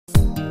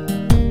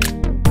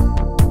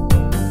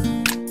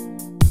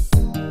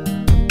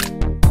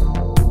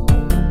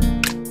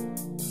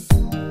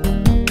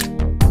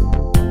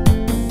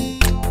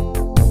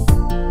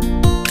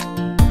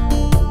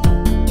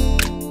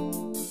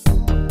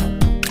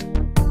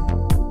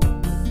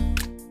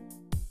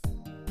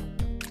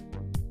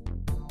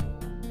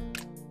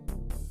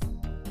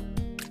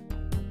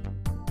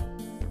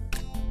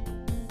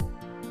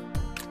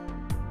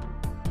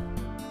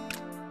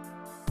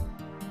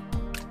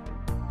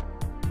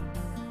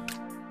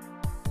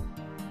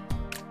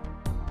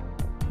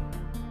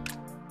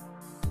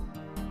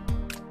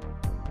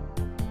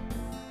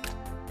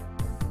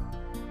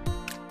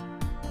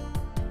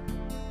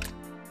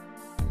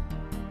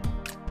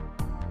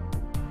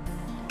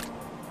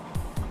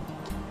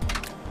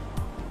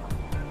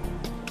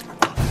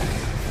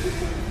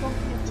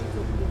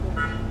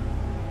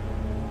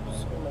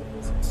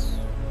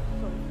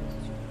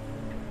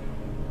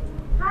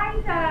Hi,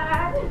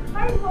 Dad.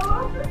 Hi,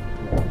 Mom.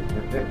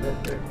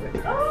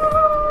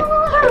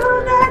 Oh, hello,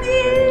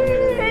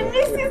 Daddy. I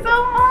miss you so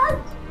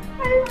much.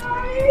 Hi,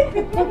 Mommy.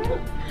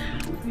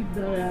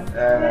 Victoria,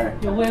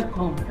 you're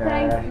welcome.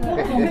 Thank you.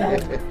 Welcome,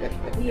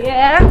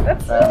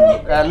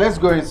 yeah. Let's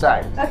go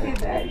inside. Okay,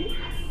 Daddy.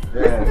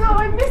 Let's go.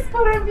 I miss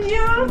all of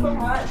you so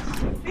much.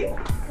 Thank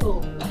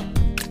you.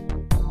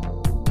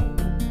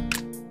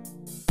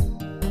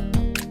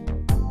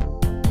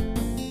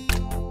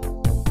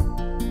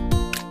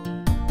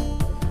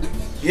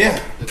 Yeah.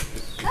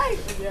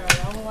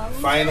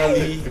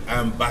 Finally,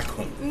 I'm back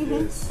home.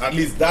 Yes. At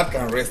least Dad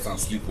can rest and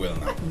sleep well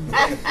now.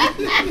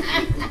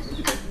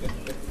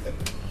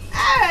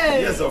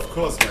 Yes, of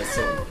course, my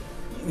son.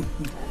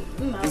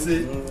 You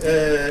see,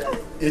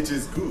 it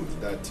is good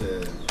that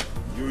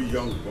you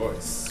young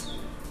boys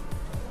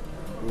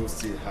who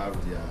still have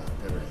their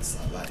parents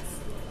alive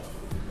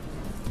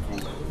come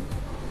home.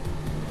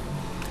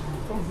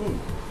 Come home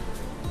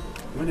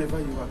whenever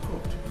you are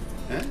called.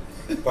 Eh?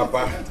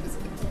 Papa,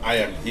 I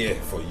am here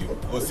for you.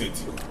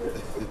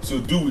 So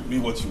do with me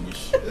what you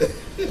wish.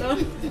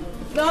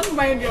 Don't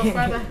mind your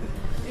father.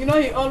 You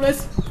know he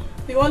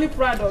only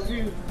proud of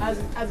you as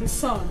his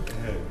son.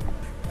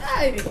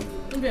 Hey,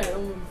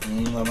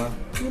 Mama.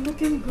 You're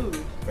looking good.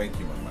 Thank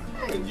you, Mama.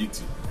 And you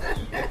too.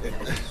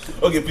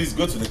 Okay, please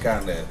go to the car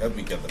and help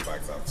me get the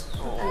bags out.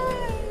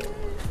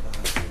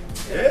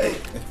 Hey.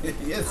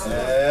 Yes,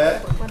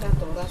 That's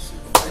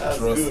trust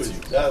good. you.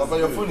 That's Papa,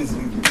 your good. phone is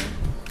ringing.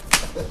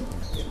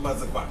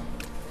 Mazepa.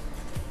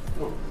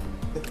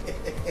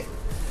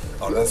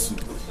 Oh, that's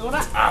super.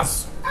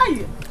 Ass.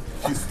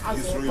 His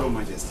Royal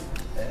Majesty.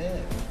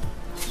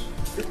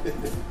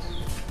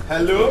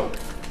 Hello?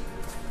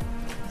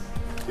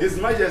 His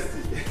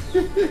Majesty.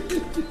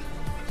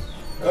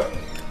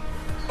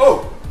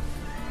 Oh,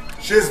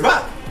 she's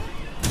back.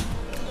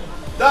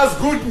 That's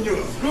good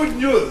news. Good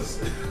news.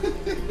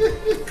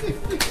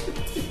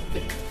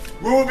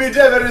 We will be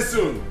there very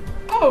soon.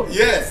 Oh.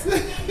 Yes.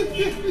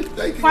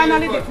 Thank you.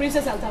 Finally, the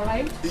princess has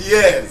arrived.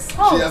 Yes,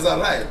 she has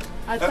arrived.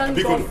 I thank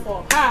God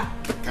for her.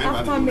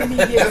 After many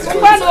years.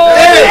 Mama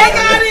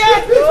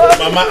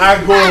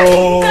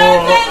Agoro.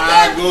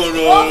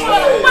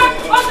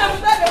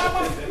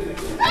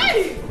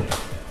 Hey.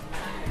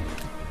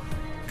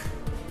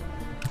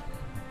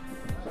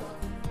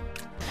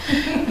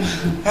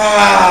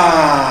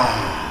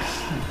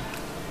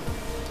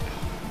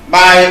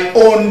 My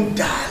own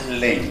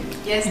darling.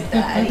 Yes,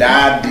 Daddy.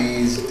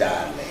 Daddy's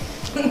darling.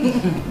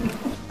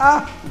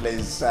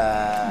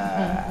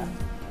 Lisa.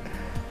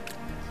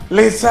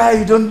 Lisa,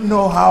 you don't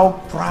know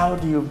how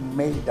proud you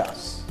made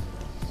us.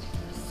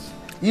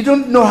 You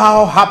don't know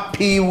how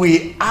happy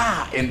we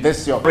are in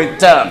this your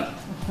return.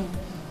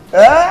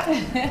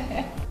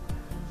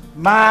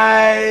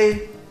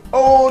 My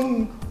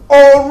own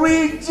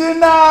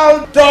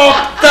original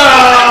doctor.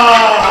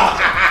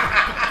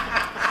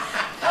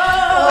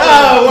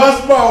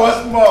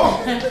 What's more?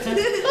 Yes.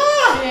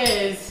 Oh,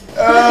 yes.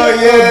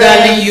 Oh,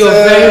 darling, you're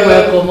very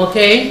welcome,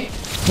 okay?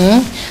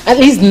 At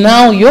least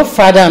now your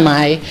father and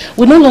I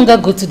will no longer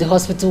go to the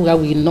hospital where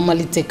we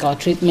normally take our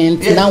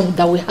treatment. Yes. Now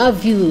that we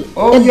have you,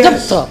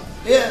 yes. doctor.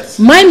 Yes.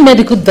 My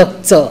medical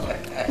doctor.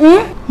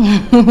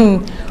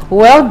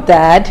 Well,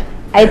 Dad,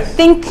 I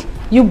think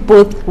you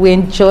both will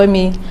enjoy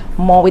me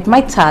more with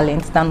my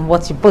talents than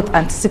what you both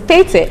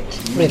anticipated.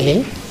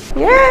 Really?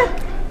 Yeah.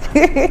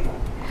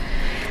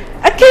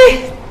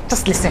 Okay,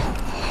 just listen.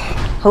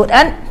 Hold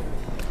on.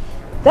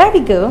 There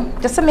we go.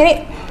 Just a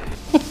minute.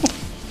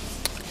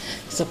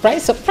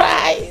 Surprise,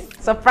 surprise.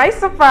 Surprise,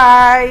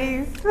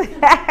 surprise.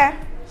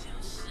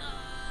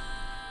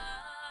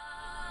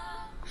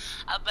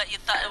 I bet you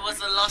thought it was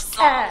a love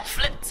song.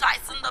 Flip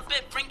ties in the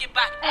bit, bring it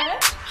back.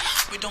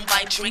 We don't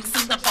buy drinks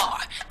in the bar.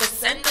 They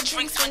send the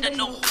drinks when they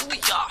know who we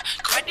are.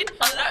 Credit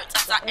alert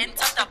as I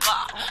enter the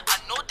bar. I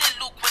know they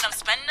look when I'm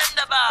spending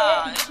the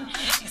bar.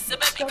 He said,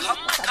 baby,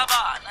 come like a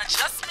bar. Now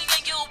just me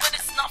and you, but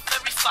it's not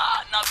very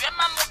far. Now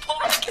remember,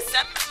 Paul, you can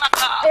send me my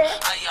car.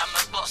 I am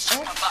a boss,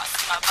 my boss,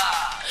 my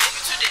bar.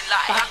 To the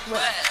light, back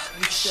where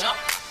you shop.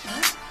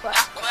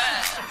 Back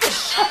where you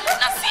shop.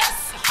 Now see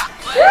us.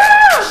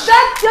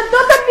 That your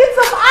daughter needs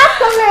some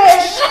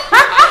accolades.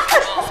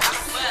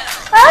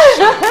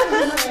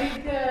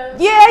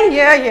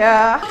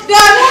 Yeah.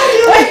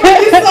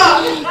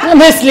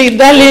 Honestly,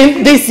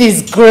 darling, this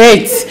is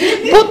great.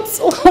 But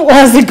what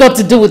has it got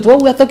to do with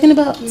what we are talking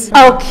about?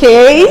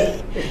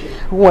 Okay.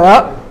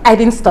 Well, I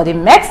didn't study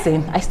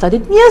medicine. I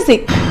studied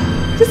music.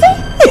 You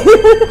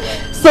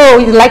see? So,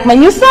 you like my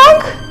new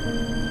song?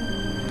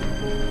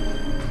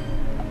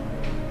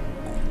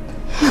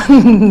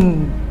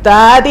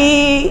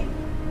 Daddy.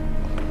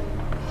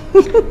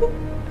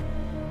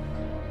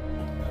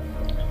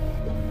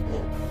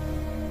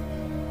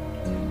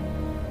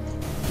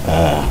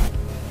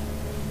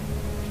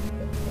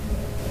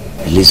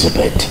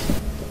 Elizabeth,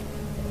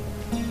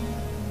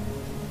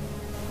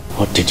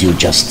 what did you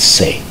just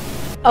say?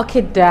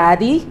 Okay,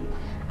 Daddy.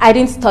 I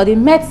didn't study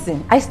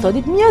medicine. I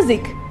studied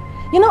music.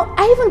 You know,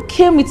 I even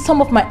came with some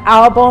of my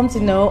albums,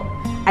 you know.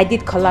 I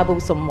did collab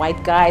with some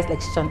white guys like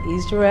Sean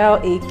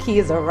Israel, A-Key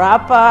is a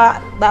rapper,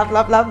 blah,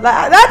 blah, blah,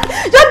 blah.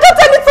 Just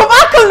tell me some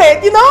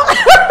accolade, you know.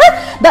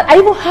 That I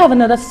even have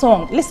another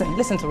song. Listen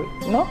to it,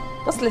 you know.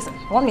 Just listen,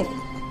 1 minute.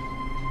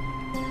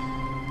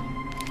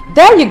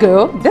 There you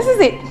go. This is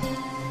it.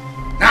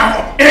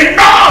 Now,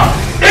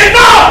 enough!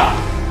 Enough!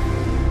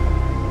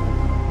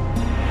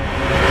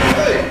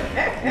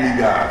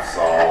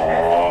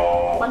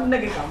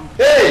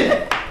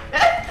 Hey!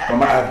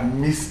 Mama, I've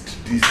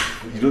missed this.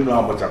 You don't know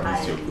how much I've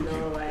missed your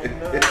cooking.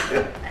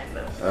 I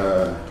know.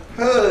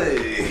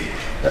 Hey!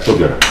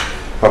 Okay.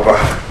 Papa.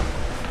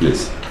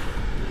 Please,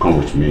 come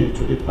with me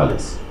to the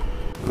palace.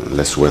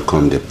 Let's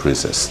welcome the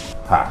princess.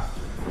 Ha!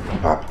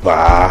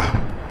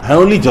 Papa, I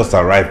only just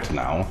arrived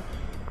now.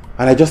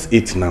 And I just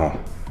ate now.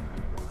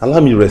 Allow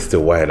me rest a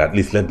while, at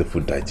least let the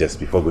food digest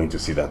before going to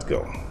see that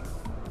girl.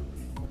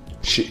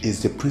 She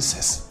is the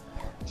princess,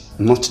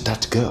 not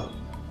that girl.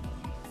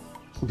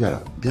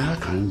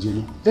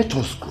 Let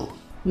us go.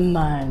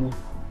 Man,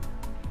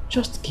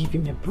 just give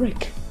him a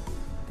break.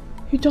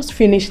 He just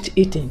finished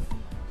eating.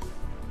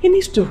 He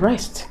needs to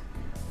rest.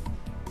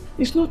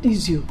 It's not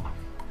easy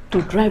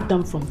to drive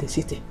them from the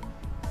city.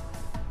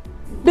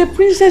 The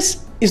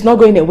princess is not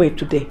going away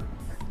today,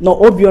 nor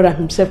Obiora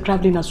himself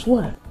traveling as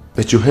well.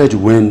 But you heard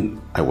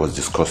when I was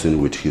discussing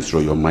with His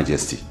Royal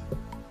Majesty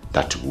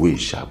that we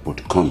shall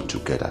both come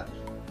together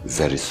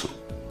very soon.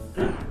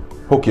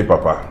 Okay,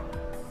 Papa.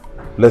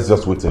 Let's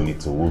just wait a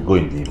little. We'll go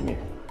in the evening.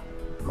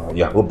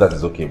 Yeah, I hope that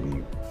is okay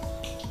with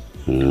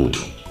you.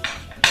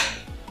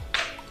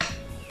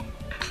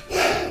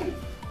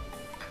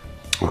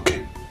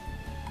 Okay.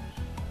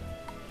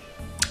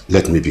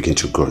 Let me begin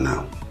to go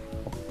now.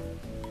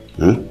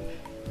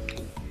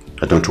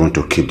 I don't want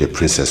to keep the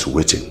princess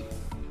waiting.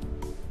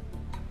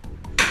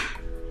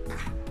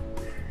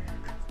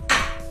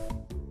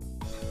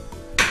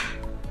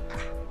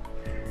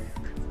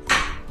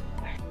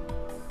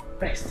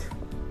 Rest.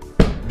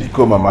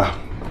 Biko, Mama.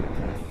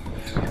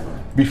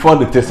 Before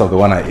the taste of the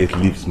one I ate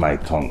leaves my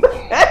tongue,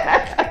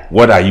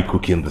 what are you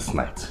cooking this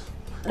night?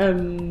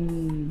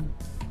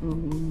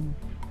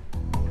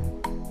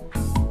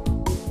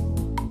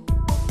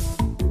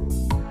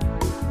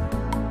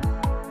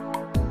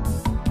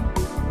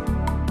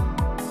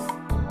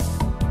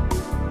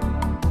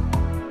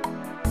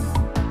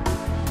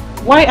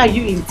 Why are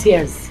you in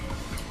tears?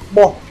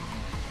 Bo?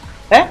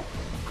 Eh?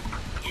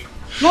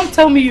 Don't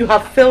tell me you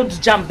have failed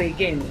jump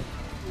again.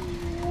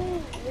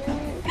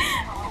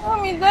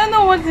 Mommy, do I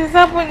know what is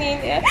happening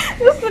here?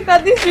 Just look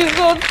at this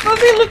result. Does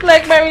it look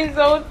like my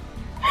result?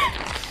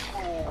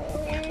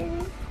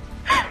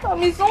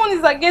 Mommy, someone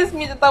is against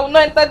me that I will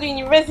not enter the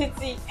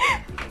university.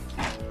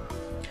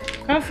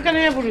 Can I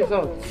have a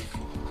result?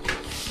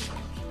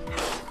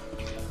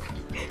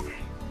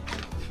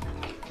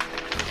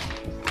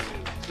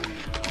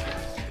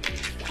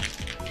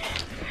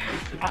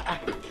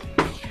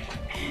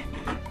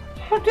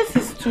 But this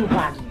is too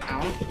bad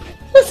now.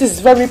 This is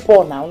very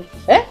poor now.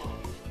 Eh?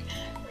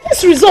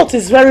 This result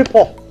is very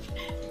poor.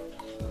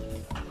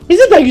 Is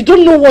it that you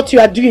don't know what you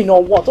are doing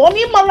or what?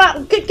 Mommy, I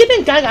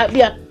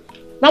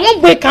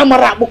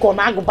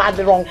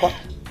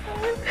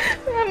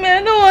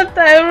know what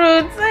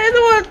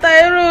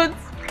I wrote.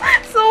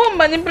 Someone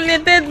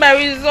manipulated my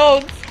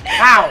results.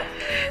 How?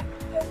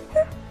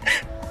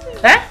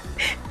 Eh?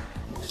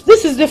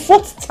 This is the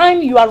 4th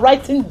time you are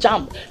writing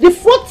jump. The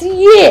 4th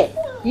year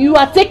you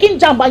are taking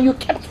jump and you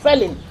kept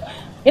failing.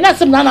 You're not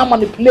some nana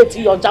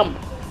manipulating your jump.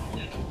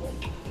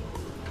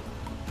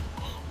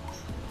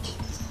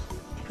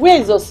 Where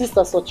is your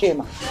sister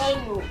Sochima? I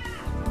know.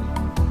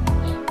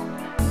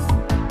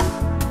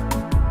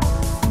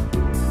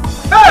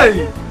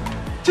 Hey!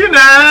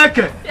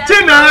 Chineke!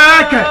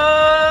 Chineke!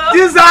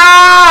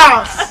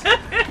 Jesus!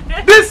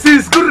 This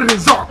is good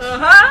result.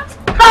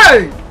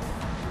 Hey!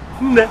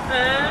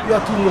 You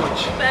are too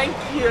much. Thank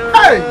you.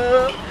 Hey!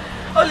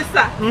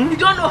 Olisa, you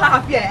don't know how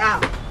happy I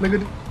am.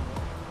 Negative.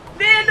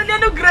 They're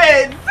no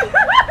great.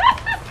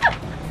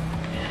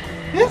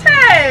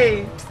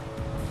 Hey!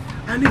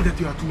 I know that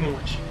you are too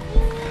much.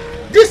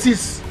 This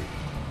is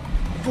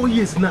 4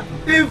 years now.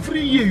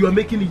 Every year you are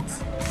making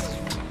it.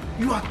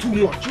 You are too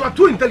much. You are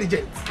too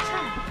intelligent.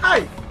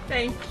 Hi.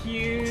 Thank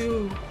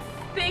you.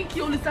 Thank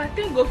you, Olisa.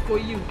 Thank God for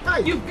you. Hi.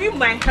 You've been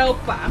my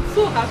helper. I'm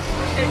so happy.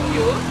 Thank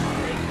you.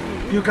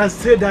 You can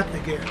say that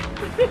again.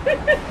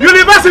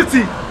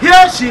 University,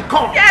 here she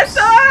comes. Yes,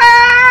 sir.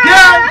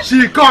 Here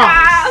she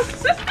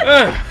comes.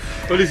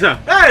 Olisa.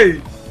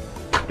 Hey.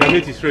 The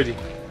meat is ready.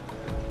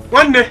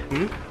 One day,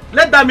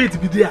 let that meat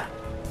be there.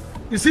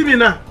 You see me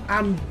now,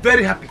 I'm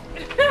very happy.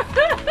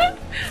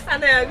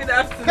 And then good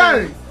afternoon.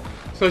 Hey.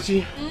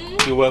 Sochi,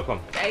 you're welcome.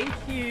 Thank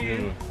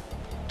you.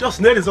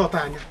 Just no result,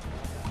 Anya.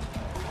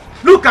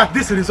 Look at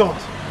this result.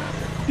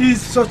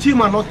 Is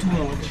Sochima not too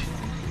much?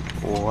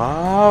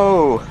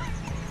 Wow.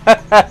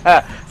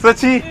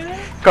 Sochi,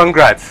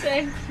 congrats.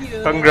 Thank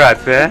you.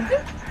 Congrats, eh?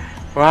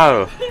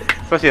 Wow,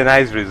 such a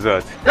nice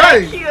result.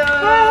 Hey!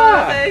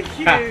 Thank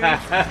you.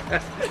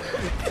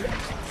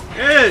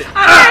 Hey!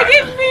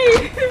 Give me.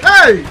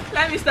 Hey!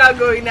 Let me start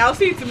going. I'll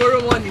see you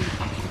tomorrow morning.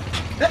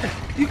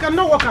 You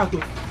cannot walk out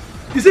though.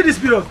 You see this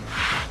period?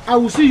 I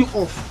will see you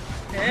off.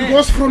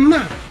 Because from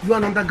now, you are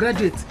an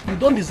undergraduate. You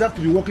don't deserve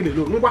to be walking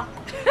alone. One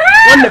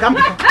leg, I'm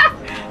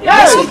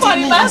So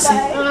funny,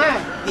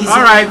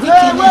 Alright,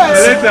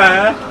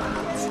 later.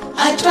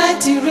 I try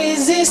to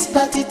resist,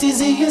 but it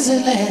is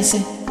useless.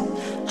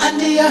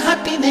 And your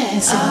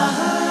happiness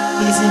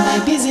is in my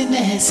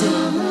business.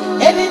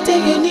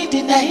 Anything you need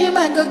in a him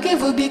I go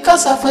give you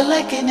because of a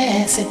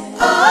likeness.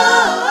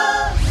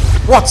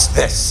 What's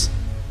this?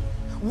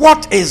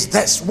 What is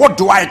this? What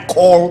do I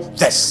call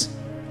this?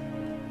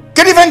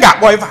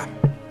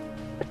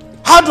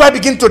 How do I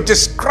begin to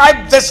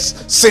describe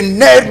this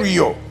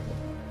scenario?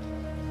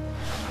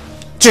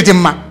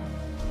 Chidima,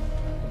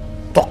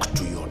 talk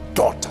to your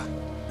daughter.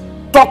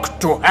 Talk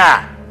to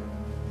her.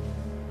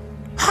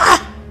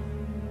 Ha!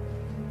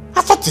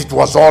 I thought it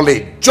was all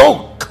a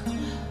joke.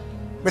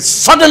 But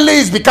suddenly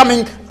it's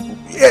becoming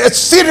a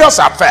serious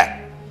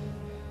affair.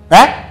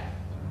 Eh?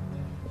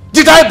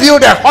 Did I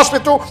build a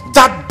hospital,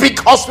 that big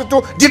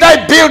hospital? Did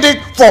I build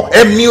it for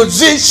a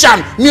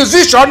musician?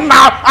 Musician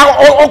now,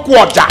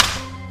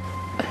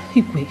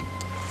 Igwe,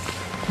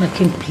 my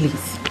king,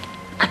 please.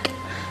 I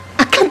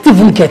can't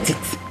even get it.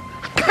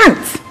 I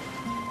can't.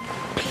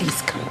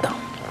 Please calm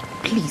down.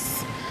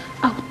 Please.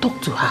 I will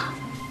talk to her.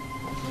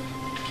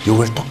 You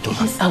will talk to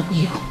her? Yes, I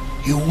will.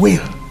 You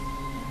will?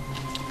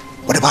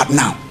 What about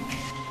now?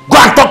 Go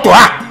and talk to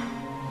her.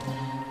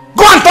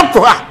 Go and talk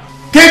to her.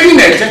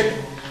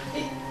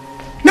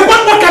 Now,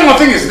 what kind of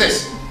thing is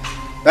this?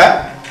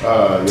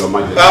 Your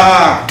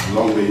Majesty.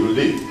 Long may you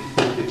live.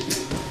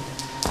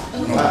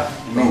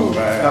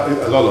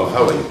 Lolo,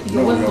 how are you?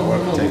 You're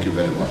welcome. Thank you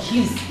very much.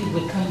 Please,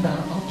 Igwe, calm down.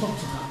 I'll talk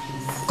to her,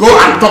 please. Go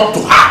and talk to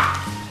her.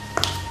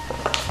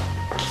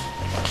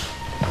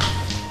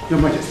 Your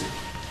Majesty.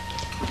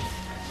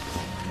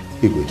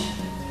 Igwe,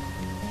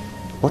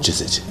 what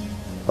is it?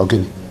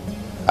 Okay.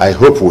 I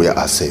hope we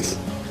are safe.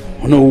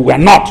 No, we are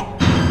not.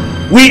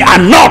 We are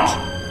not.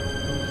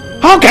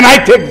 How can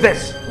I take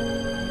this?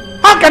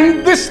 How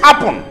can this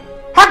happen?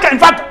 How can, in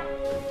fact...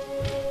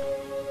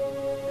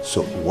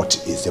 So what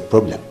is the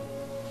problem?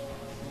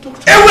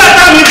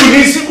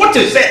 What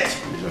is it?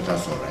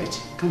 That's all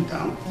right. Calm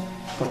down.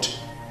 But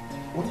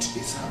what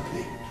is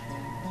happening?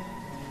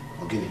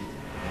 Okay.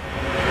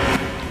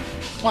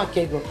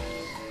 Wakego,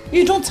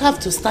 you don't have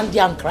to stand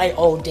there and cry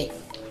all day.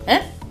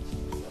 Eh?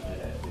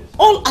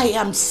 All I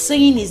am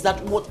saying is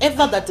that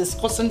whatever that is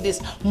causing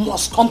this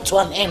must come to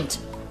an end.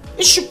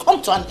 It should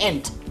come to an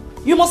end.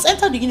 You must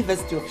enter the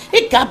university.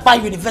 You can't buy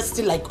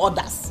university like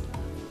others.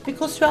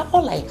 Because you are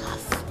all I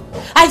have.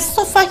 I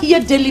suffer here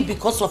daily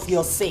because of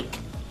your sake.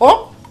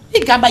 Oh?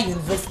 You can't buy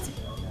university.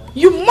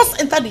 You must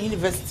enter the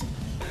university.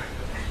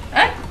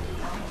 Eh?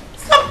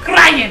 Stop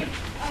crying.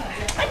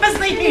 I must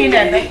not hear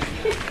that.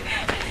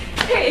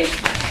 Hey.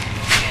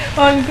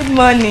 Good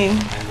morning.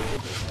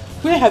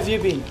 Where have you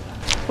been?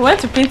 We went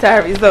to print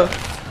our results.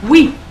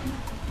 We?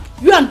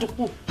 You and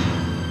who?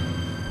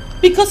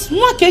 Because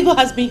Nwakego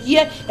has been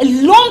here a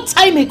long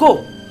time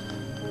ago.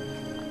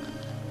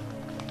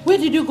 Where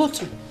did you go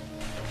to?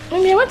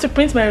 I went to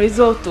print my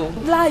result too.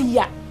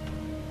 Liar.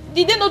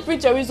 Did they not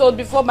print your result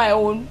before my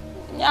own?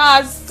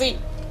 Yes.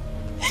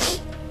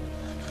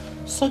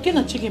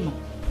 Sogena Chigima,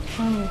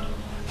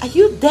 are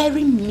you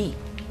daring me?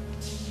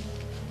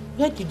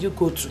 Where did you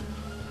go to?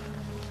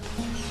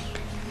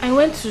 I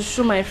went to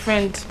show my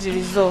friend the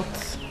result.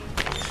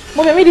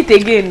 Mom, I made it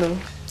again. No?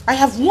 I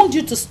have warned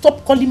you to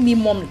stop calling me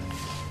mommy.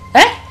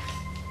 Eh?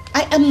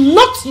 I am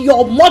not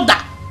your mother.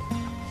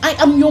 I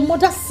am your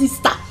mother's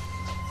sister.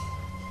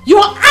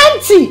 Your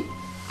auntie.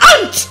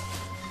 Aunt!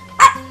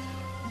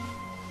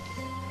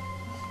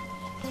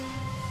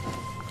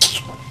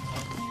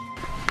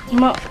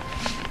 Ma,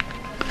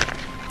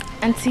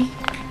 auntie,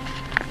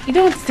 you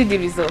don't want to see the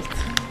result.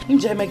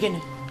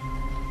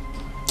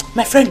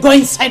 My friend, go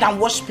inside and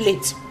wash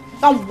plate.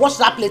 Go and wash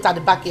that plate at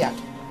the backyard.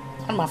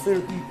 I'm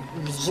afraid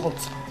result.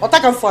 What I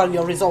can for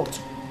your result?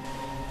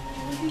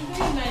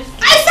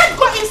 I said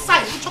go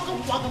inside.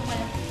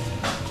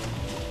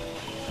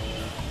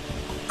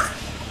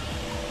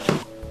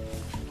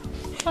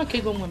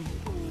 Okay, go on.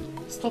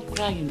 Stop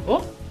crying,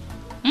 oh?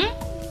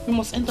 You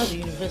must enter the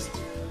university.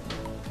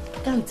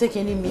 Can't take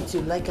any meat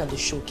you like at the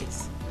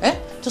showcase. Eh?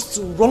 Just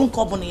to run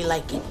company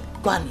like it.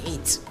 Go and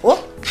eat.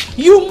 Oh?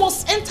 You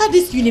must enter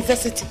this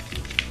university.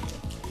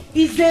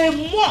 It's a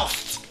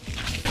must.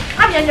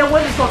 I'm your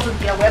way to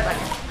be aware.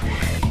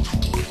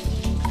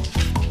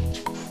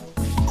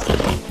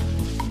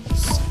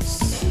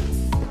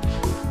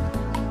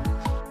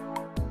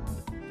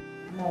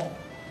 No,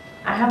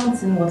 I haven't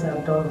seen what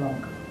I've done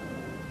wrong.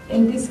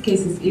 In this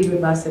case, it's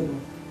irreversible.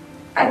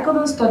 I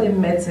couldn't study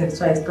medicine,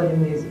 so I studied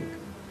music.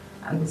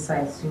 And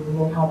besides, you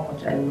know how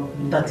much I love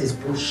music. That is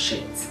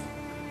bullshit.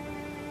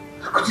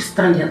 How could you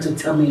stand here to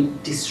tell me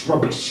this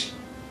rubbish?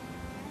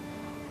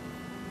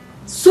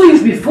 So you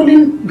you've been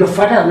fooling your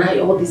father and I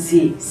all these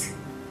years.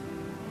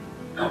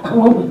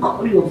 And when we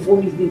call your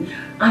phone, you've been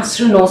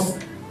answering us.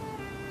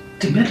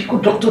 The medical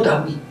doctor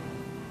that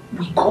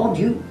we called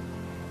you.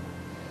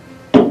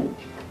 Oh,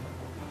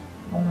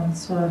 I'm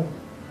sorry.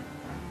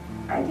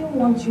 I didn't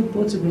want you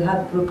both to be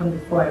heartbroken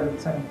before I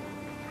returned.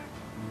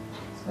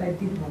 So I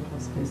did what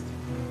was best.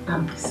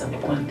 I'm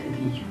disappointed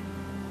in you.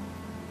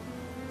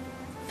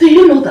 Do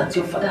you know that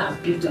your father has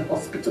built a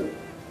hospital?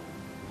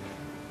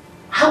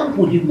 How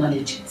will you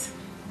manage it?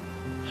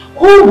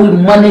 Who will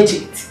manage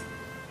it?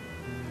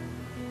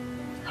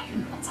 Are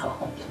you not our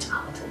only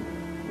child?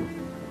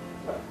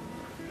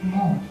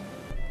 Mom,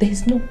 there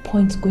is no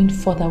point going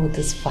further with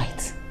this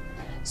fight.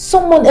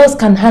 Someone else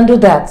can handle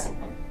that.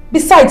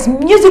 Besides,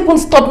 music won't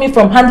stop me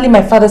from handling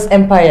my father's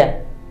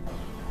empire.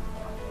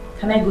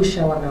 Can I go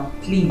shower now,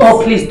 please?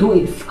 Oh, please do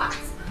it fast.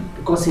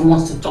 Because he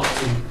wants to talk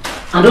to you.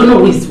 I don't know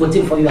who is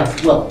waiting for you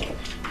as well.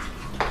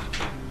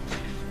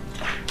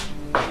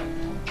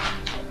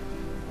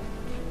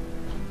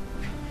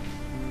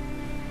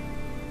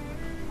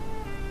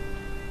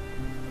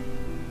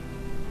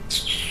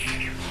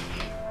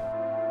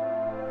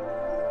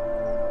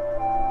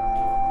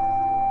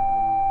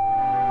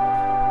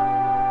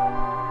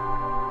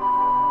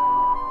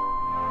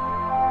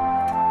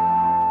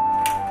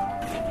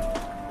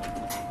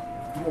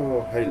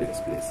 Your Highness,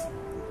 please.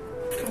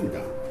 Calm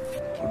down.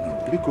 Oh no,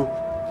 Rico.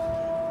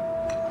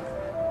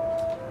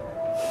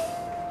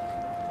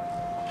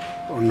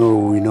 Oh no,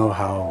 we know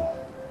how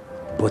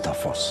both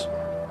of us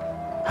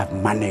have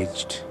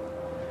managed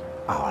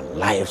our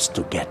lives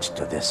to get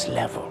to this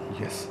level.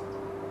 Yes.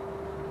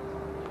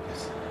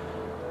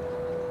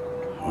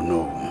 Oh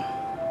no.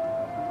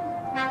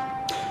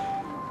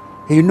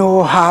 You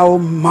know how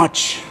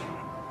much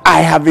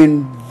I have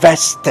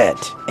invested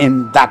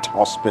in that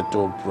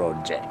hospital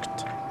project.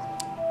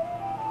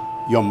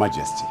 Your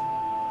Majesty,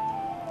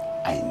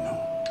 I know.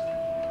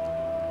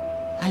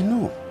 I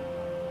know.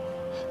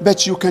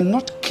 But you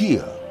cannot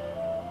kill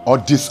or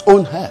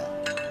disown her.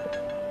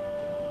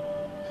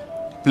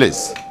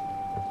 Please.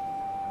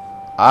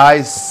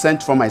 I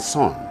sent for my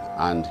son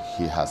and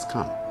he has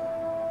come.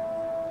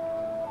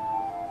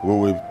 We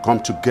will come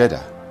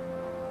together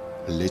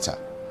later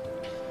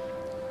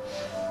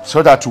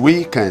so that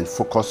we can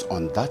focus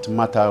on that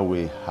matter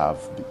we have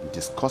been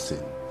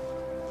discussing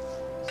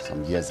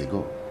some years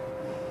ago.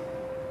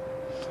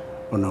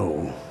 Oh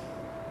no.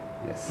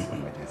 Yes, Your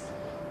Majesty.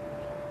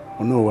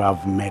 Oh no,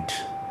 I've made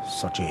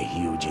such a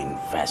huge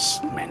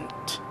investment.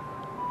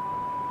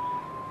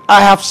 I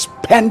have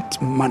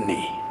spent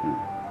money.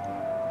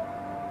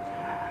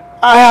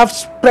 I have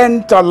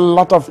spent a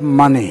lot of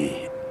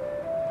money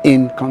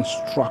in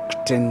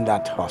constructing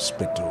that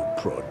hospital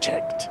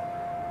project.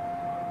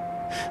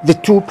 The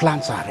two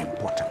plans are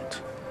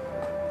important.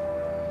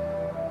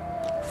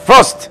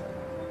 First,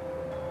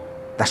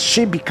 that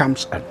she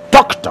becomes a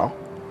doctor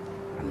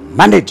and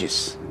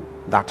manages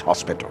that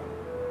hospital.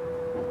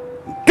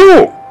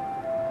 Two,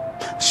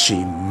 she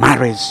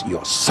marries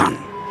your son.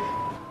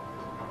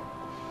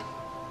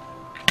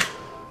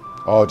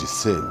 All the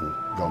same,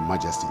 Your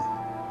Majesty,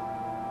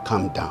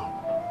 calm down.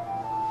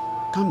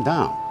 Calm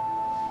down.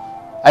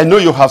 I know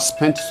you have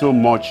spent so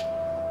much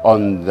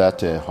on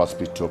that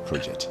hospital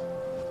project.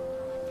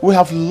 We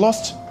have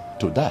lost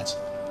to that.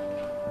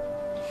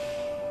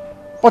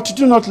 But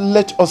do not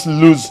let us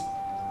lose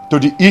to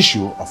the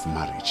issue of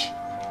marriage.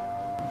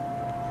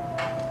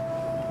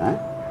 Huh?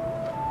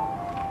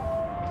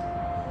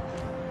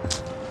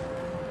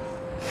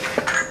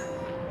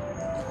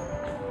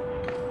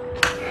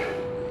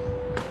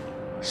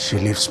 She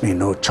leaves me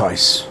no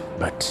choice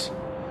but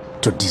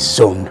to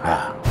disown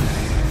her.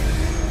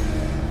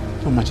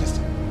 Your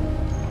Majesty,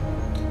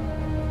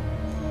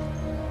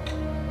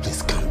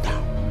 please calm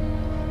down.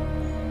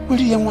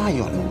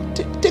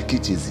 Take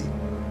it easy.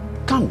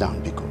 Calm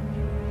down, Biko.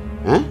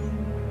 Huh?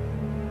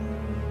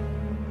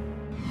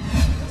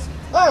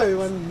 Hey,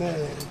 one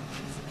man.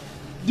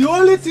 The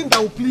only thing that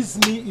will please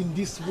me in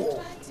this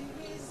world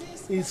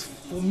is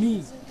for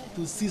me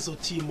to see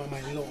Sochima,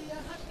 my lord,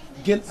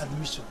 gain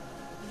admission.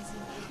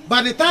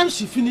 By the time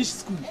she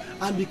finished school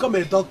and become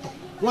a doctor,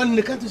 one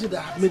day can't say that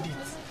I have made it.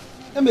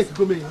 I make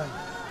go many life.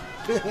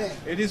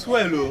 It is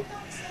well, oh,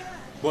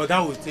 but that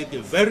will take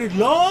a very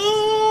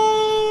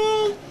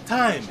long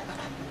time.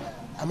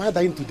 Am I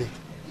dying today?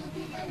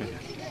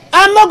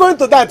 I'm not going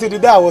to die till the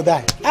day I will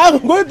die.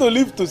 I'm going to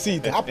live to see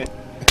it happen.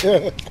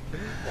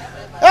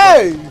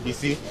 Hey! You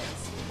see,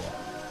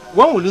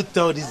 when will you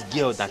tell this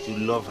girl that you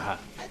love her?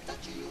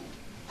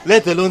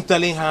 Let alone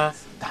telling her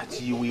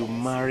that you will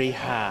marry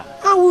her.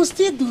 I will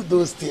still do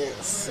those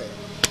things.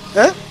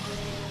 Eh?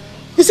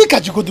 You see,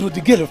 can't you go through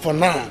the girl for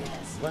now?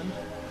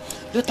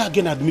 Let her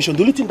gain admission.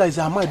 The only thing that is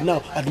her mind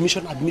now,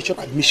 admission.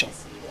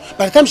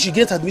 By the time she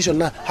gets admission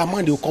now, her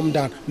mind will come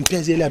down. The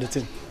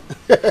thing.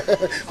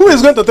 Who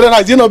is going to train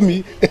her? Is it not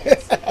me?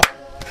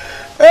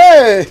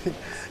 Hey!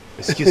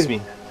 Excuse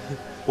me.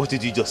 What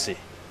did you just say?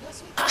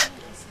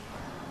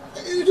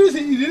 You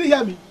didn't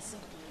hear me.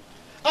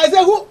 I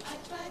said who?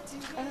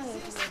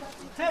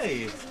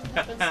 Hey!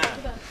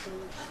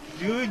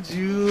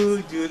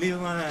 Juju, Julie,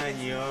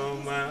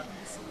 Yoma.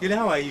 Julie,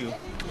 how are you?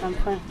 I'm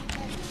fine.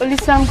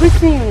 Olisa, I'm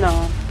greeting you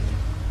now.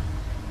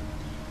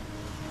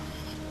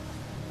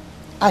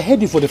 I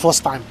heard you for the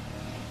first time.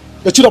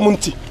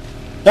 Munti.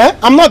 Eh?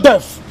 I'm not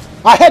deaf.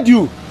 I heard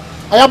you.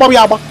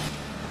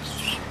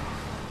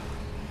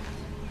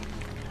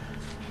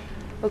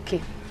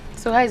 Okay.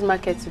 So how is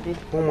market today?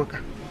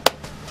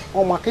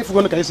 Oh, market. If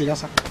you're going to say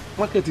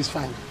market is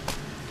fine.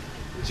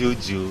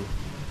 Juju,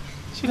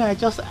 should I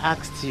just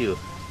asked you,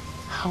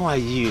 how are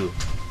you?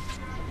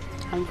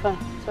 I'm fine.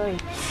 Sorry.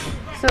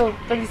 So,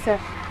 Olisa,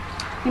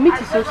 the meat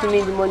you sold to me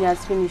in the morning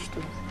has finished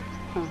too.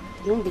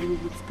 You won't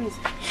believe it. Please,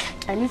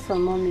 I need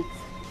some more meat.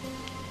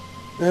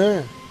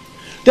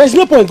 There's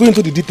no point going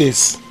into the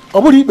details. I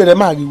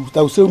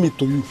will sell meat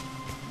to you.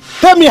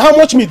 Tell me how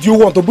much meat do you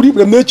want? Come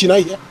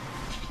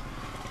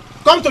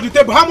to the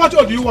table. How much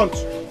do you want?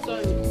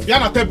 Sorry. Be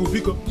on a table,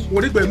 Vico.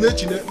 What is the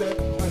meat?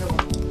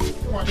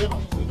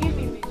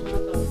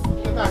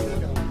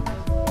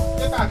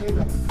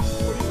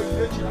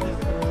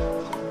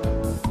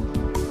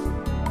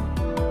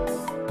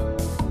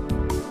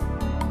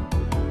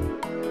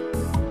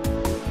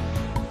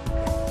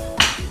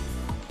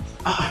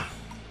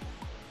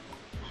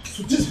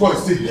 So this boy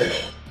is still here.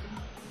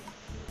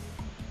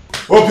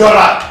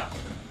 Obiora!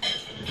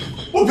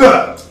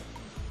 Obiora!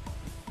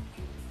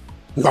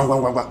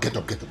 Get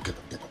up.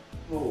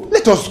 Oh.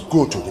 Let us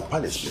go to the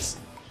palace, please.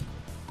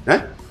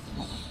 Eh?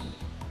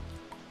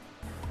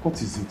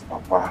 What is it,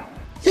 Papa?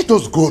 Let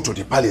us go to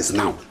the palace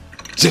now.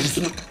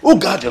 Oh,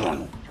 God,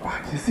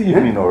 is he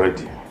evening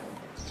already?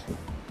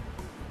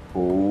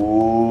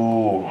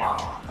 Oh.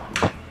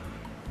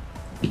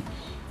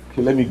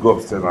 Okay, let me go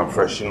upstairs and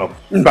freshen up.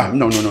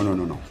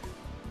 No.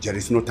 There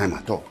is no time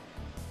at all.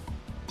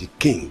 The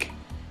king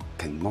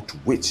cannot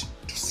wait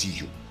to see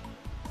you.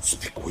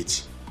 Speak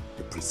with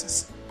the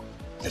princess.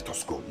 Let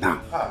us go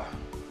now.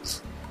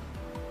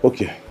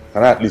 Okay,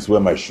 can I at least wear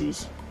my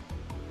shoes?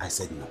 I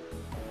said no.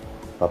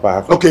 Papa, I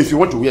have to... Okay, if you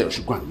want to wear your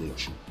shoe, go and wear your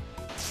shoe.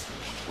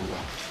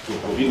 Go.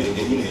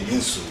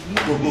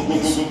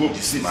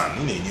 This man,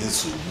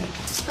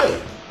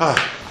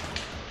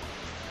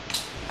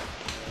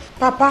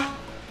 Papa,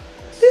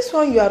 this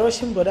one you are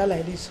rushing brother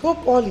like this.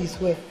 Hope all is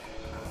well.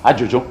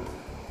 Jojo,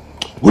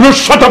 will you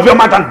shut up your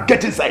mouth and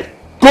get inside?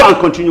 Go and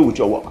continue with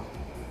your work.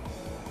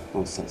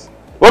 Nonsense.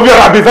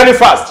 Obiora, be very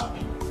fast.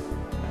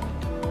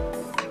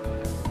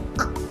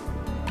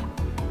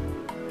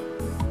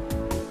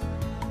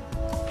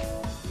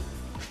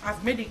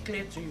 I've made it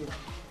clear to you.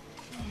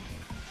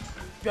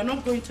 You're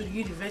not going to the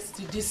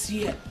university this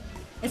year.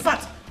 In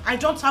fact, I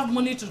don't have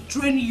money to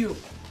train you.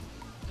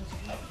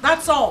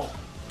 That's all.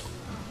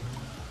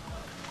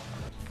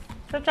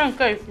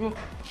 Tachanka, if you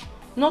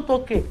not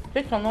okay,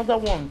 take another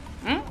one.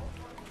 And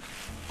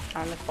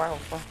a file.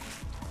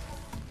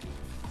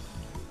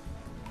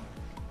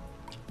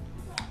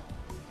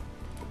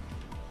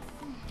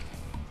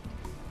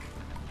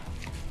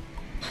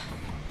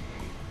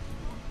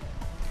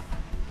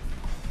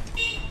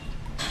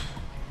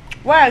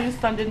 Why are you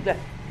standing there?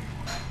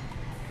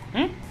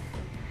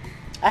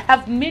 I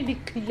have made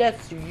it clear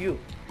to you.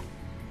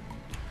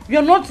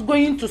 You're not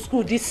going to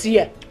school this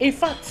year. In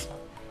fact,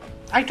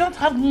 I don't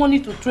have money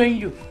to train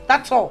you.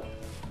 That's all.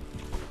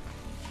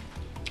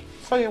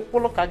 So you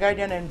follow a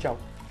guardian angel.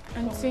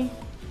 Auntie,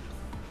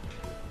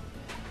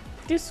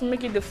 this will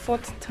make it the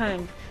 4th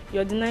time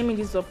you're denying me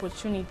this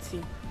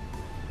opportunity.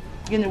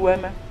 Do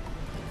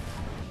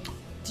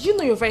you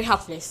know you're very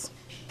helpless?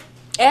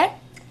 Eh?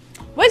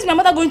 Where's my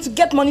mother going to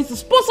get money to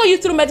sponsor you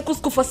through medical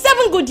school for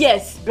 7 good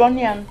years?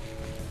 Donian.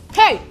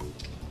 Hey!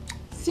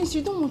 Since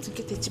you don't want to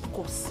get a cheap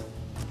course,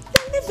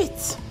 then leave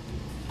it.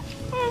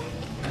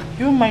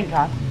 You mind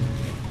that?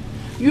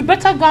 You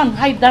better go and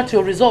hide that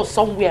your results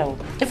somewhere.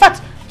 In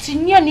fact,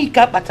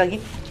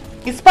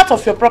 it's part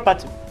of your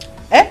property.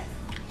 Eh?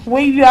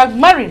 When you are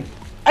married,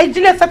 I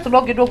delay set to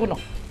log it.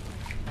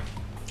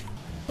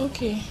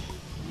 Okay.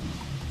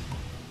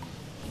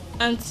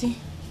 Auntie,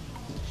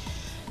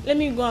 let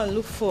me go and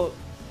look for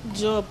a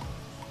job.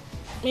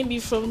 Maybe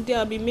from there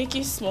I'll be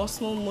making small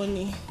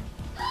money.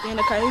 Then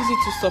I can use it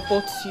to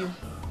support you.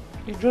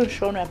 You don't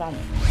show no bank.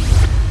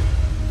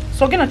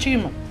 So get a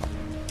chima.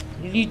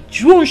 You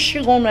don't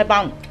show no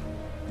bank.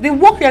 The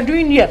work you are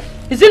doing here,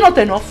 is it not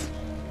enough?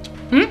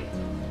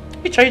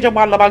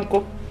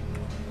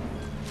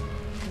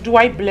 Do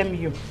I blame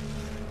you?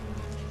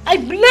 I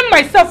blame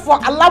myself for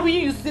allowing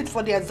you to sit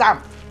for the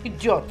exam,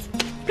 idiot.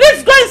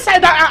 Please go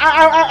inside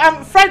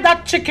and fry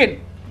that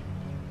chicken.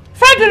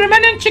 Fry the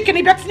remaining chicken.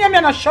 If you're me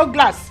on a shot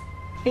glass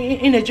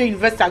in a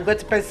university, I got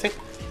to pencil.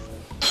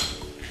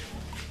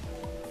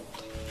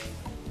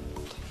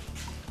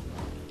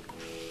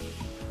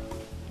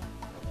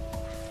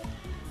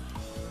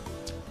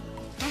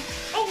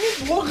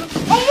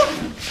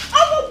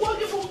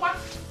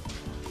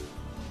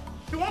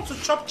 You want to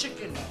chop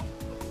chicken?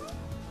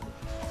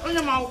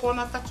 Only my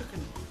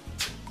chicken.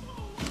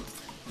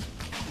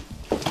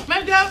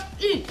 My dear,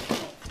 eat.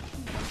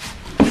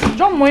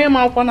 Don't worry,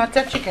 my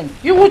chicken.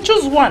 You will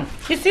choose one.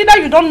 It's either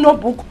you don't know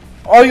book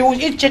or you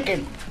will eat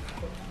chicken.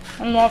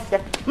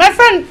 My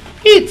friend,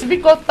 eat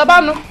because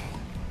tabano.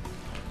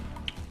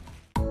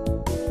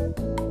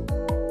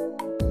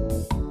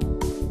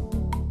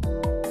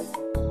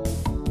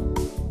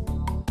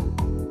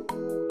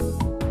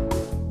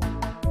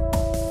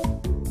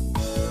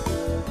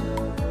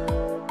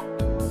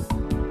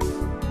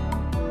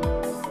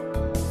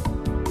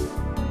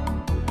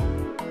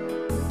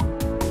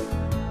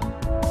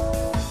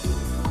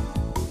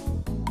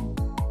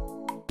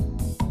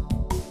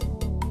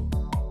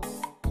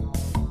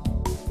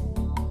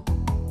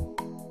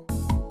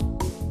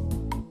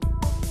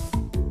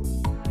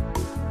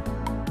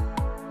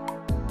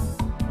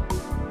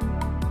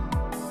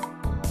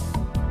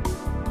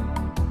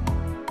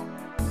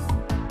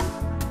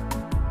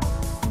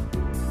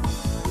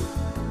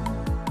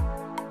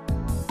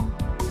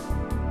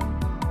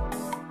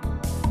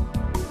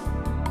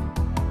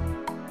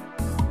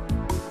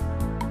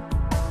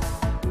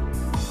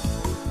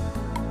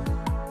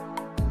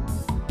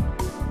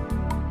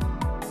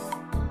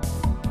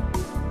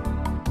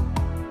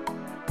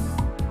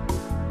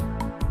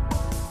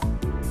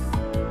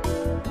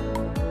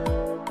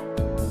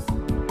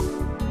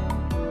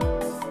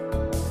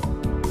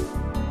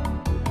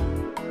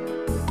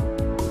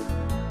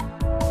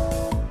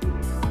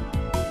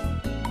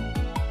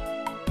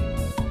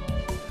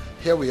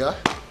 Here we are.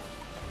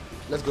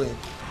 Let's go in.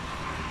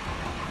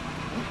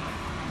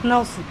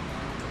 Nelson,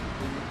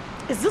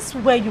 is this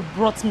where you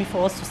brought me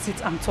for us to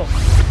sit and talk?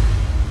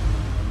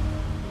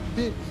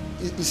 Babe,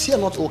 is here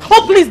not okay?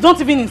 Oh, please don't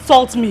even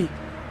insult me.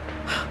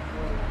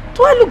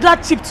 Do I look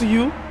that cheap to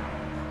you?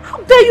 How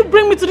dare you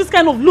bring me to this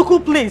kind of local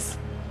place?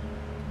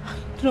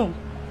 No,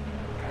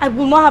 I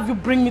will not have you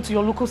bring me to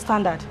your local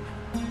standard.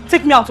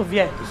 Take me out of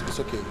here. It's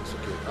okay, it's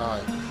okay.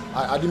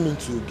 I didn't mean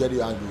to get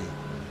you angry.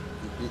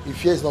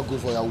 If here is not good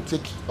for you, I will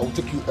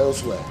take you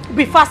elsewhere.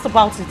 Be fast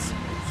about it.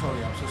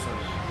 Sorry, I'm so sorry.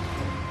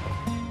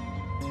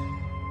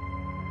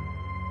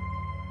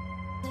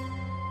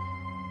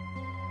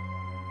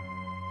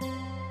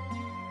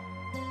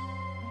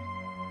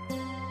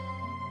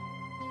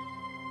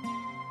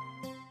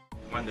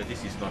 Wanda,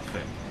 this is not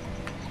fair.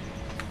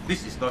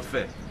 This is not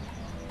fair.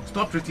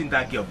 Stop treating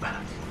that girl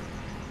bad.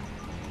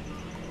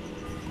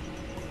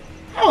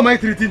 How am I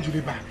treating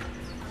Julie bad?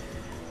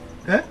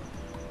 Eh?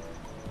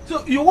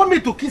 So you want me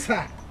to kiss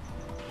her?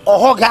 Or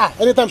hug her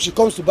anytime she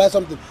comes to buy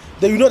something?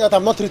 Then you know that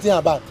I'm not treating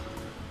her bad.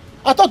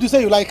 I thought you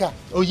said you like her.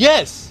 Oh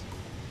yes,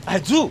 I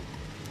do.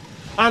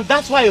 And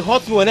that's why it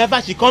hurts me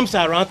whenever she comes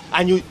around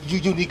and you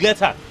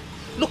neglect her.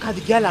 Look at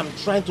the girl, I'm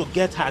trying to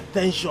get her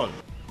attention.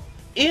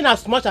 In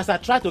as much as I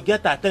try to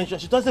get her attention,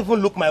 she doesn't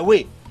even look my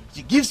way.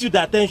 She gives you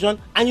the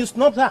attention and you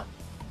snub her.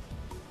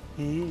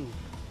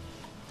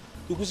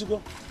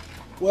 Ukusigo,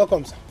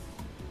 welcome, sir.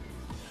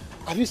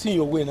 Have you seen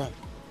your way now?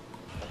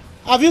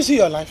 Have you seen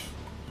your life?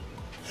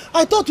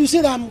 I thought you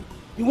said I'm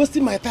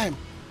wasting my time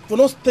for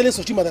not telling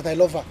Sochima that I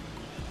love her.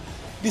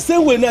 The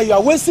same way now you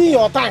are wasting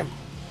your time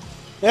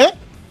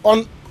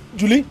on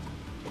Julie.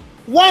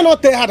 Why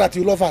not tell her that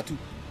you love her too?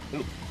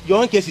 Look,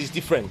 your own case is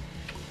different.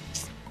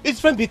 It's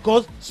different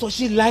because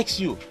Sochi likes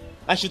you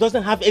and she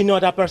doesn't have any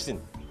other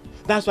person.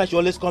 That's why she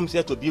always comes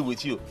here to be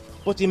with you.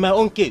 But in my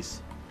own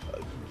case,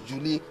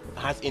 Julie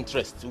has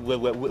interest where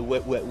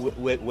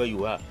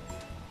you are.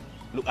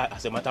 Look,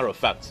 as a matter of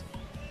fact,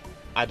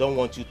 I don't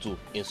want you to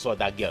insult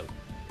that girl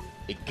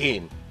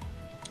again.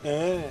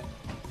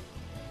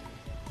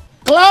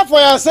 Clap for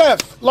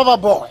yourself, lover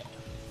boy.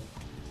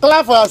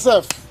 Clap for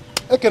yourself.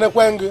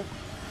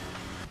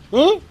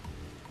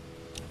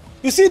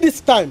 You see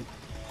this time?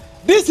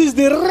 This is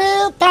the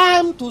real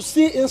time to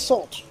see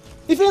insult.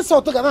 If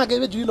insult,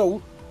 you know,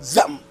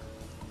 zam,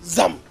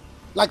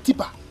 like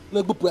tipper.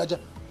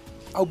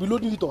 I'll be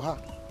loading it on her.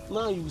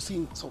 Now you will see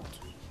insult.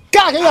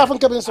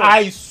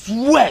 I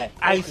swear,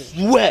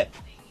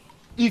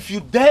 if you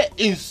dare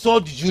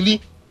insult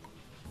Julie,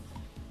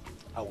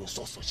 I will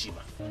insult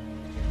Sochima.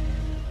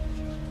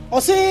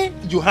 Osi?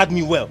 You heard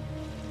me well.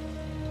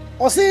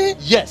 Osi?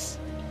 Yes,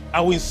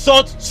 I will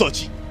insult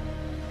Sochi.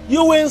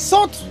 You will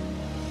insult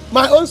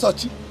my own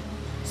Sochi?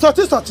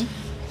 Sochi?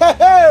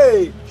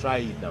 Hey! Try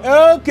it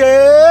now.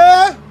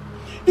 Okay.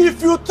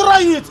 If you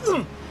try it,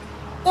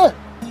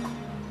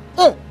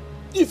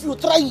 if you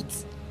try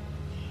it,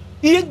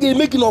 he ain't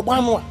making no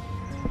one.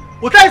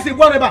 What I say,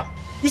 whatever.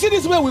 You see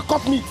this way we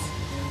cut meat.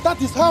 That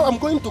is how I'm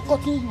going to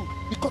cut you.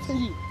 Be cutting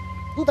you.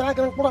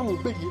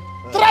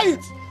 Try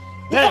it.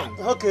 Then,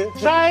 okay.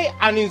 Try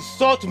and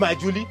insult my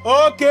Julie.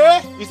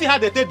 Okay. You see how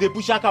they take the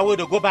butcher cow where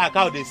they go buy a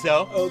cow they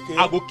sell? Okay.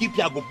 I go keep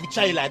you, I go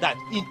butcher you like that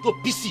into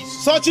pieces.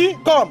 Sochi,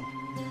 come.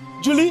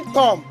 Julie,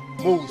 come.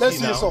 Move, let's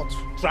see now. insult.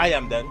 Try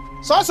him then.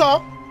 So,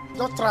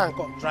 just try and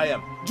come. Try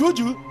him.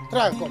 Juju,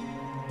 try and come.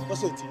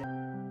 What's it?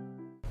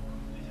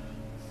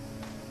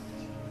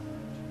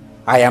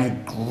 I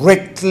am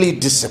greatly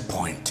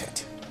disappointed.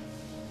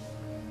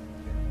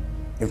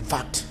 In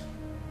fact,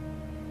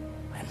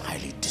 I am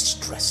highly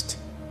distressed.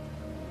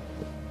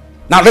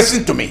 Now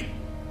listen to me.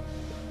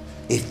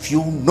 If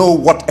you know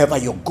whatever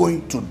you're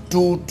going to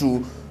do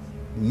to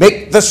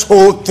make this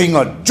whole thing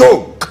a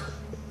joke,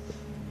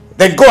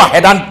 then go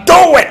ahead and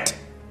do it.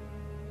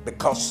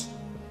 Because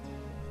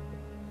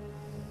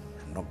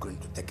I'm not going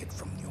to take it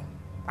from you.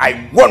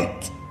 I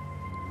won't.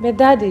 But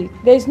Daddy,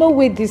 there is no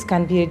way this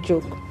can be a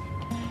joke.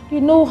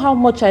 You know how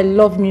much I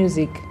love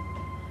music.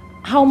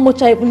 How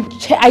much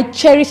I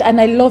cherish and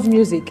I love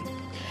music.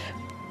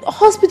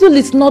 Hospital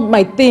is not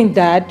my thing,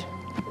 Dad.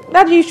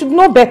 Daddy, you should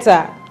know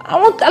better.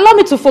 Allow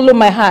me to follow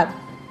my heart.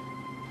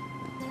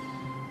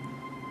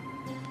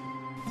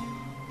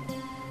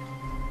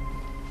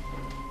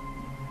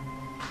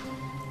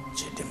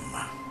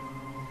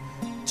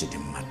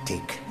 Chidimma,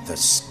 take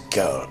this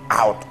girl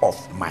out of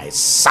my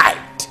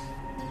sight.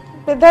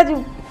 But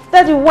Daddy,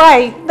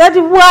 why?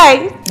 Daddy,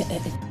 why?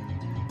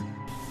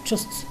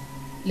 Just,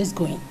 let's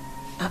go in.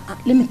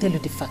 Let me tell you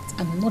the facts.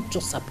 I'm not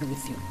just happy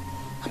with you.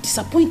 I'm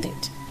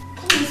disappointed.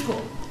 Let's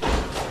go.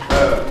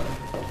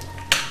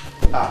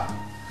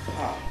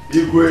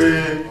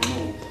 Igwe.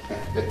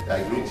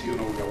 I greet you.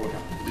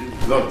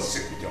 Lord,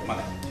 sit with your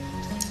mother.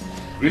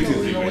 Greetings,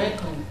 Igwe. You're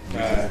welcome.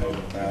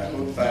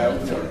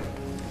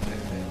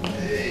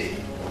 Hey.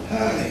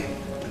 Hi.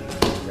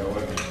 You're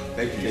welcome.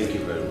 Thank you. Thank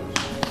you very much.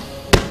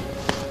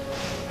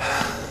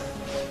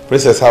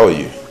 Princess, how are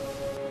you?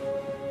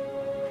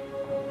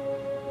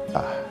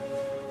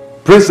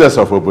 Princess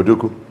of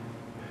Oboduku.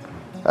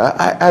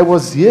 I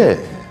was here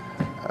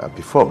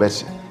before,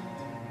 but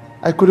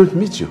I couldn't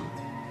meet you.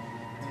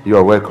 You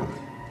are welcome.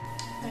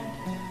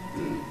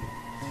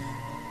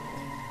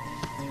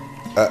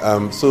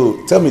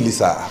 So tell me,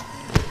 Lisa,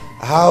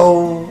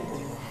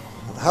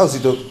 how's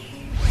it?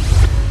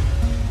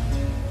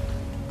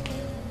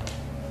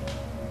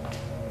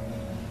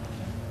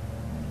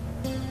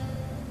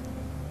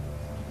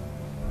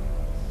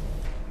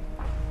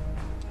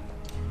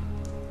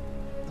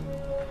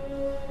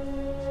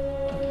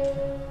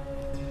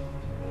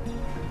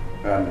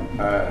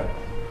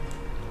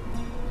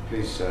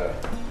 Please,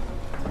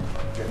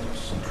 get us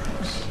some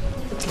drinks.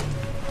 Okay.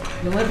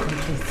 You're welcome,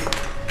 please.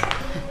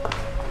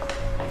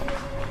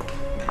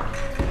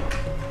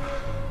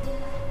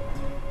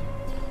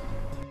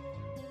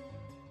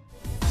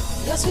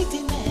 Your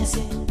sweetness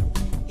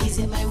is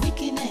in my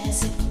weakness.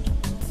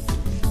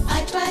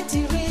 I try to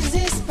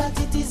resist, but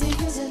it is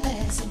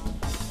useless.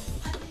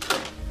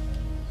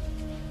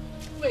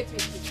 Wait,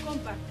 come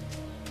back.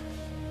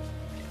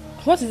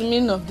 What is the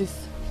meaning of this?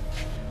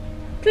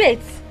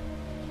 Plates.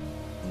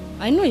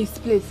 I know it's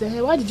plates.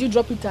 Why did you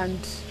drop it and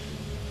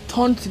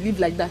turn to leave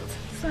like that?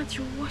 So that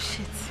you wash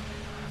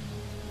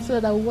it. So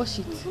that I will wash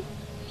it. Here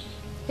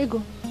you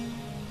go.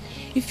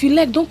 If you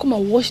like, don't come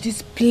and wash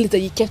this plate that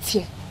you kept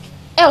here.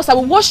 Else I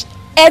will wash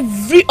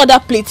every other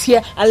plate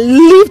here and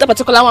leave that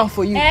particular one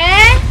for you.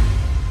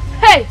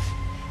 Hey!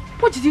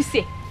 What did you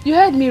say? You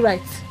heard me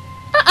right.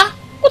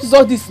 What is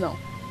all this now?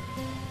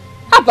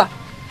 Abba!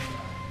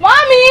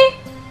 Mommy!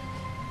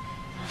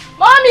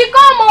 Mommy,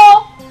 come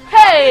on!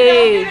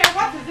 Hey!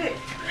 What is it?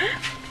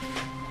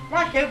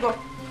 Go.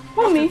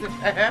 Mommy,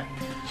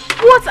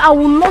 what I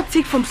will not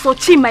take from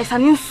Sochima is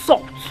an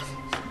insult.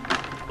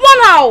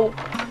 One how?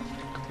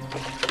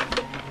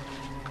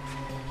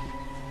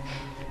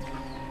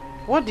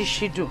 What did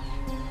she do?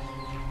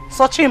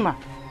 Sochima,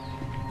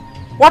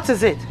 what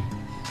is it?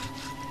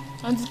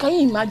 And can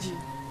you imagine?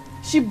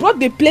 She brought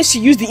the plate she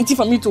used the eating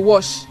for me to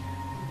wash.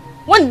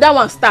 When did that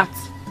one start?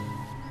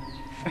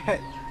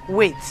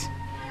 Wait.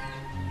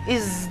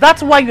 Is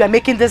that why you are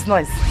making this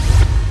noise?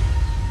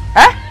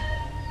 Huh?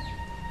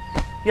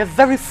 You are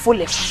very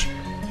foolish.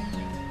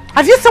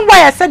 Have you seen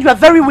why I said you are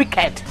very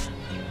wicked?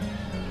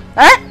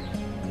 Huh?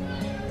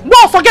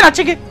 No, forget a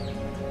chicken.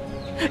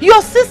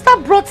 Your sister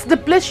brought the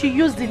plate she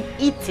used in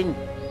eating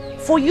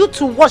for you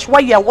to wash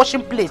while you are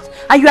washing plates,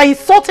 and you are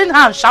insulting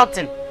her and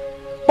shouting.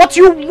 But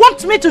you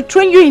want me to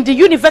train you in the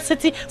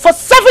university for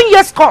 7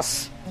 years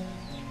course.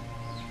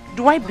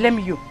 Do I blame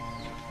you?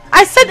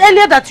 I said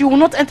earlier that you will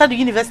not enter the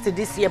university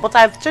this year, but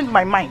I have changed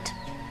my mind.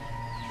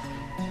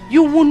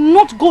 You will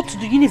not go to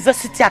the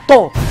university at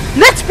all.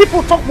 Let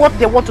people talk what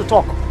they want to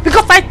talk,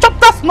 because I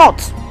chopped that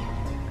knot.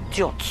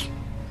 Idiot.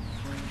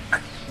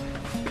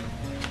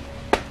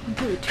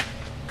 Good.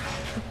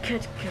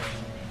 Good girl.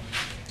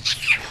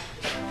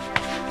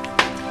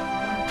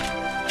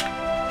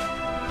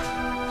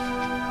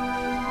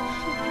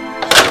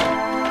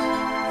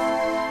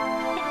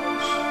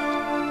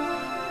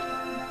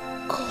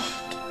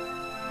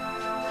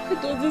 Why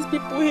do these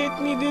people hate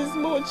me this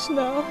much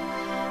now?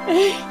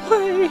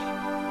 Why?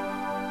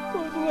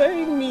 God,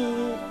 why me?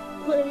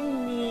 Why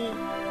me?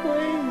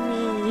 Why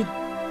me?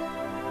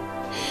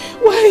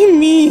 Why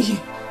me?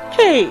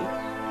 Hey!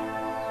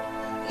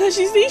 Now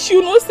she says she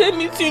will not send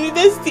me to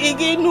university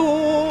again.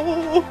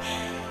 No.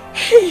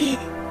 Hey!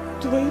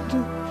 What do I do?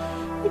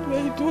 What do I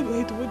do? What do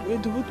I do? What do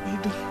I do? What do I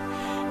do?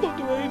 What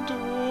do I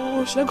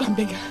do? Should I go and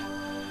beg her?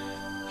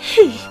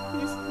 Hey! These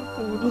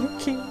people will not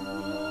kill me.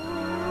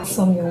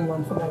 Some young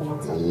man for that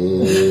matter.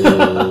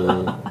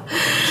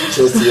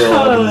 Just your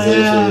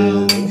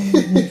organization.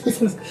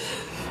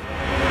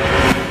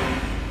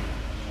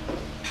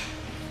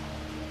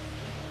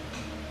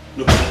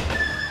 No,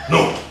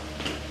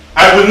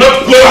 will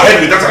not go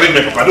ahead with that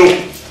arrangement, Papa. No.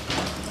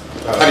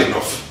 I've had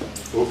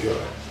enough. Hope you're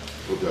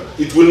right.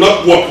 It will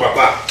not work,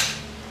 Papa.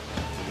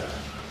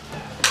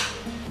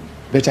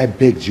 But I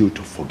begged you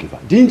to forgive her.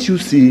 Didn't you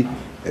see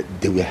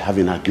they were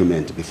having an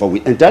argument before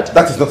we entered?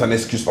 That is not an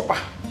excuse, Papa.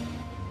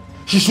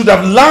 She should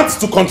have learned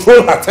to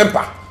control her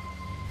temper.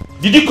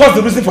 Did you cause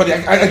the reason for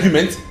the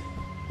argument?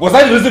 Was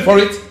I the reason for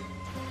it?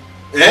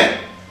 Eh?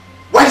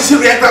 Why did she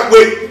react that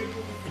way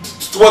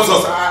towards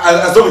us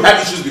as though we had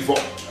issues before?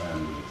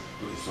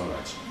 It's all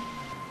right.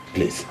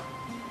 Please,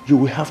 you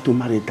will have to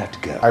marry that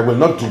girl. I will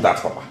not do that,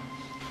 Papa.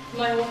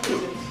 My what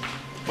is it?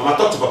 Mama,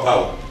 talk to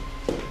Papa.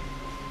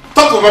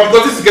 Talk to Papa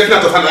because this is getting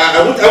out of hand.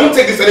 I won't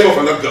take this anymore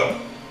from that girl.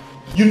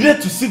 You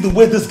needed to see the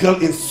way this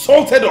girl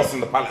insulted us in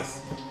the palace.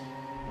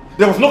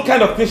 There was no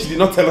kind of thing she did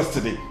not tell us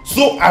today.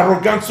 So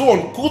arrogant, so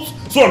uncouth,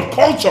 so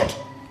uncultured.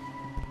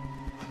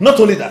 Not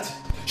only that,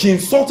 she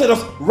insulted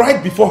us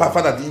right before her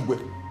father, the Igwe.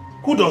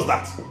 Who does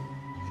that?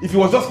 If it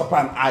was just Papa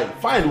and I,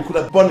 fine, we could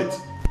have done it.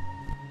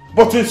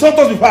 But to insult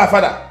us before her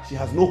father, she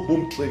has no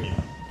home training.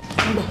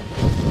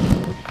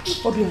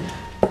 Obiora,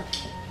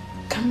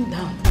 calm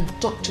down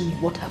and talk to me.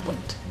 What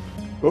happened?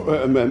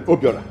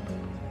 Obiora,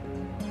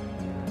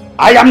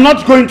 I am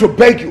not going to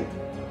beg you.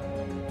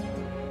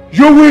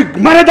 You will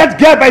marry that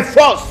girl by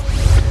force,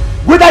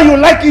 whether you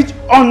like it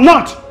or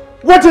not.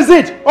 What is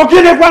it?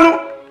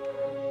 Oginekwano?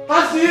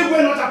 Has the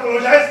Igwe not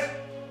apologized?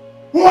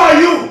 Who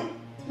are you?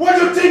 What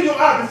do you think you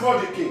are before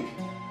the king?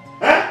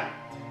 Eh?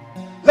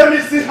 Let me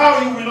see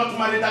how you will not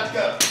marry that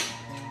girl.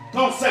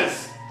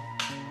 Nonsense.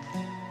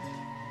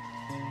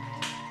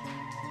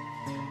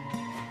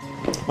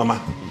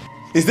 Mama,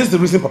 is this the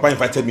reason Papa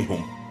invited me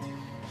home?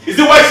 Is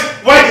it why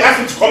he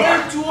asked me to come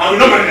back? I will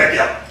not marry that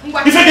girl.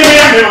 If you give me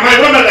a Mama, I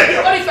will not marry that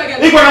girl. What if I get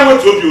it?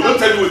 Don't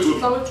tell me where to be.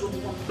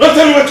 Don't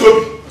tell me where to be.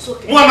 It's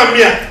okay. Mama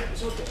Mia.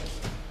 It's okay.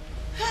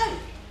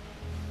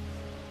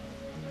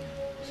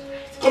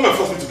 Come and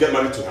force me to get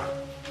married to her.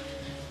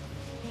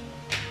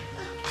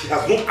 She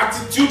has no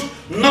attitude,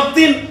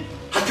 nothing.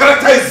 Her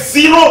character is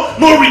zero,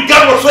 no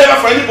regard whatsoever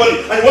for anybody.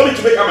 And you want me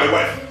to make her my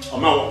wife?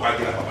 Mama, walk back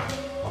again, Papa.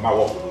 Mama,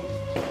 walk.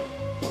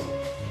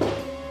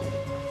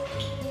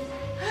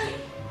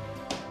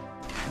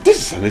 This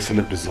is an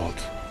excellent result.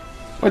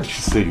 Why did you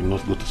say you will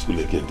not go to school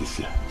again this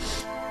year?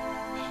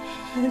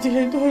 I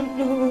don't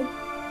know.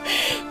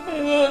 I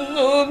don't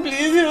know.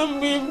 Please help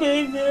me,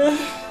 beggar.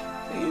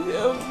 Please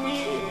help me.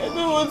 I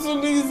don't want to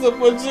lose this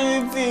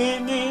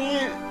opportunity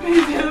again.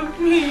 Please help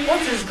me.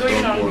 What is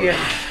going on here?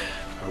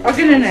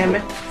 Oginin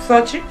Eme,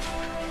 Sochi?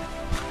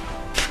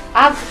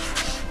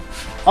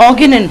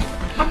 Oginin.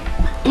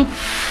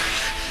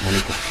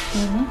 Monica.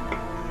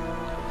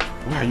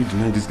 Why are you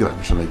denying this girl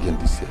admission again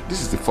this year?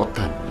 This is the 4th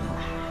time.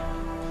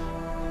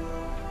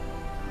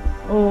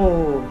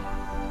 Oh.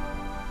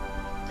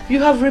 You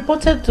have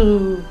reported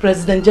to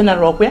President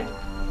General Okwe?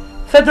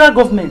 Federal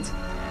government.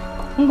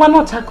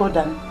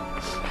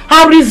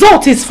 Her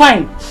result is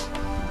fine.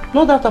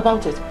 No doubt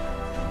about it.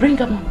 Bring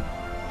her money.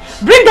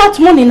 Bring out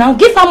money now.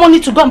 Give her money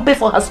to go and pay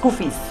for her school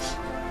fees.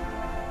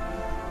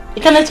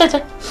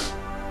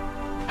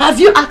 Have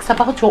you asked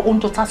about your own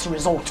daughter's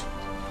result?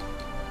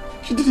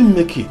 She didn't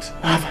make it.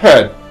 I've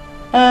heard.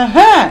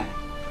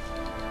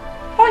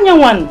 Only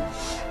one.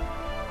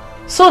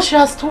 So she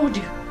has told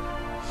you.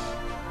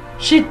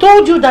 She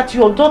told you that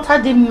your daughter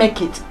didn't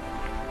make it.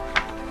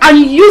 And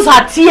you use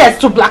her tears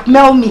to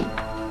blackmail me.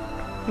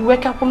 You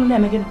wake up on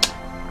them again.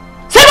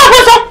 Say my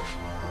person!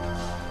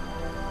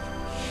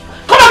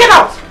 Come and get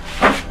out!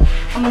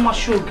 I'm on my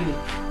show again.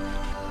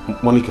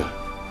 Monica,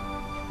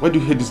 why do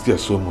you hate this girl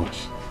so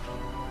much?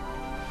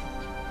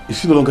 Is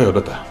she no longer your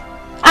daughter?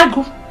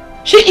 Agu,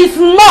 she is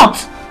not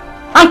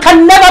and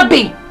can never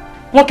be.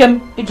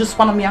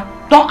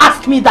 Don't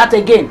ask me that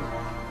again.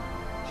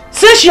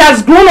 Since she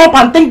has grown up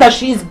and think that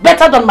she is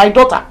better than my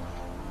daughter.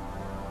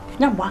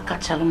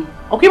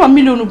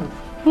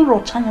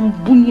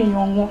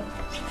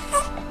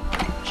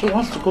 She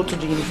wants to go to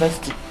the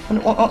university.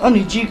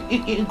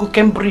 On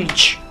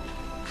Cambridge.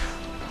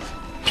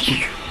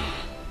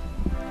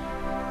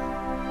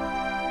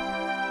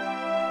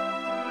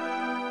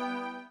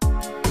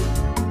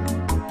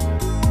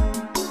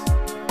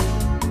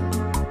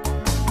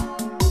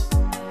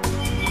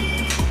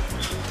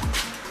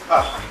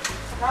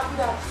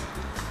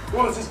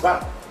 What is this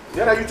bag?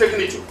 Where are you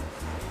taking it to?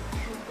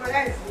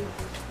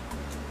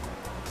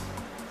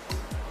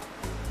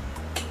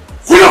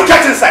 Will you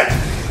get inside?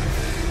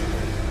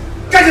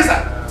 Get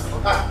inside!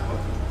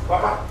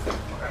 Papa.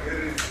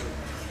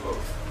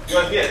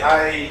 You're here.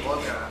 I'm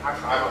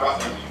about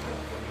to.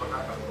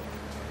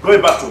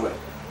 Going back to where?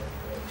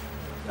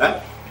 Eh?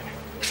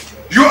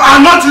 You are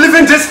not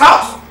leaving this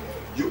house.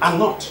 You are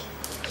not.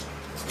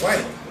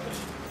 Why?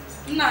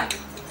 No.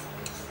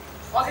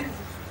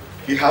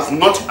 He has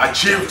not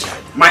achieved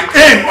my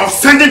aim of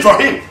sending for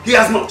him. He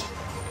has not.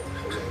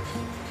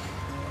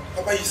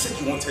 Papa, you said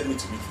you wanted me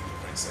to meet with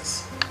the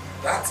princess.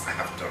 That I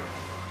have done.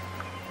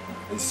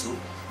 And so,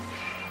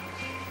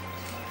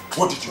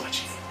 what did you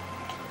achieve?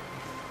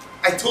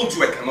 I told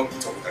you I cannot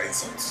put up with her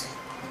insults.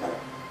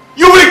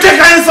 You will take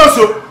her insults,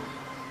 so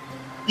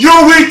you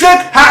will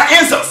take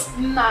her insults.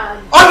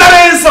 None. Under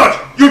insult,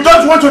 you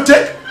don't want to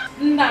take?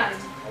 None.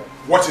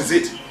 What is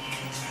it?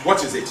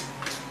 What is it?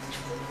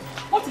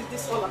 What is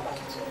this all about?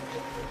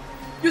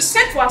 You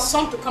sent for our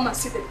son to come and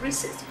see the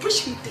princess,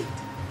 which he did.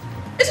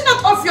 Isn't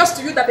it obvious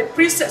to you that the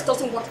princess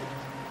doesn't want him?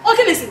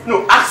 Okay, listen.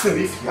 No, ask him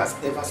if he has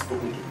ever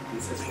spoken to the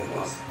princess for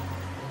once.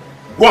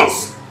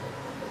 Once.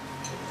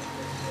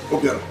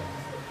 Obiara,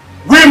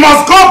 we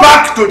must go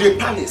back to the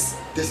palace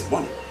this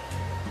morning.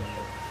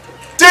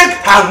 Take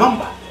her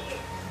number.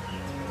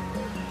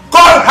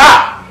 Call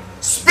her.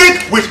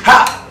 Speak with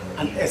her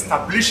and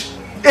establish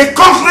a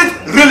concrete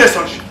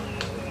relationship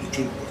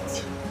between both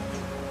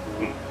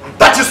of you.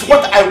 That is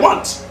what I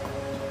want.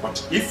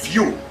 But if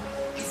you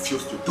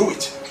refuse to do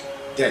it,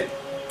 then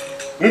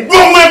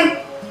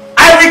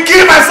I will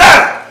kill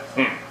myself.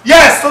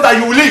 Yes, so that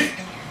you will live.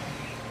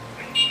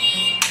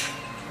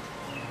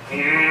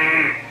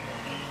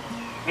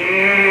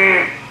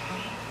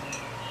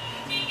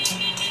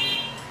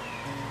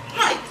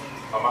 Hi.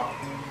 Mama,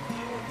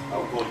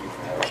 I'll call you.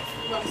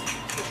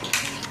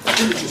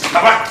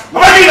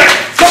 Mama, give me that.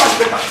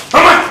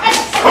 Mama,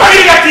 give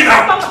me that key now.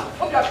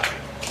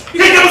 You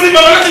can't see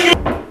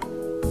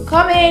Mama.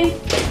 Come in.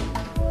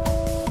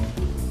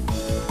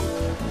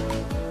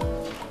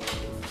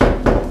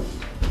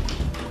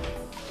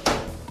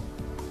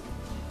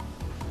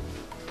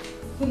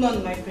 Good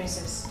morning, my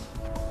princess.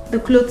 The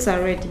clothes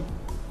are ready.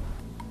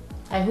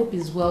 I hope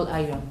it's well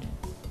ironed,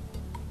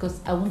 because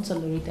I won't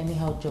tolerate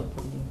anyhow job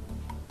from you.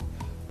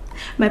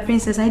 My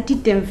princess, I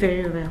did them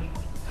very well.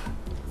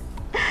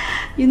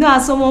 You know,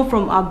 as someone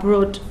from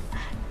abroad,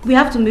 we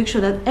have to make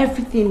sure that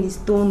everything is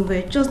done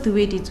well, just the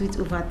way they do it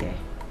over there.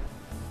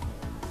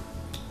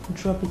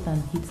 Drop it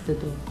and hit the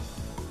door.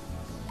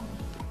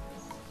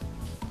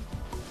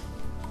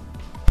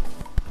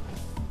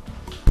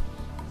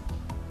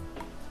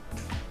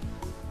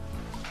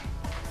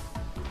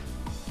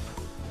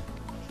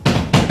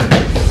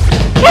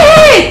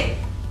 Hey!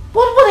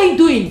 What are you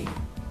doing?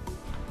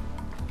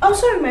 I'm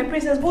sorry, my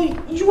princess,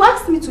 but you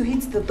asked me to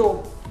hit the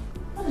door.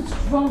 What is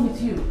wrong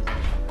with you?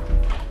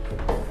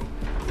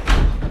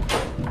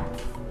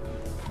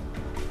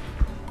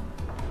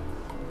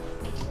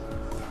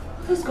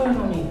 What's going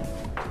on here?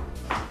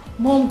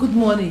 Mom, good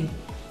morning.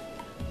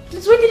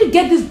 Please, where did you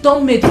get this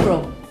dumb maid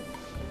from?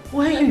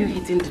 Why are you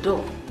hitting the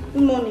door?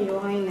 Good morning, Your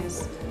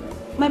Highness.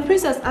 My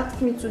princess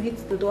asked me to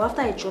hit the door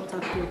after I dropped her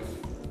clothes.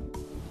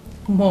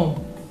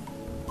 Mom,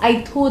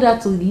 I told her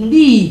to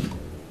leave.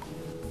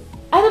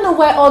 I don't know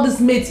why all these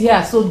maids here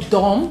are so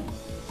dumb.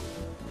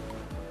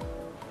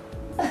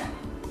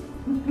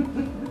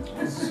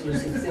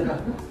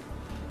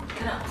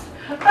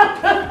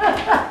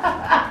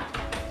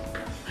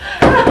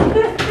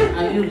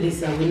 And you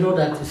listen, we know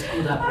that it's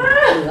good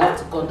happening. You have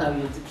to cut down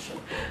your diction.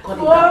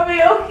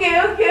 Mommy, okay.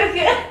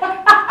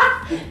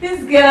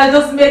 This girl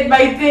just made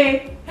my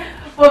day.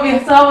 Mommy,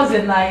 so how was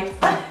your night?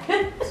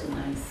 So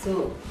nice.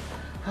 So,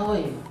 how are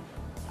you?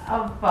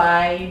 I'm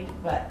fine,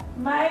 but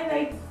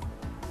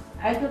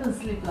I couldn't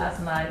sleep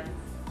last night.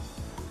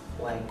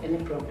 Why? Any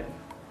problem?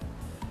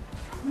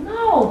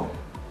 No.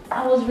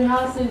 I was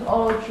rehearsing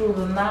all through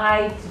the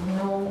night, you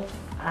know.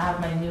 I have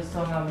my new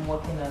song I'm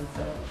working on,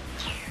 so.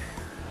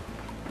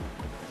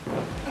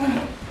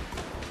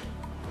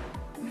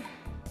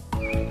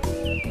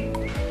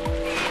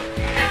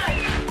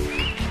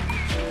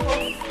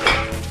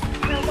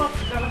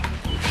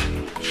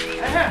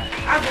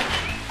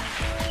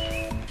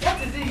 What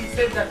is it you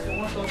said that you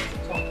want us to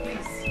talk?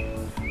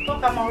 Please.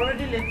 Talk, I'm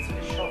already late to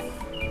the shop.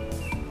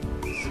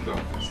 Sit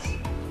down first.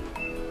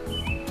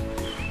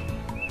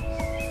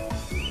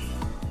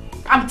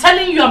 I'm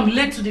telling you I'm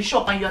late to the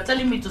shop and you are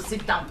telling me to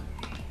sit down.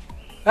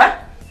 Huh?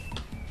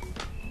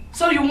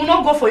 So you will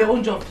not go for your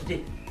own job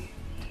today?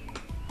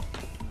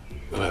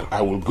 Well,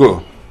 I will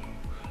go.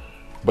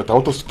 But I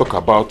want us to talk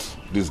about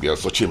this girl,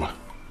 Sochima.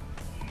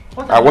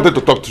 I wanted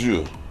to talk to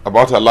you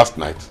about her last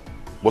night,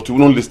 but you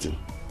wouldn't listen.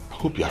 I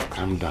hope you have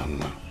calmed down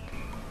now.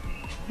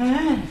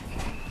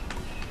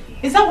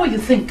 Is that what you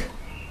think?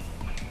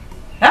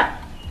 Huh?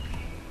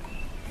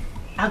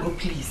 Ago,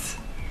 please.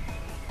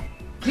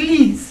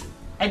 Please.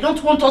 I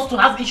don't want us to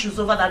have issues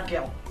over that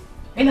girl.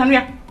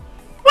 Enamia,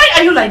 why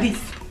are you like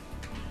this?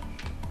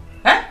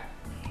 Huh?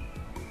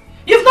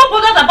 You've not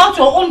bothered about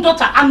your own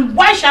daughter and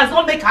why she has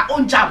not made her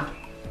own jam.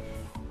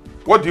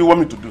 What do you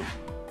want me to do? Do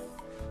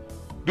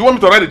you want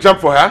me to write a jam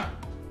for her?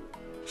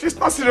 She's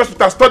not serious with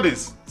her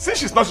studies. Since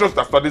she's not serious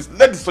with her studies,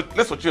 let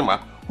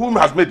Sochima, whom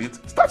has made it,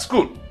 start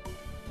school.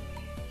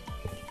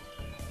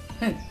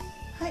 Hi.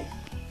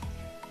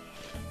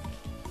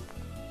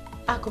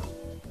 Ago.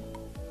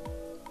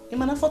 You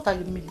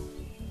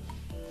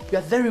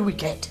are very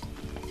wicked.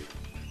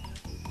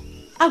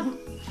 Agu,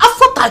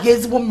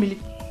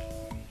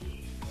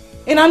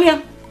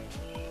 Inania,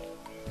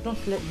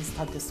 don't let me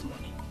start this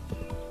morning.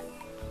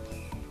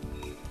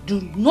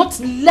 Do not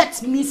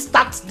let me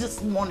start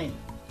this morning.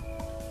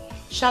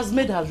 She has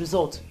made her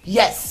result.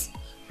 Yes.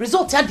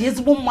 Result here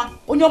the woman.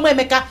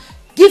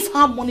 Give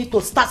her money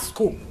to start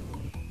school.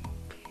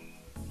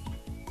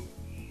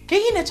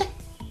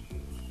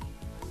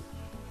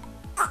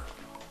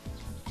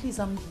 Please,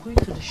 I'm going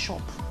to the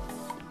shop.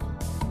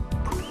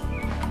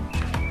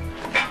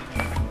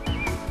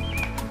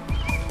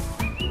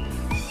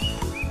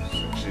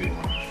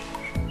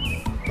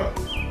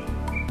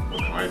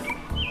 What can I do?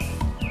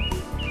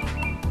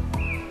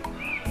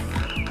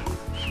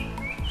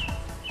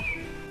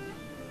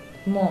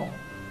 Mom,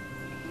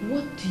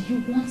 what do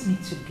you want me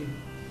to do?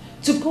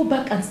 To go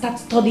back and start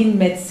studying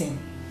medicine?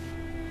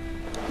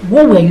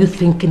 What were you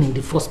thinking in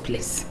the first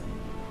place?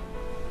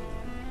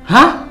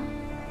 Huh?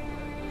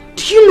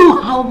 Do you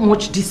know how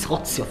much this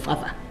hurts your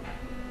father?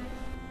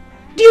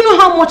 Do you know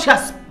how much he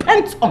has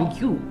spent on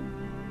you?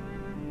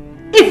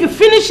 If you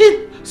finish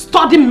it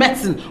studying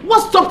medicine,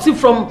 what stops you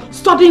from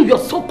studying your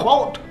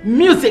so-called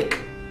music?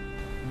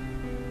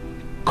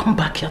 Come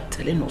back here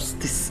telling us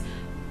this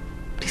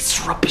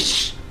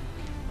rubbish.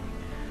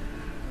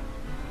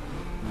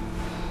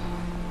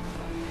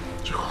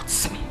 You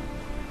hurts me.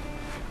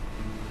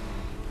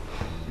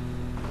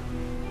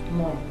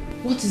 Mom,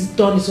 what is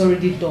done is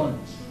already done.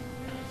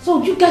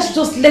 So you guys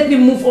just let me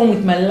move on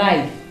with my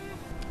life.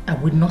 I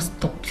will not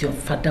stop your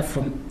father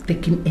from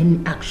taking any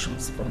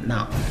actions from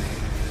now.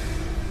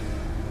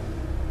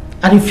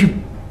 And if you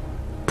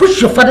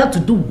push your father to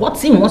do what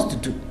he wants to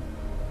do,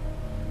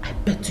 I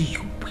bet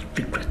you will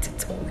regret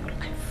it all your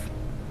life.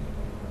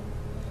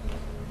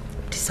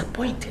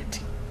 Disappointed.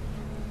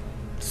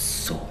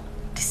 So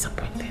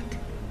disappointed.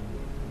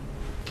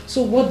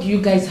 So what do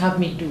you guys have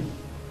me do?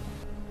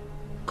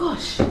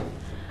 Gosh,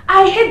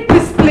 I hate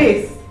this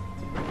place.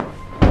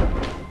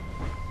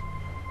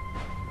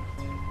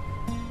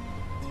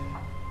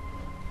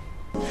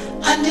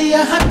 And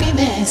your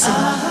happiness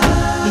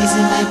is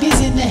in my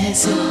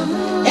business.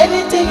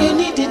 Anything you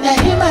need in a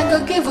him I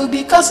go give you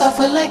because of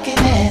a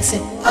likeness.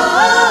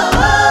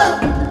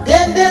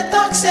 Then they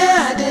talk say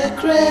I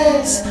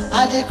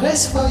dey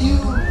grace for you.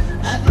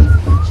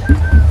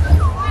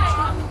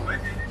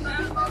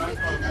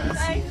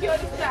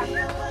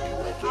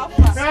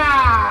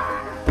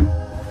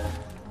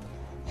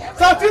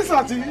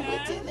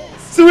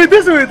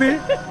 Sweetie.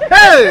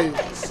 Hey,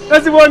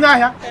 let's see one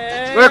here.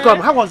 Welcome.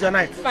 How was your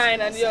night?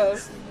 Fine, and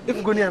yours? If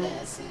you go near me,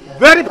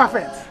 very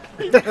perfect.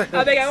 I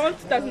beg, I want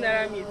 2,000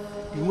 naira meat.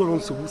 You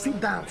want to sit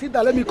down.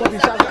 Let me cut the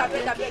shot. I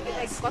beg, cut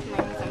my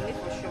meat, I'm late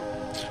for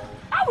sure.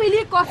 How will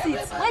he cut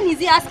it? When is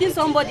he asking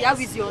somebody how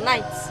is your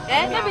night?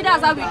 Maybe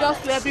that's how we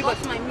just to everybody.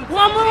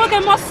 One more okay,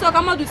 must suck,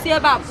 I'm not to say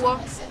about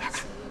what.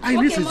 I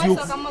listen to you.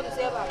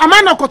 Am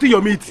I not cutting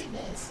your meat?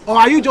 Or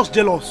are you just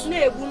jealous?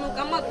 Here,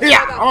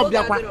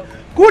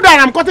 cool down,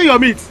 I'm cutting your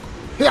meat.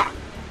 Here.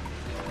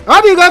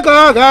 I'm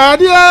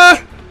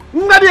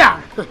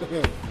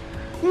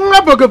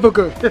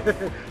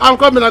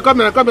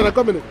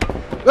coming.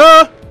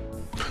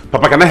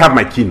 Papa, can I have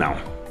my key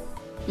now?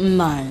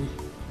 Nine.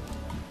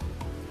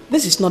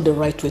 This is not the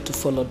right way to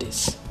follow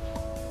this.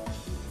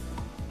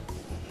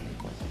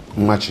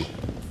 Machi,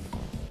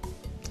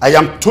 I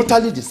am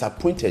totally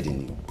disappointed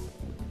in you.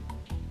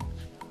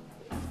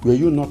 Were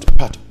you not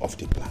part of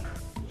the plan?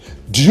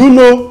 Do you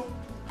know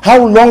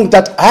how long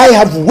that I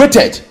have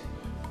waited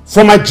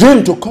for my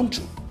dream to come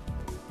true?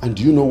 And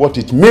do you know what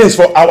it means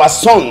for our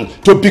son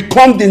to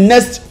become the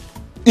next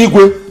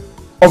Igwe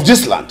of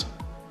this land?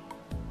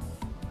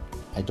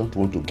 I don't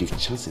want to give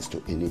chances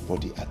to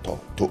anybody at all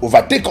to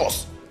overtake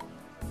us.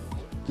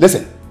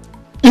 Listen,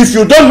 if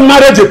you don't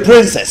marry the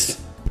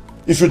princess,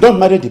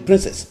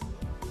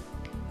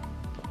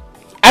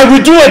 I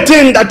will do a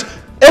thing that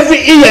every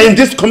ear in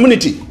this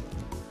community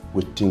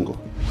will tingle.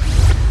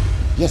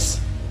 Yes.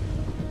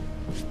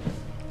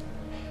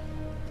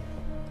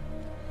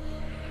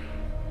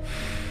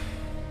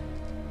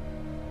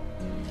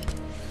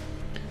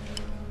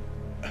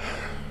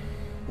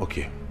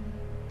 Okay.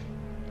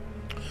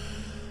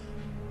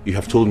 You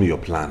have told me your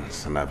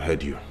plans and I've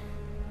heard you.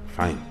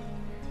 Fine.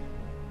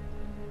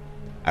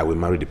 I will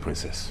marry the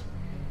princess.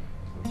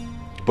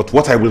 But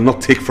what I will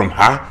not take from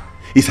her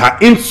is her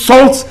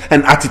insults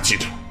and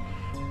attitude.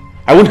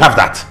 I won't have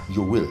that.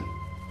 You will.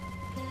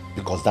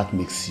 Because that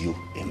makes you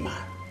a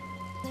man.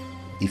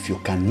 If you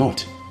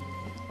cannot,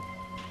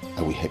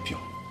 I will help you.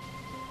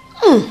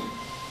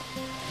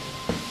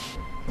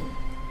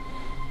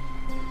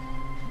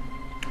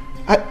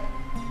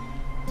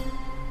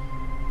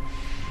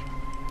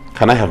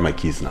 Can I have my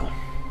keys now?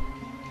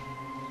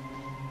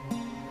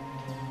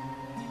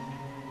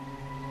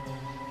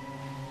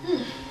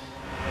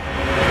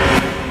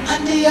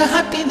 And your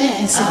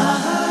happiness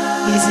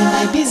is in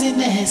my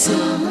business.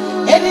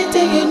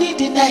 Anything you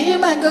need in a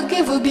him I go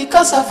give you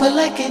because of a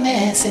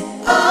likeness.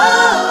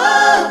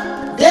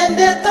 Then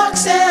they talk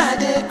say I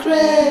dey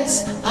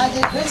grace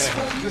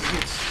for you.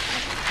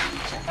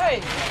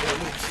 Hey.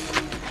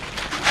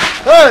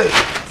 Hey.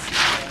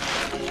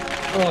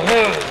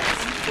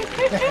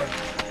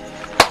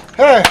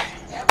 Okay,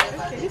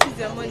 this is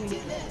your money.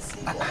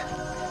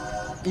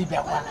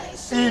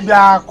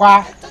 Ibiakwa.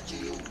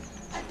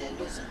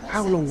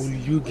 How long will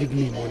you give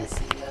me money?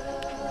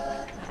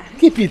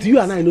 Keep it. You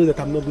and I know that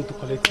I'm not going to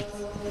collect it.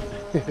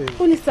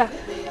 Only sir,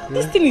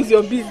 This thing is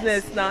your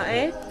business now,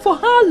 eh? For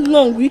how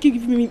long will you keep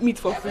giving me meat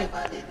for free?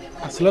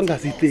 As long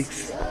as it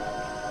takes.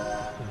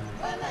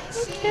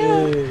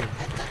 Okay.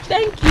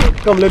 Thank you.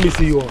 Come, let me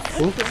see you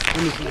off. Okay. Let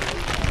me see you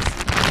off.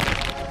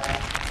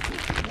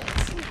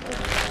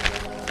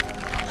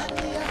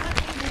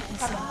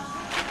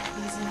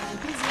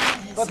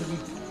 What is it?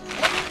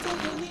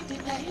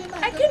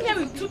 I came here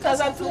with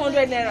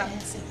 2,200 naira.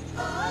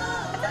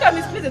 I think I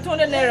misplaced the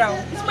 200 naira.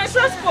 It's my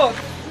transport.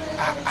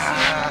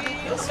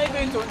 What am I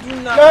going to do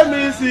now? Let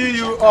me see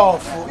you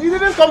off. You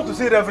didn't come to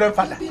see Reverend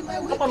Father.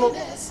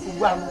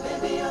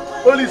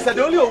 Only said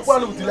the only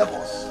one with the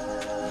levels.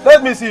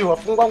 Let me see you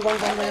off.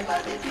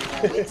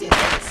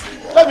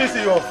 Let me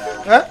see you off.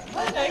 Huh?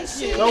 Thank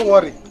you. Don't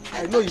worry.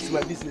 I know it's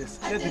my business.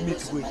 Let the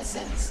meat wait.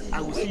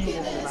 I will see you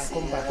when I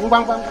come back. Okay.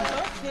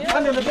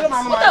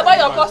 What about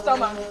your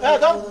customer?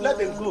 Don't let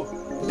them go.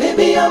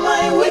 Baby, you're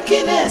my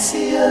wickedness,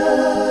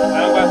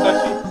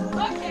 yeah.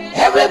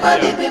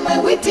 Everybody be my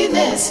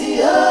witness,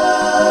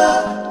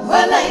 yeah.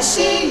 When I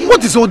see you.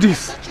 What is all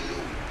this?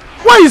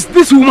 Why is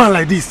this woman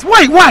like this?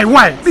 Why?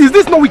 Is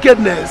this no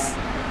wickedness?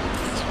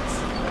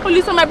 Oh,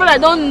 listen, my brother, I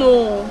don't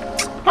know.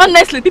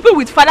 Honestly, people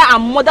with father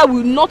and mother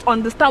will not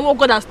understand what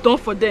God has done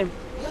for them.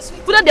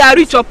 Whether they are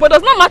rich or poor, it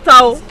does not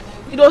matter.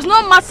 It does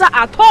not matter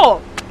at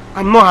all.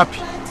 I'm not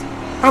happy.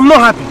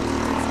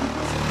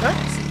 Eh?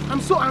 I'm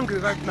so angry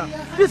right now.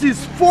 This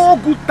is 4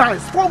 good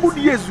times, 4 good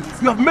years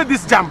you have made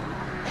this jam.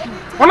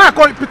 When I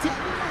call it pity.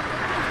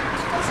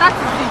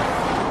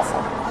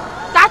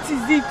 That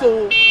is it.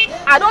 Oh.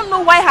 I don't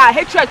know why her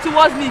hatred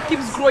towards me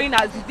keeps growing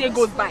as the day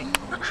goes by.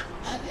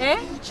 Eh?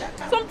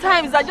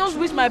 Sometimes I just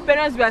wish my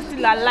parents were still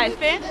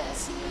alive. Eh?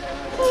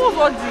 What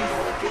was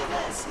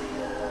this?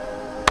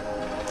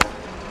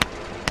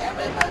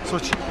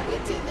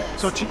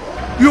 Sochi,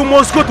 you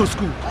must go to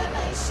school.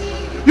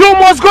 You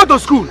must go to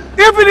school.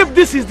 Even if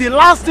this is the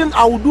last thing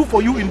I will do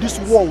for you in this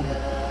world,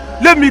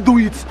 let me do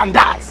it and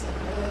die.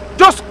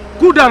 Just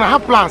go down and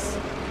have plans.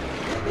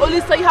 Oh,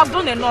 Lisa, you have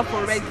done enough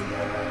already.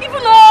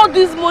 Even all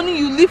this money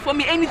you leave for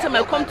me anytime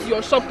I come to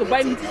your shop to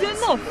buy meat is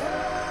enough.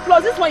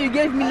 Plus, this one you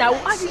gave me now,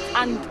 add it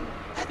and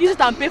use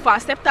it and pay for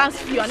acceptance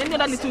fee and any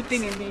other little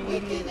thing in the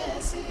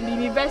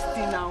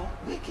university now.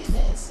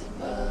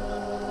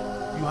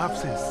 You have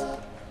sense.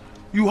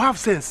 You have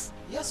sense.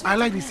 I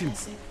like this thing.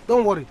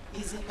 Don't worry.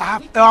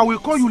 I will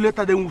call you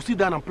later, then we'll sit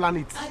down and plan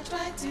it.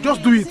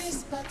 Just do it.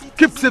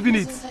 Keep saving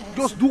it.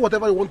 Just do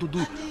whatever you want to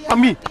do.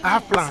 And me, I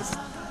have plans.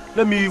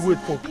 Let me wait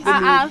for.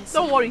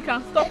 Don't worry, you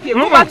can stop here.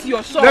 Go back to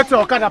your shop. Let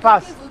your Okada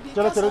pass.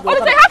 They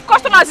have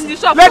customers in the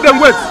shop. Let them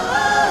wait.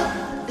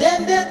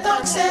 Then they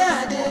talk say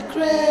I dey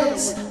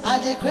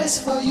craze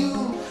for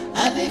you.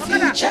 And if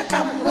you check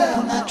I'm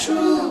well, not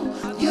true.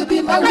 You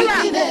be my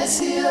wickedness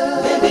here.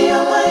 Baby,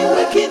 you're my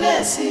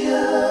wickedness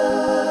here.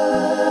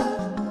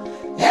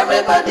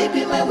 Everybody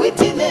be my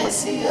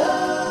witness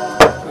here.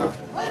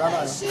 When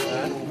I see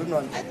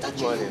you, I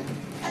touch you.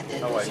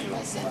 How are you?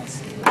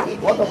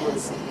 What up,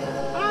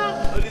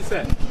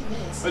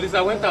 Olisa,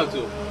 I went out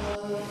too.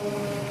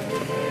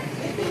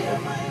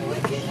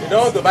 You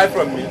don't want to buy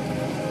from me?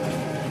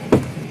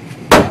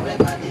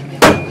 Everybody be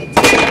my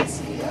witness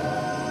here.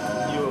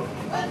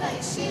 When I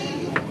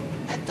see you,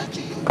 I touch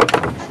you.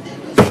 And they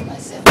lose my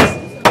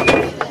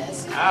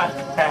sense.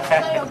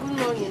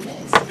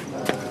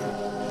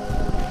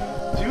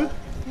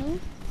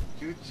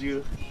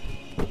 Jude?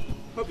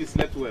 Hope you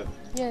slept well.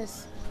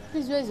 Yes.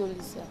 Please, where is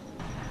Olisa?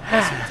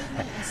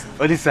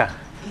 Olisa,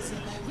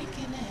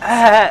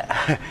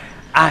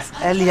 as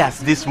early as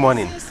this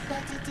morning,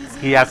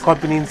 he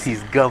accompanied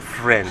his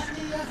girlfriend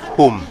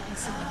home.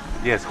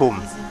 Yes,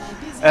 home.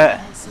 Do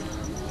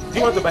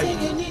you want to buy it?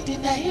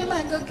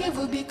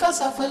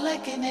 Because of a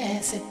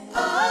likeness.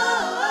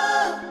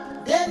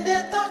 Then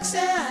they talk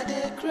say I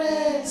dey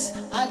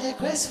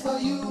craze for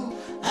you.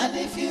 And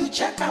if you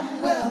check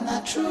I'm well,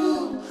 not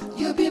true.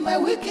 You be my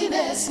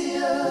wickedness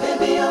here.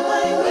 Baby, you're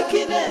my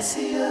wickedness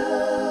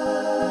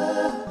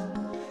here.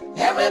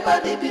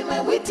 Everybody be my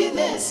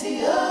witness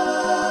here.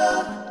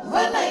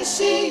 When I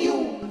see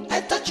you,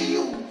 I touch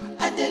you.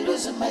 And they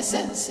lose my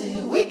sense.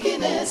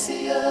 Wickedness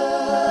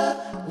here.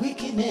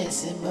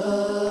 Wickedness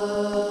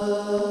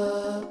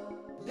more.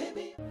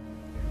 Baby.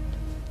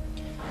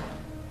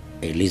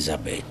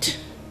 Elizabeth.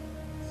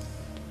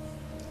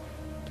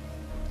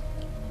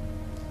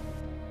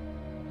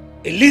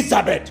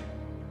 Elizabeth!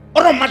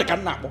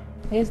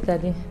 Yes,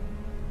 Daddy.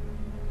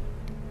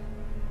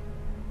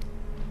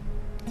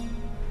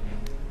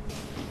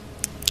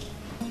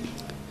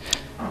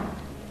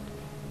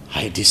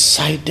 I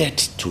decided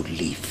to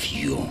leave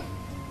you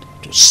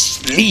to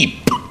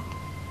sleep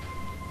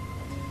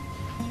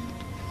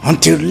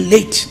until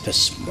late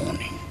this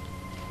morning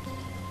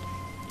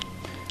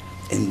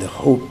in the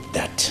hope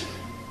that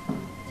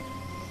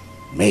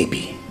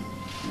maybe,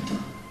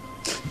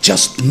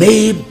 just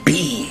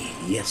maybe,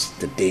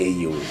 yesterday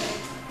you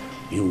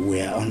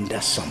were under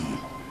some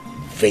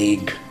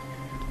vague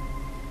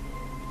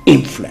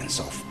influence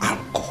of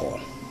alcohol.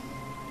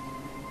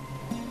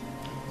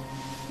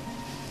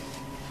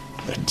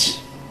 But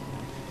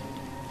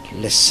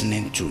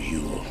listening to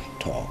you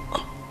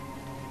talk.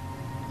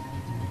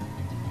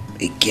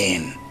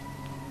 Again,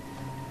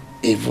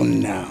 even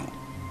now.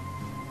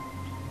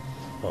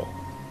 Oh,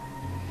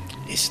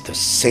 it's the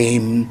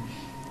same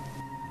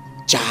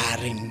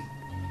jarring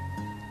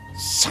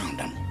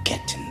sound I'm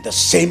getting, the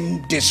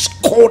same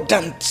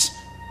discordant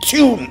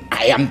tune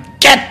I am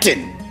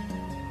getting.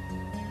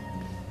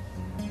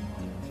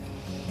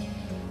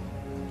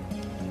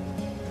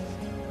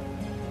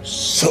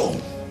 So,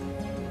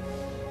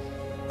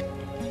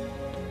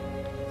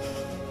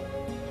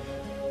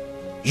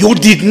 you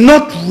did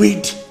not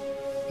read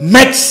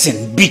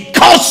medicine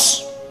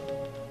because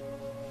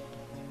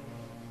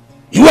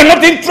you were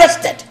not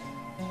interested?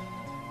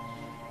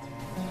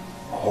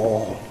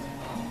 Or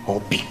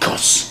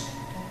because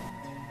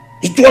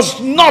it was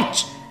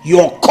not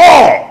your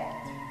call?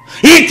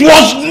 It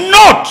was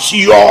not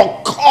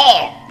your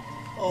call.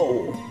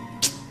 Oh.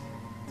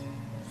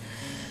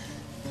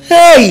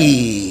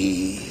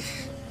 Hey.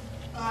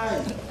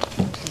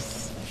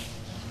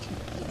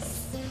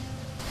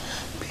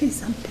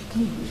 Please, I'm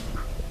begging you.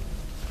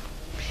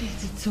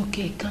 Please, it's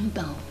okay. Calm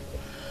down.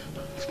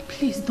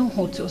 Please, don't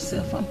hurt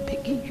yourself. I'm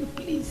begging you,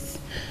 please.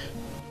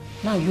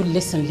 Now you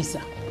listen,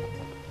 Lisa.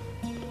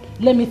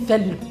 Let me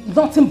tell you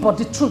nothing but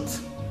the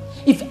truth.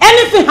 If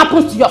anything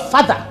happens to your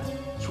father,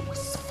 you will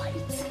suffer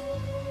it.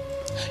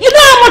 You know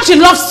how much he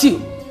loves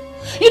you.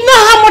 You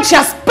know how much he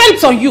has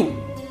spent on you.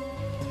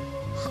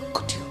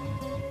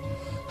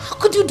 How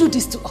could you do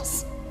this to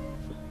us?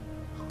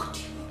 How could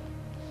you?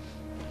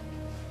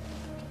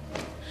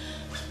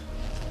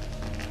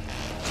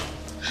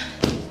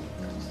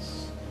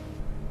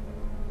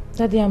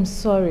 Daddy, I'm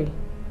sorry.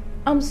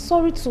 I'm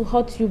sorry to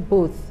hurt you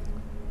both.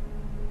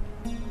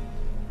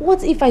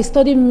 What if I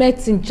study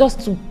medicine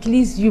just to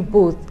please you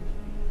both?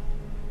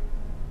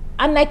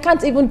 And I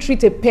can't even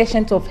treat a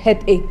patient of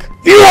headache.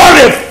 You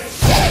are a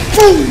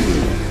fool!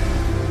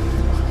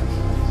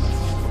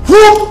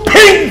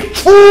 Whooping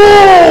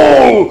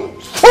fool!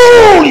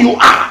 Fool you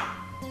are!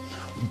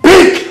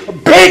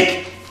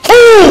 Big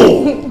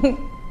fool!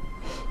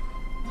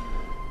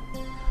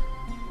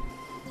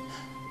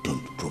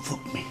 Don't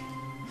provoke me.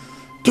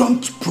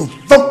 Don't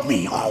provoke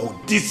me. I'll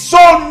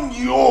disown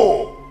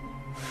you.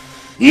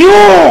 You!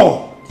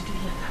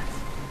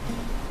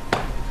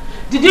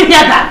 Did you hear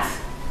that?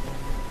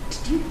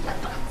 Did you hear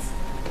that?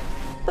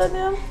 Daddy,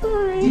 I'm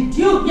sorry. Did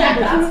you hear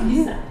that,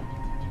 Lisa?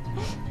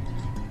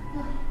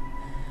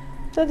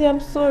 Daddy, I'm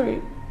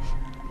sorry.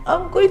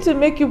 I'm going to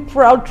make you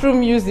proud through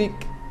music.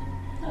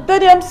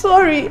 Daddy, I'm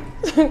sorry.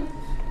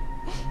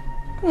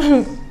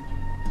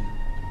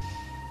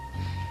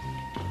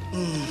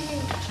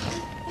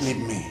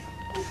 Leave me.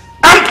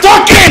 I'm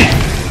talking!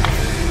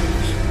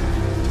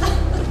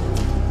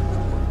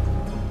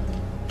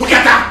 Look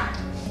at that!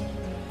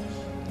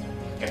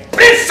 A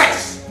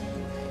princess!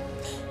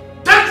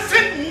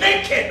 Dancing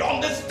naked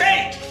on the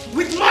stage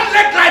with one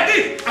leg like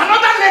this,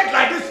 another leg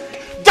like this.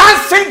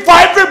 Dancing for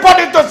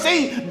everybody to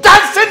see.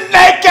 Dancing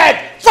naked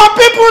for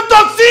people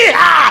to see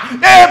her.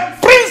 A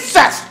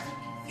princess!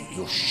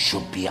 You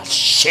should be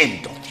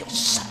ashamed of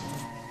yourself.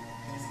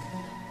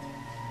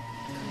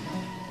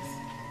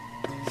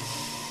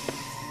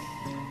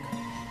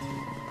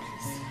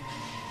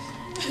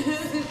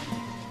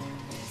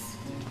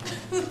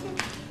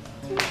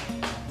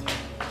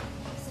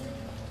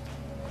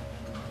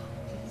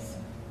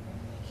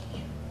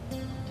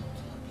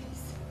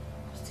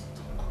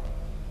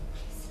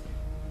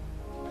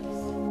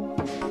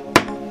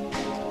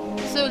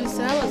 So,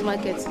 Lisa, how was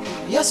market?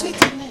 Your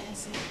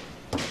sweetness.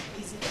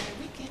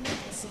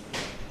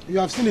 You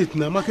have seen it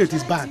now. Market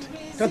is bad.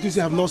 Can't you see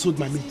I have not sold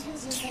my meat?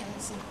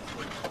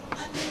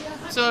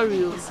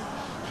 Sorry.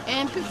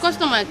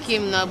 Customer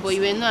came now, but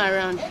you were not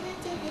around.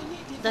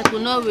 I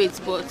could not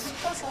wait, but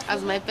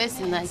as my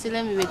person, I said,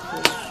 let me wait for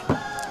you.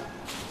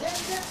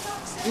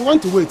 You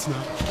want to wait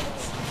now?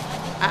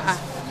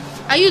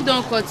 Are you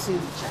done cutting?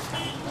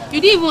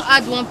 You didn't even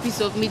add one piece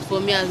of meat for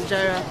me as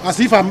Jara. As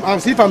if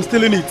I'm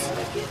stealing it.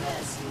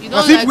 You don't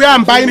As if like where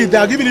I'm buying it, they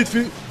are giving it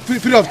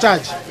free of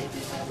charge.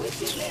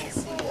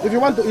 If you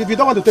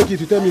don't want to take it,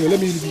 you tell me. Let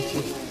me leave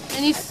it.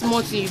 Any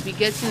small thing you be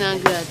getting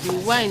angry at me.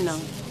 Why now?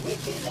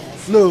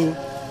 No,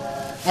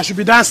 I should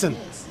be dancing.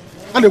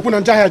 And you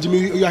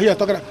are here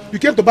talking. You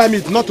came to buy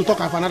meat, not to talk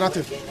of another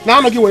thing. Now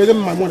I'm not giving them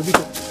my money.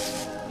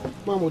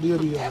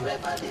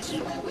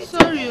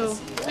 Sorry,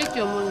 take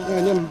your money.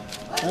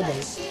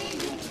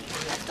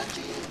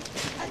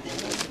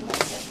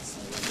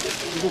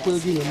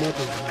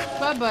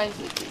 Bye bye.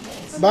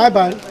 Bye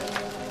bye.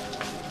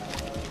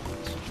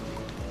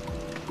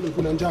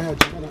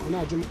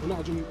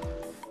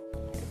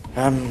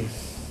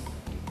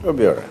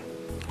 Obiora.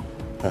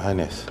 Your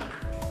Highness.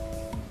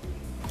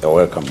 You're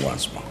welcome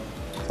once more.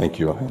 Thank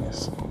you, Your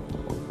Highness.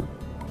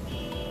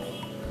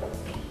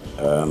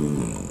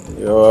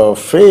 Your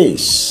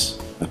face.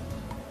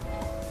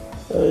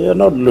 You're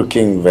not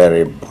looking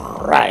very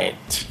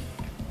bright.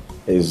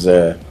 Is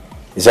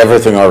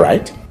everything all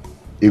right?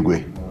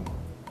 Igwe,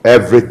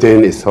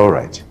 everything is all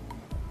right.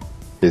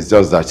 It's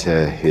just that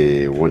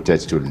he wanted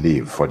to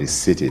leave for the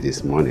city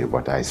this morning,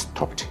 but I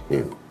stopped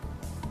him.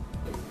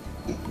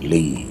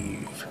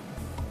 Leave?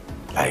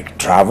 Like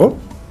travel?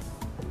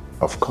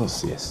 Of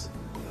course, yes.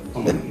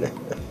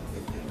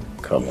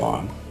 Come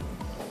on.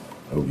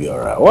 We'll be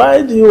alright.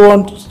 Why do you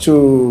want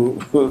to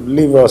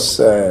leave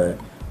us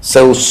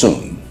so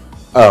soon?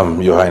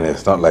 Your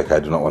Highness, not like I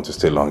do not want to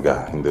stay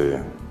longer in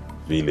the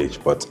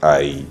village, but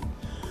I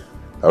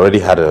already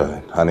had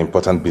an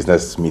important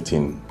business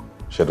meeting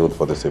scheduled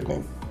for this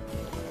evening.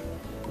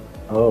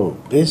 Oh,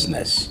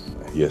 business?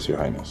 Yes, Your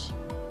Highness.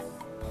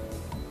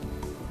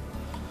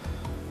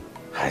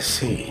 I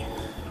see.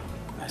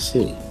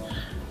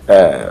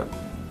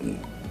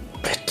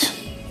 But,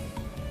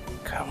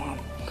 come on.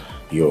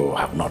 You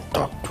have not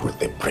talked with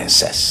the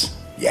princess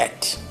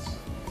yet.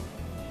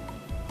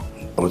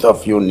 Both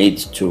of you need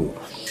to,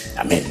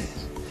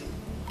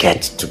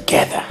 get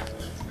together.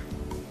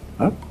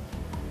 Huh?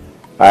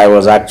 I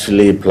was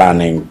actually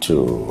planning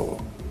to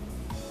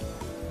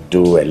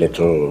do a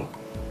little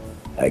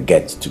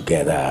get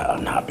together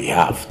on her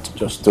behalf,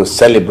 just to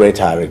celebrate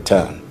her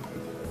return.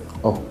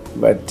 Oh.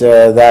 But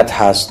that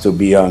has to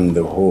be on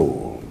the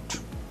hold.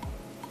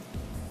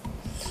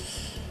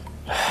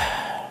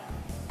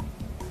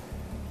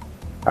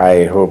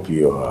 I hope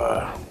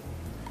you're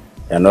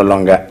no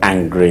longer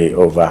angry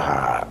over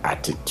her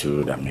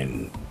attitude,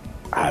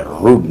 her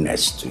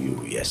rudeness to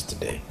you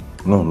yesterday.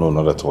 No,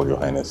 not at all, Your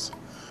Highness.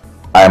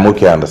 I am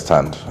okay, I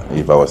understand.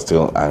 If I was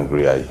still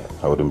angry, I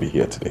wouldn't be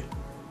here today.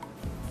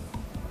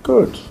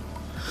 Good.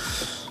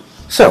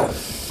 So,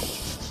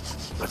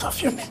 both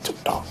of you need to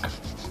talk.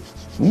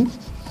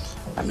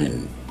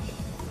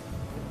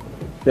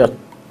 You're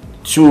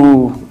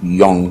two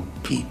young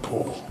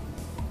people.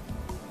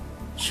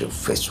 Should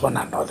face one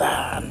another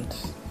and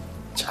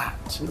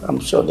chat. I'm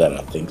sure there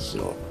are things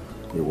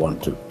you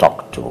want to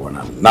talk to one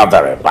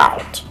another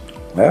about.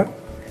 Yeah?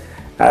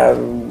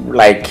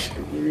 Like,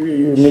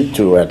 you need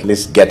to at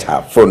least get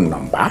her phone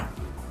number.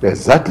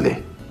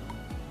 Exactly.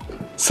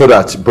 So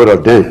that both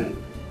of them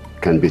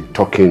can be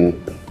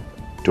talking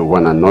to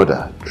one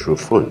another through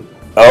phone.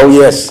 Oh,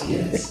 yes.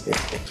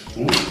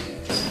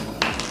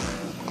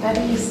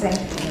 Daddy, you sent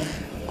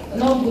me.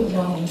 No good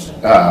morning, sir.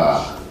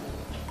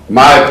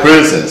 My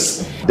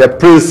princess. The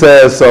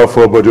princess of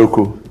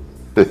Obodoku.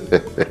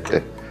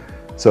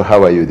 So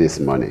how are you this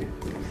morning?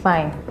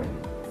 Fine.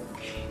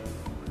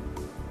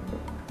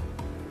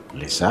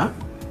 Lisa?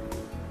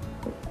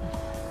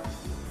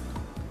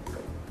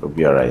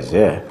 Obiora is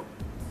here.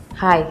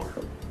 Hi.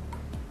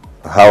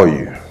 How are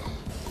you?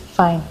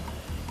 Fine.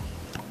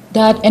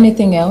 Dad,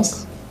 anything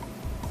else?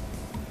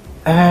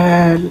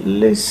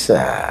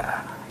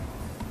 Lisa.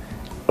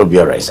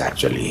 Obiora is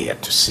actually here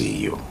to see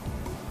you.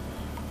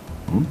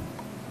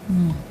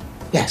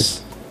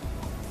 Yes.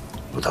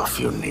 Both of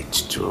you need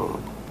to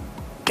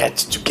get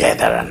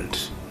together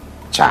and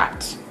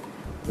chat.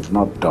 We've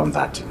not done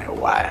that in a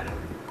while.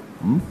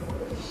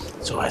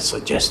 So I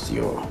suggest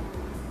you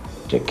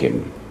take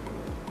him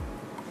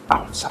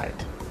outside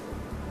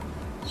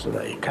so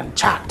that you can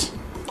chat.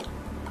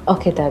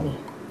 Okay, Daddy.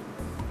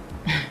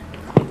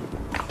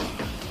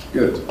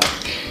 Good.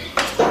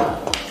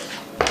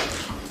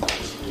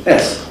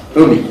 Yes,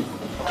 Ruby.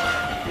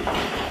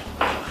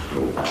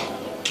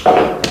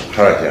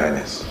 All right, Your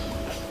Highness.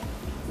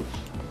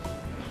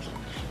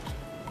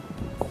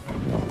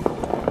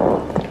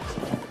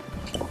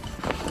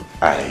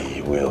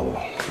 I will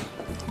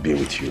be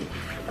with you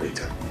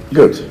later.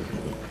 Good.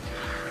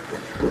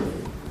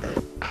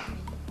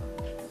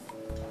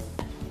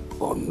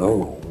 Oh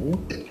no.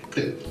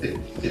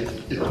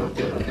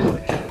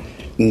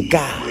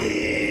 Nka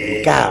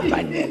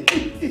banyel.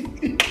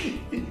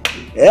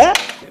 Yeah?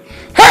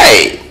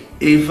 Hey!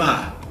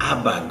 Eva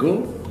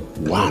Abago.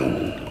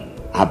 One.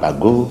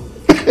 Abago.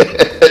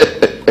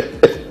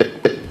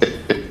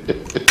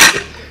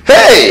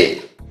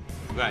 Hey!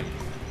 Right.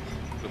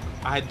 Look,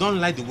 I don't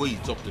like the way you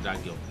talk to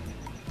that girl.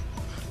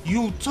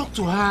 You talk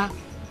to her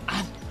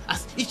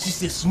as if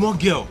she's a small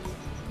girl.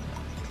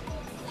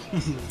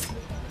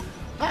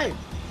 Hi.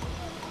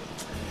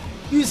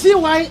 You see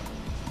why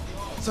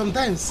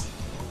sometimes,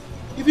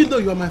 even though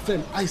you are my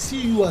friend, I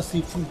see you as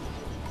a fool.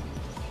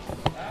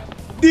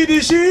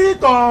 Did she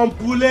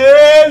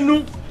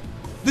complain?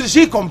 Did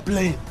she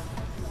complain?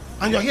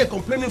 And you're here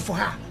complaining for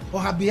her,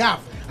 on her behalf,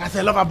 as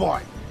a lover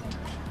boy.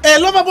 A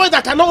lover boy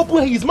that cannot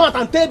open his mouth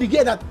and tell the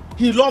girl that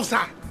he loves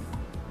her.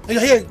 And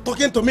you're here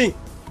talking to me.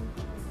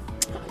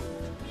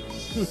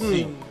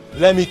 See,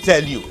 let me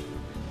tell you.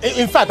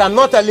 In fact, I'm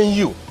not telling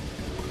you.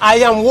 I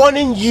am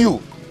warning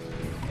you.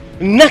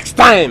 Next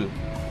time,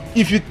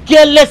 if you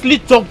carelessly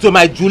talk to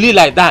my Julie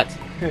like that,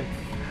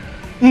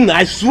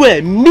 I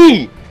swear,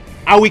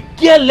 I will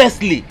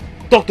carelessly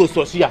talk to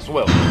Soshi as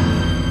well.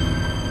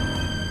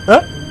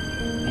 Huh?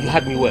 You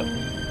heard me well.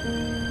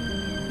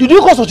 Did you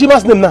call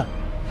Sochima's name now?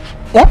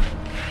 Yeah?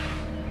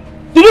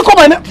 Did you call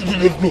my name?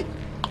 Leave me.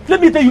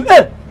 Let me tell you,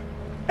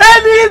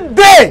 any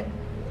day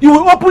you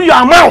will open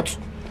your mouth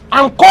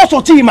and call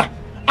Sochima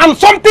and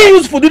something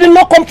useful did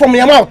not come from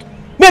your mouth.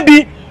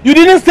 Maybe You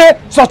didn't say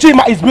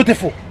Sochima is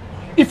beautiful.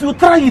 If you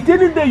try it,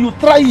 any day you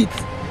try it,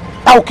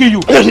 I'll kill you.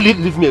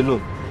 Leave me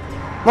alone.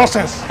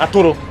 Nonsense.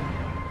 Atoro.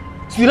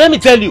 See, let me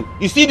tell you,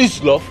 you see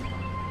this love?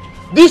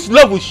 This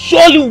love will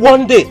surely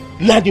one day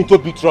land into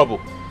big trouble.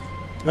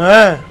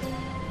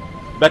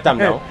 Better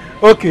now.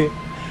 Okay.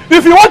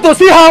 If you want to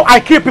see how I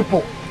kill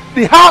people,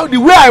 the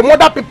way I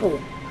murder people,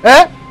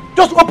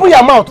 just open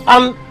your mouth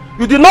and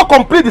you did not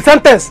complete the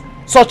sentence.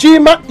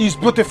 Sochima is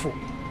beautiful.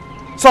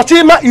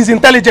 Sochima is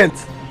intelligent.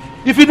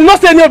 If you did not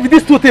say any of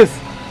these two things,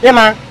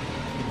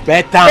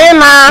 better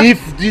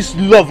if this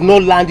love no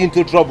land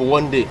into trouble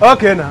one day.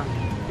 Okay now.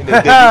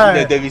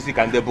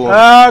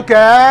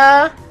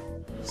 Okay.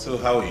 So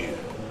how are you?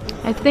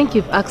 I think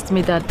you've asked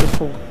me that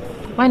before.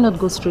 Why not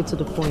go straight to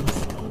the point?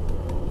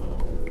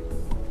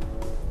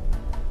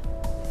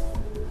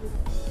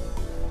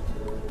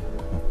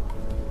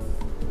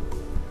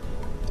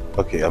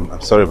 Okay,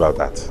 I'm sorry about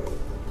that.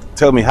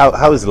 Tell me,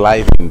 how is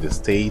life in the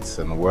States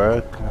and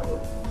work,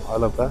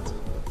 all of that?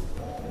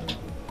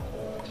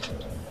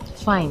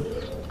 Fine.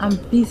 I'm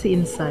busy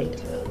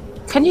inside.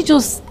 Can you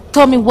just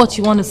tell me what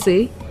you want to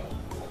say?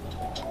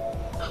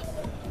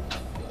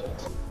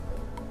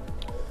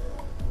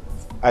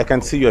 I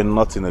can see you're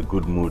not in a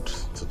good mood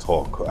to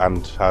talk,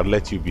 and I'll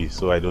let you be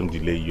so I don't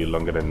delay you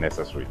longer than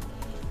necessary.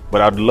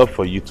 But I'd love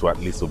for you to at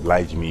least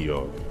oblige me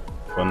your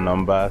phone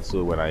number,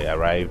 so when I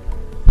arrive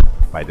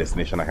my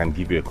destination I can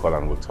give you a call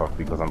and we'll talk,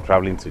 because I'm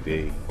traveling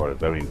today for a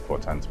very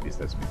important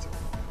business meeting.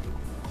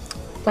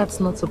 That's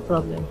not a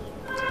problem.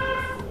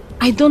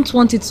 I don't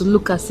want it to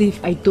look as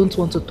if I don't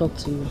want to talk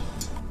to you.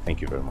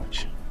 Thank you very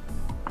much.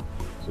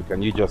 So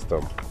can you just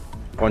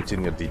punch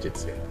in your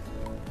digits here?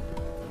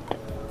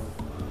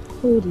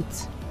 Hold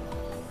it.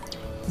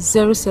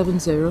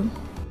 070.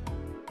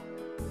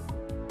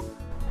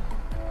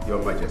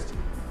 Your Majesty,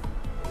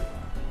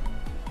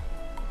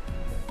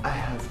 I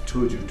have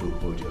told you to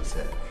hold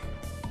yourself.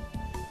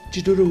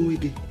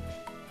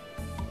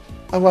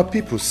 Our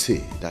people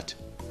say that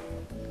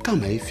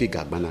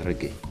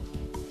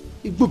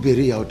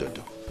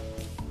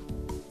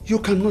you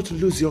cannot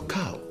lose your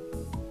cow.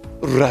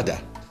 Rather,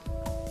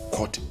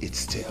 cut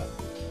its tail.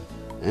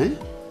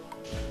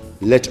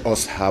 Let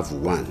us have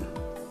one.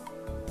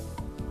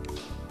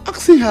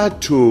 Asking her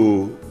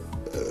to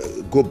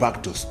go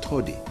back to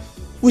study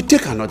will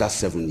take another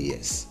 7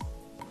 years.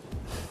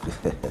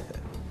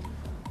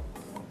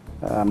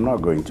 I'm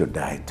not going to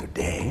die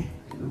today.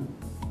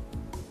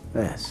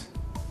 Yes.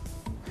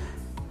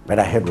 But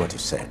I heard what you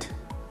said.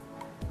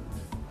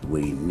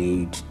 We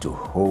need to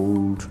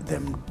hold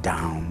them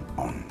down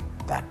on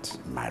that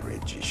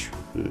marriage issue.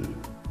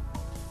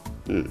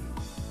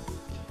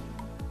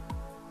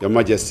 Your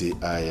Majesty,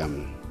 I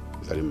am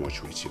very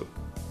much with you.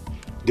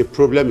 The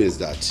problem is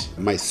that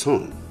my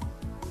son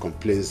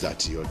complains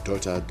that your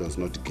daughter does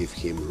not give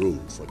him room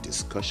for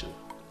discussion.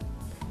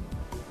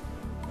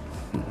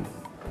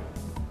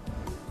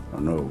 Oh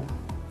no.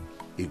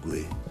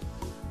 Igwe.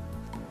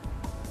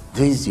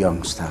 These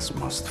youngsters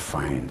must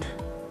find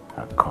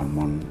a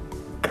common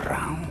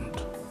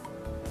ground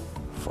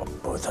for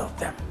both of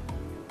them.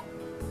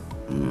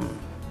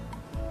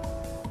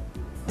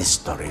 This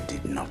story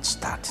did not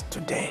start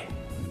today.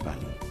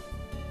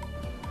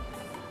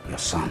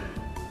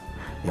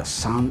 Your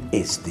son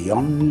is the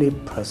only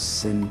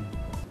person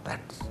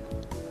that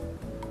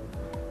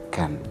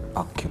can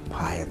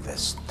occupy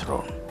this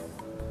throne.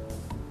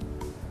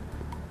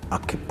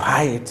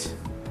 Occupy it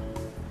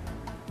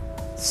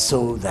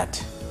so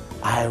that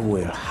I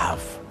will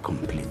have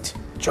complete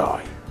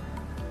joy,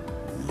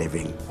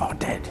 living or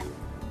dead.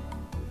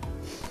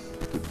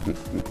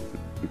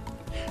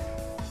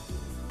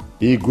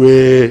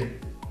 Igwe,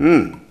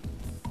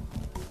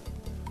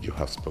 you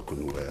have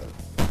spoken well.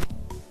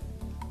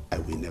 I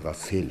will never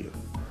fail you.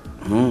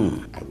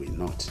 I will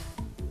not.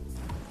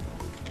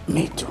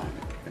 Me too.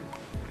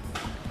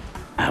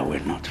 I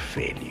will not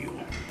fail you.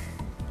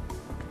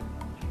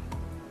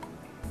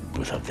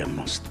 Both of them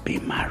must be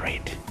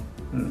married.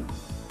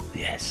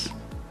 Yes.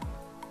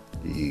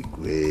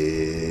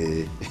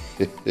 Igwe.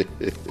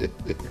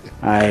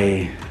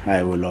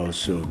 I will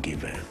also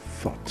give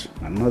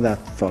another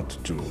thought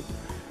to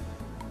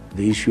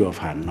the issue of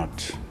her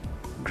not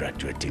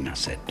graduating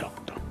as a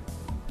doctor.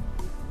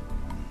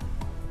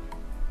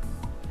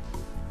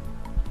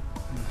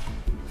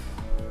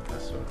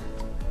 That's all right.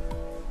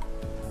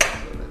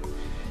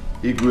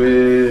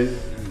 Igwe.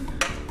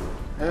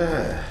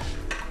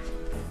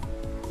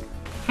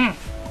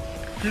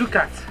 Look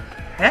at,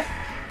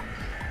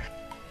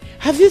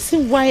 Have you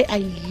seen why I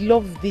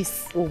love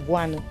this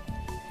Obuano?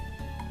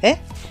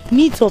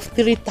 Meat of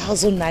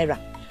 3,000 naira,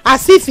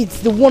 as if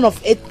it's the one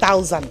of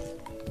 8,000.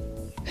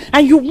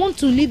 And you want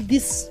to leave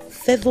this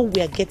favor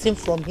we are getting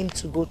from him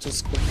to go to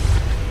school?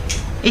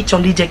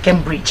 H-Olije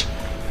Cambridge.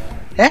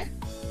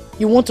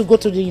 You want to go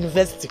to the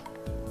university?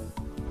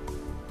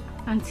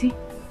 Auntie,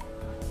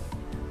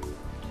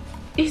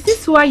 is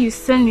this why you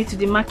send me to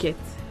the market?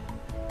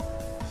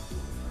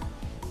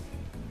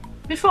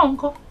 Before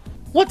Uncle.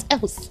 What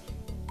else?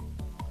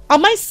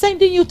 Am I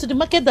sending you to the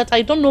market that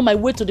I don't know my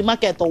way to the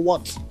market or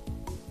what?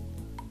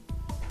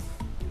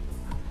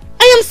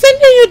 I'm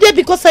sending you there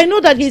because I know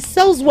that he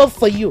sells well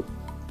for you.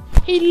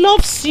 He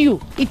loves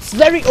you. It's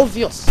very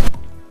obvious.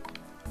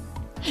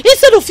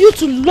 Instead of you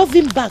to love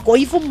him back or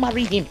even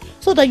marry him,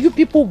 so that you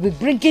people will be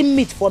bringing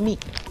meat for me.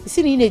 You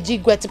see, in a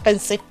jigwet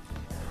pencil.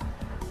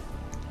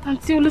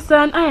 Auntie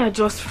Olusa and I are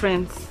just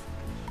friends.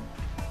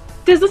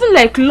 There's nothing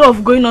like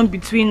love going on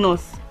between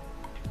us.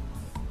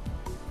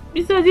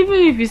 Besides,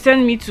 even if you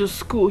send me to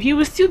school, he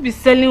will still be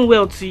selling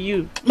well to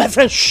you. My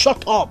friend,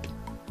 shut up.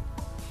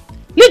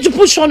 Let you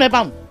push on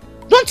about.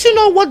 Don't you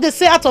know what they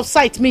say out of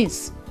sight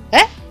means?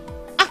 Eh?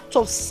 Out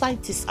of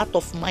sight is out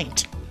of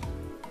mind.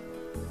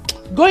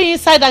 Go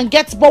inside and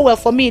get bowel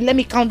for me. Let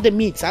me count the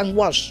meat and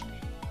wash.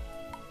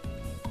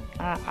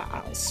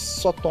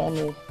 Sort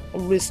on,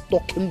 always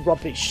talking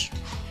rubbish.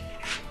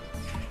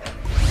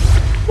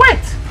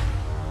 Wait!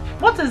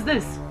 What is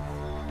this?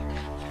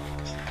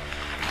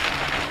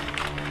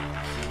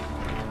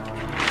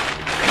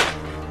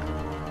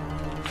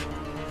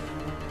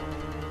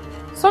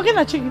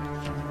 Sogina chicken.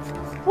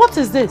 What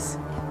is this?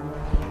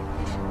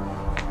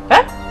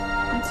 Eh?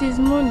 It is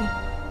money.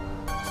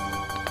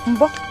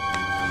 Mbo.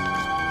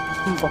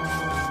 Mbo.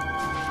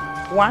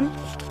 1.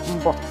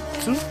 Mbo.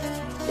 2.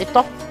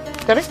 Eto.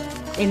 3.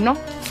 Eno.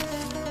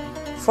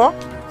 4.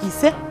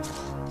 Ise.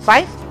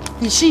 5.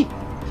 Ishi.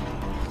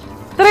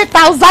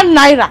 3,000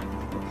 naira.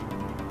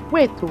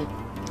 Wait, oh.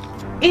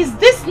 Is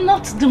this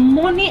not the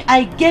money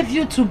I gave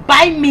you to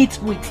buy meat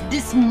with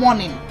this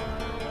morning?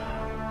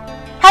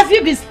 Have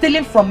you been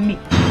stealing from me?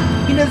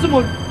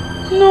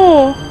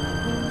 No.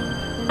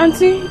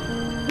 Auntie,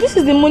 this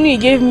is the money you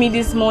gave me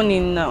this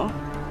morning now.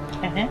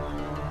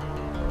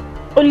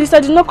 Olisa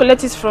did not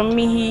collect it from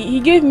me. He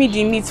gave me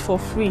the meat for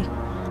free.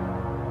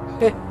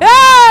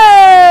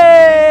 Hey!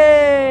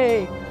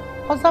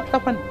 What's up,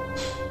 happened?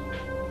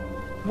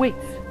 Wait.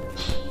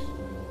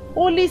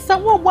 Only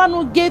someone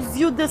who gave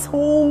you this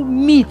whole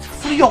meat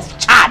free of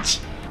charge.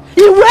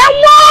 He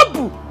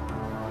went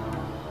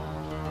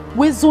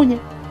where's Zonya?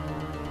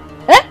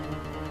 Eh?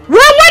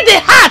 Where the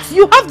heart?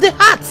 You have the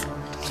heart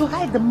to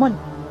hide the money.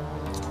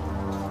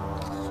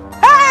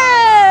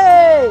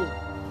 Hey!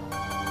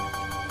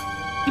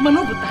 You may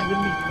not be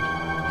tiring me.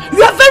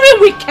 You are very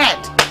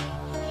wicked.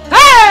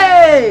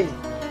 Hey!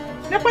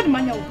 Never the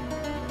manual.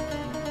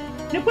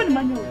 Never the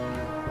manual.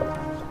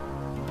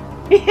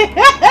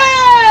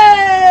 Hey!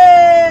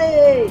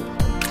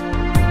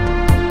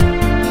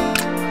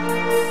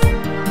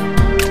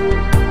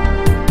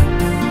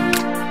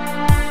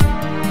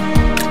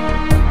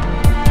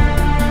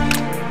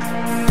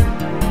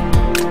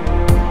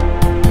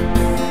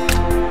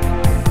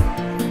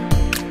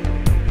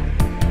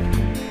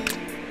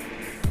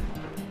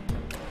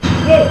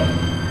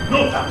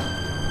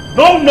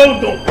 No, no,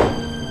 no.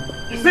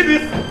 You see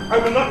this? I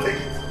will not take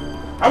it.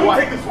 I won't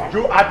take this one.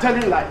 You are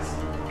telling lies.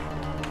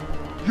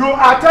 You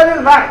are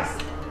telling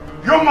lies.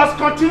 You must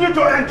continue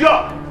to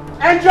endure.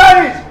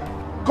 Enjoy it.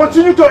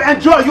 Continue to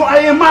enjoy. You are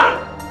a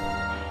man.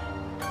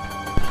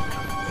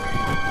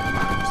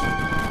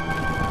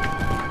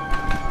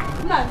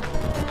 Man,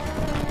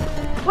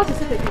 what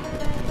is it again?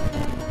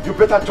 You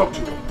better talk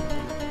to him.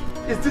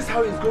 Is this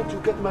how he's going to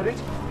get married?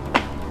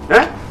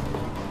 Eh?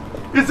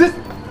 Is this?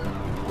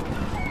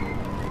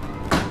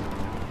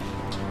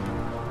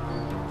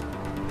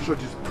 Sure,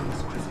 this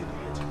prince crazy in the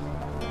head.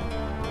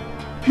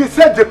 He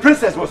said the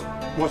princess was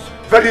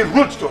very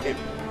rude to him.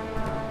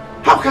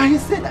 How can he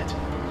say that?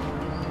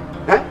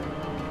 Eh?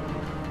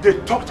 They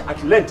talked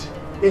at length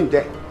in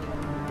there.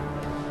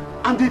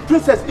 And the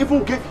princess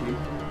even gave him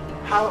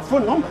her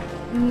phone number.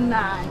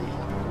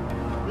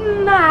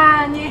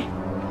 Nani,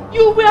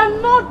 you were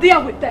not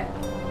there with them.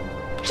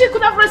 She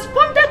could have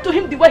responded to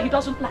him the way he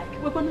doesn't like.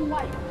 We're going to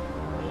lie.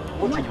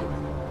 What are you?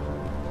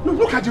 No,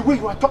 look at the way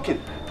you are talking,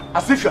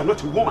 as if you are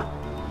not a woman.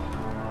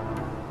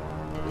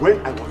 When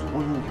I was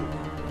wooing you,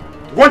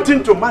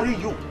 wanting to marry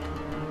you,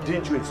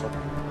 didn't you insult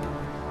me?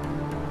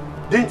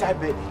 Didn't I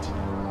beg it?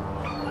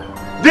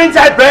 Didn't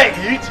I beg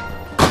it?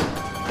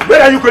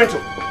 Where are you going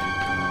to?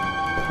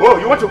 Oh,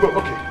 you want to go?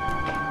 Okay.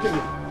 Give me.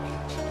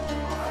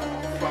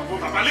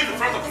 Mama, leave the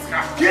front of this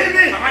car. Give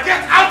me! Mama,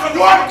 get out of the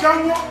car!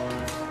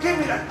 Give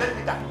me that. Let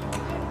me down.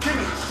 Give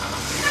me.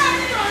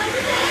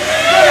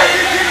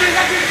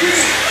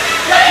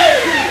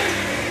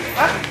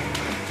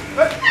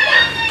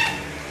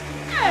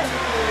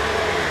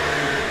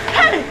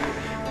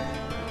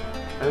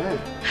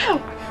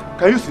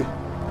 Can you see?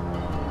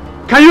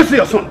 Can you see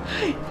your son?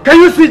 Can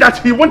you see that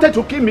he wanted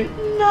to kill me?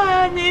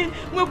 Nani,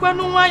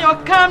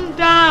 calm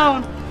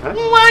down.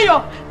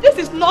 Huh? This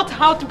is not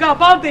how to go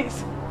about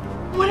this.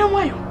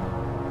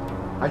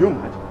 Are you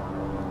mad?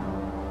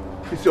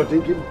 It's your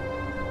thinking.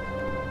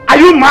 Are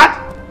you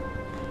mad?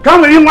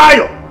 Come with him,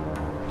 Wayo.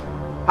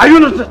 Are you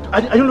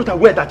not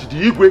aware that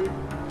the Igwe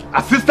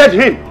assisted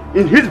him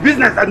in his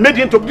business and made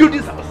him to build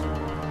this house?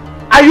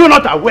 Are you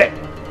not aware?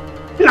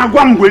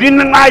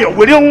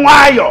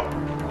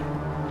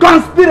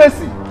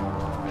 Conspiracy.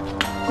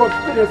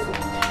 Conspiracy.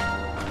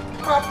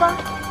 Papa.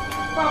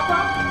 Papa.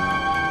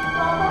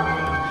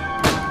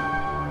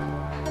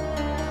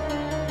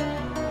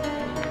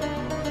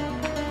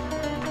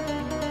 1,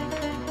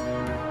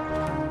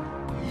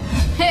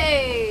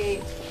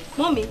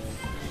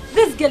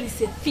 girl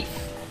is a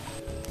thief.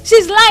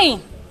 She's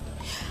lying.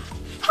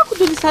 How could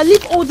Olisa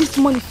leave all this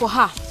money for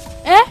her?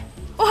 Eh?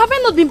 Or have I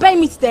not been buying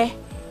meat there?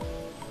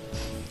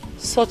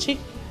 Sochi?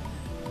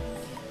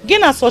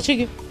 Gina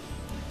Sochi,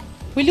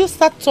 will you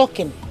start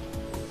talking?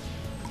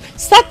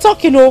 Start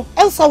talking, or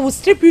else I will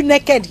strip you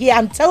naked here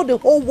and tell the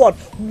whole world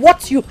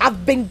what you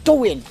have been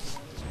doing.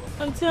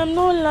 Auntie, I'm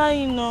not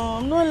lying, no.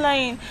 I'm not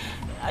lying.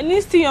 I need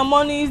to steal your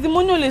money. It's the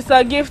money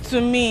Olisa gave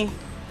to me.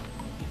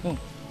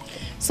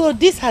 So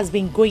this has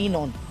been going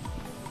on,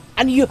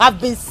 and you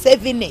have been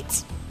saving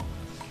it.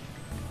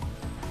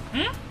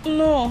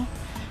 No.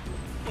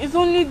 It's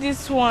only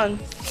this one.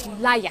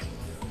 Liar.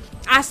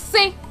 I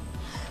say,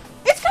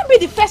 it can't be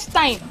the first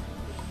time.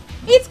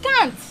 It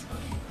can't.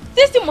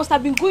 This thing must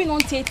have been going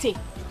on tete.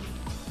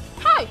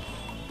 Hi.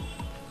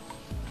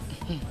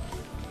 You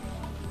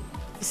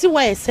see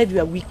why I said you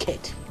are wicked?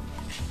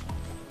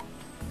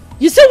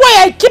 You see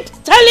why I keep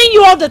telling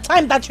you all the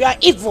time that you are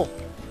evil?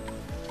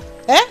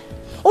 Eh?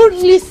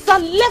 Olisa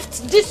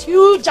left this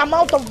huge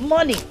amount of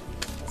money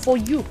for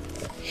you.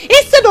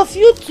 Instead of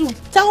you to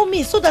tell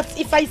me so that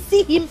if I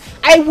see him,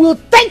 I will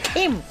thank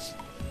him.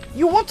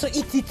 You want to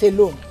eat it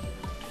alone.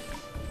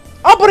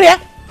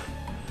 Obria?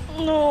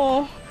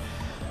 No.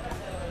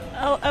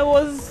 I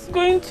was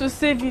going to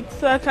save it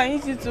so I can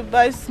use it to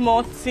buy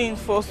small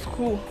things for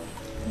school.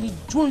 You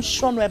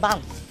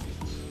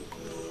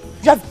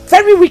are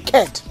very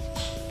wicked.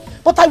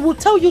 But I will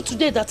tell you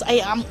today that I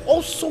am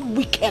also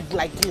wicked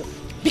like you.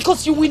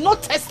 Because you will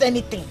not test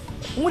anything.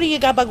 You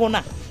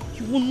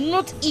will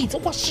not eat.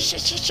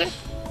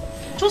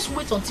 Just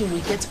wait until we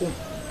get home.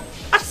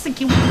 I'm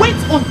thinking, wait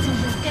until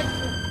we get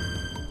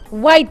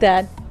home. Why,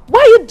 Dad?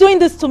 Why are you doing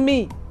this to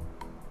me?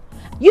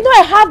 You know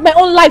I have my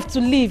own life to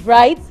live,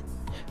 right?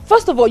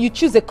 First of all, you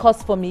choose a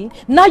cause for me.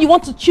 Now you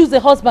want to choose a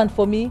husband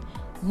for me.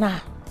 Nah,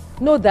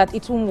 know that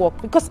it won't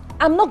work because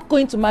I'm not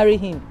going to marry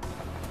him.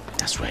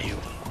 That's where you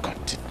got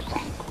it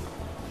wrong.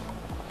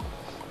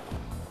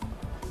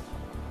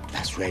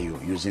 That's where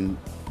you're using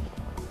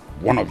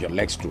one of your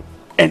legs to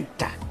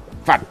enter.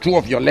 In fact, two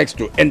of your legs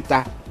to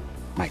enter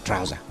my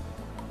trouser.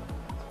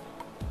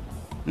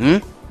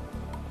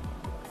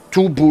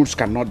 Two bulls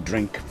cannot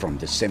drink from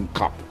the same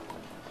cup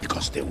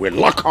because they will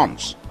lock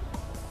arms.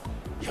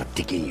 You're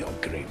digging your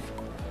grave.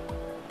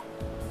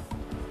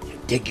 You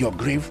dig your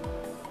grave,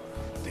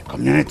 the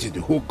community,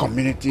 the whole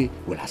community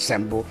will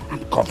assemble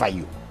and cover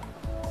you.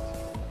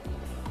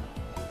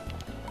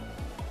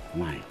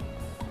 Why?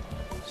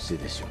 See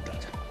this, your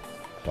daughter.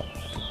 Talk to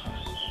her.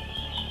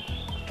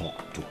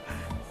 Talk to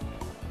her.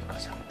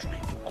 Because I'm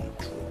trying to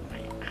control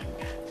my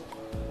anger.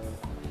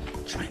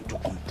 Trying to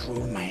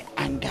control my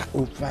anger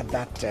over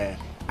that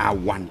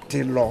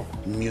Awantilo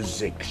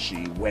music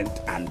she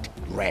went and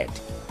read.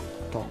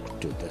 Talk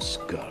to this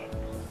girl.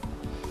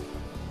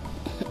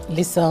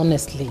 Lisa,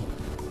 honestly,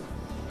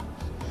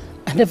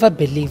 I never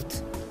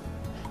believed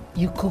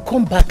you could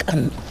come back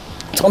and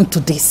turn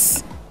to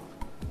this.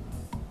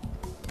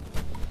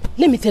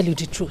 Let me tell you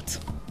the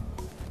truth.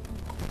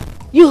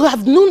 You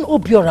have known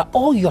Obiora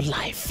all your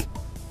life.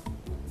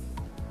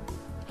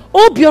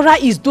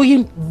 Obiora is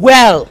doing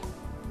well.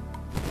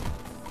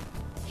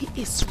 He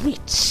is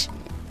rich.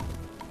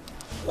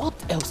 What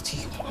else do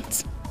you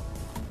want?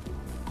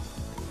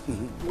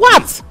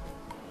 What?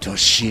 Does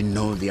she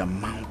know the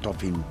amount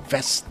of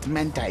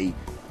investment I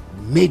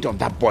made on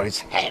that boy's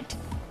head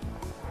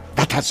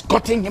that has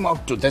gotten him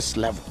up to this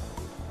level?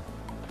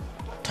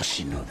 Does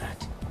she know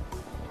that?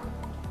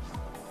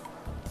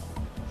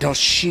 Does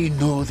she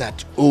know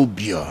that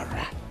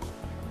Obiora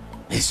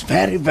is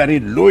very, very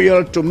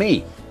loyal to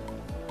me?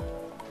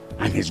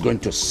 And he's going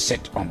to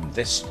sit on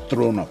this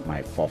throne of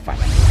my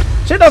forefather.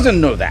 She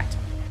doesn't know that.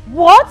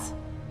 What?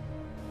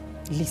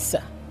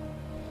 Lisa,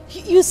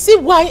 you see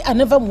why I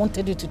never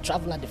wanted you to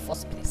travel in the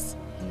first place?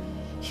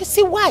 You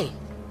see why?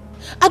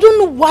 I don't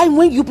know why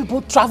when you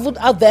people traveled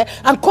out there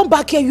and come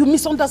back here, you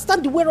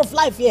misunderstand the way of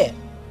life here.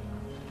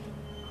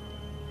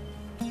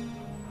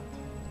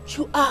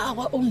 You are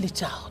our only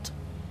child.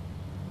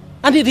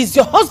 And it is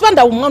your husband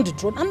that will mount the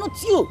throne and not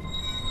you.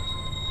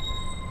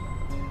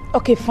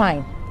 Okay,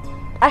 fine.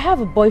 I have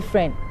a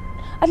boyfriend.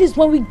 At least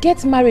when we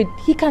get married,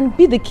 he can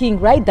be the king,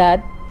 right,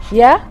 Dad?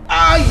 Yeah?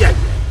 Yeah.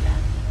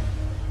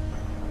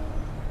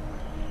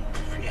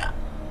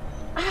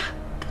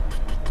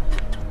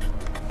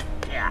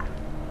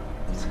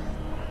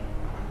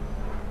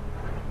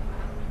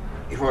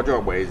 What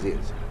job is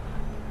this?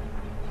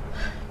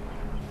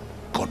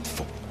 God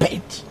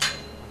forbid.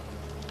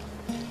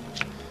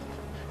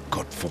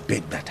 God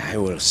forbid that I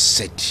will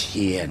sit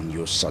here and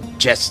you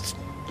suggest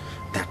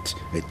that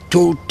a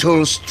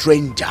total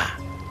stranger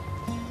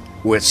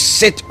will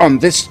sit on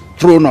this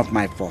throne of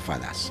my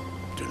forefathers.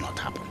 Do not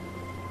happen.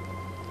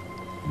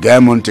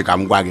 Gamonte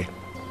Kamwage.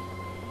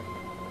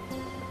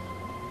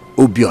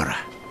 Obiora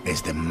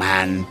is the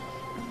man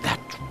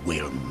that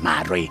will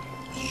marry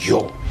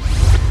you.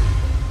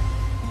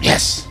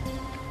 Yes.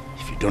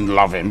 If you don't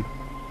love him,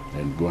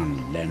 then go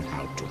and learn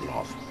how to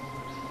love.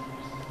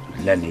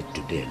 Learn it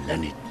today,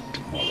 learn it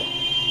tomorrow.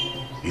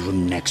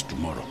 Even next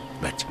tomorrow.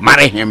 but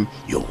marry him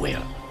you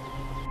will.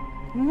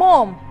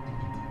 Mom.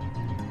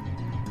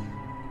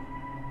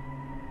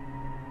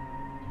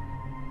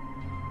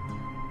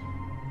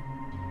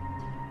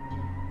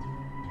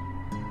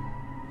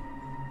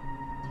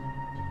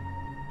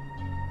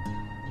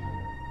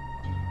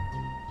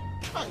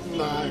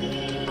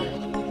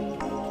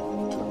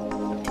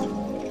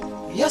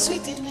 Yes,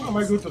 sweetie. How am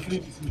I going to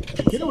finish this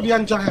meat? You know the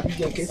answer happy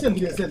again. Can send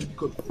me a cell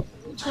because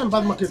I'm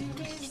bad market.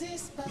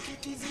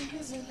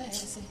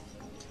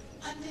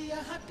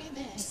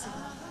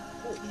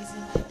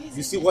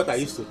 You see what I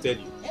used to tell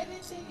you?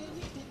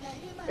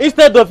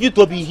 Instead of you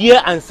to be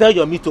here and sell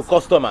your meat to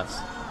customers,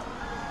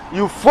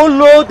 you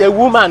follow the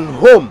woman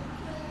home.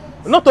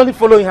 Not only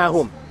following her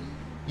home,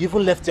 you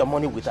even left your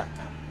money with her.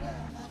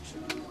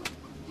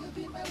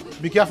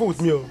 Be careful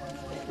with me.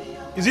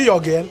 Is it your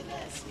girl?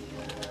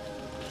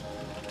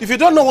 If you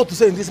don't know what to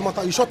say in this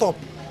matter, you shut up.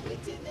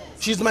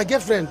 She's my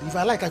girlfriend. If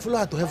I like, I follow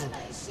her to heaven.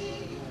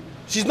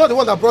 She's not the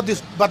one that brought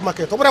this bad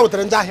market. You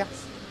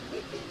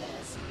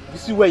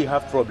see where you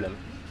have problem?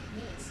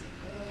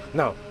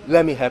 Now,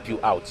 let me help you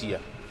out here.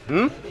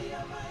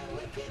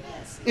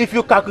 If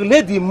you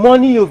calculate the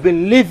money you've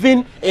been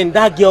leaving in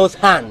that girl's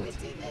hand,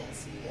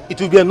 it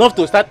will be enough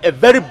to start a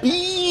very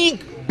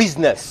big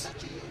business.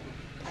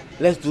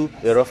 Let's do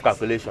a rough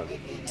calculation.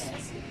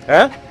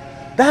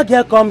 That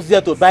girl comes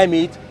here to buy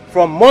meat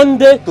from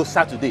Monday to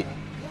Saturday.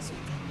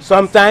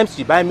 Sometimes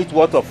she buy meat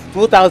worth of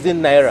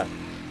 2,000 naira.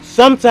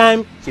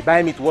 Sometimes she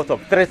buy meat worth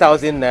of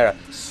 3,000 naira.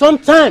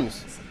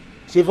 Sometimes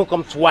she even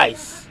comes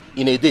twice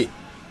in a day.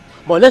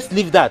 But let's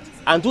leave that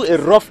and do a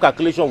rough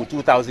calculation with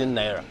 2,000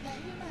 naira.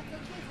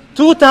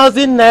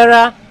 2,000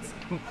 naira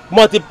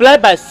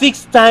multiplied by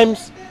 6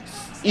 times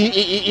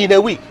in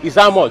a week is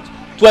how much?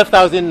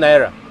 12,000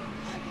 naira.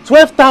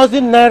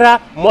 12,000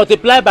 naira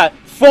multiplied by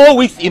 4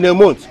 weeks in a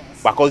month.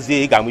 Because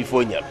they can we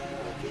phone you.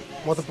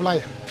 Multiply.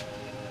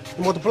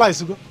 Multiply,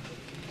 Sugo.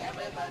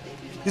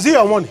 Is it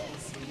your money?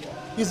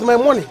 It's my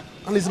money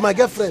and it's my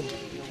girlfriend.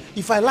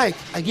 If I like,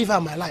 I give her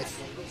my life.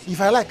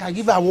 If I like, I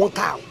give her 1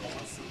 cow.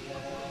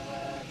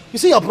 You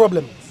see your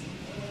problem?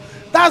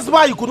 That's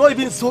why you could not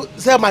even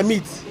sell my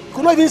meat. You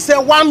could not even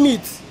sell 1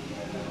 meat.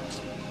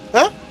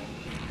 Huh?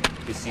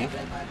 You see?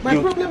 My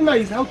problem now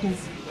is how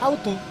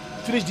to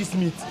finish this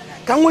meat.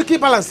 Can we keep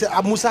balance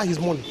Musa his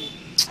money?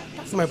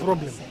 That's my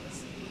problem.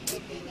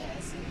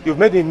 You've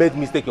made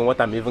mistake in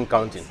what I'm even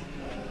counting.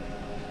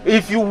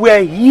 If you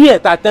were here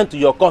to attend to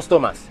your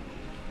customers,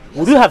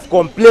 would you have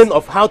complained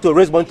of how to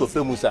raise money to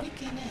pay Musa?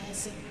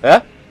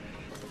 I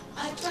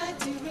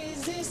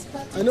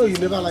know you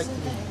never liked me.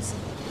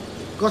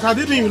 Because I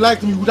didn't you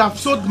liked me, you would have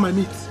sold my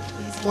meat.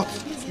 But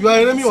you are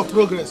an enemy of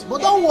progress.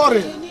 But don't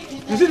worry.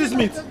 You see this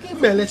meat?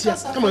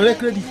 Come on,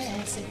 credit.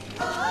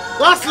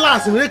 Last,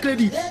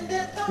 credit.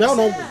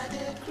 No.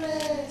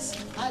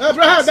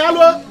 Abraham,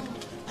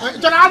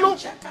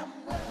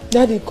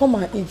 Daddy, come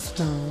and eat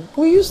now.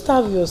 Will you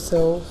starve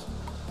yourself?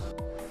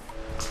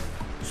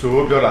 So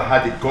Obiora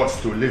had the guts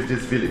to leave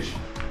this village.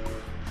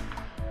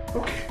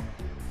 Okay,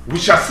 we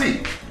shall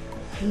see.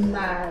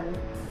 Man.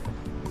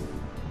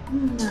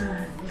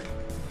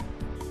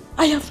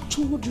 I have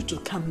told you to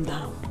calm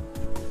down.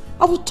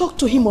 I will talk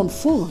to him on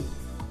phone.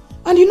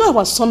 And you know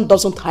our son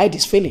doesn't hide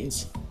his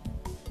feelings.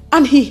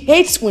 And he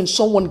hates when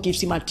someone gives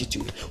him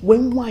attitude.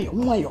 When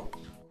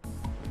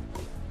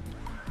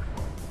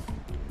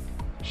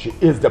she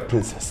is the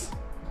princess.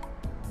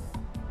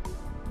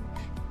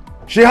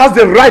 She has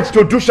the right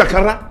to do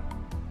shakara.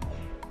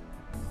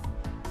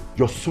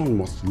 Your son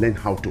must learn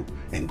how to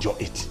enjoy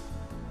it.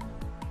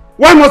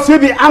 Why must he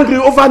be angry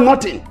over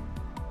nothing?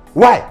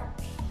 Why?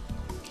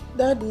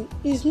 Daddy,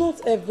 it's not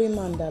every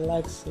man that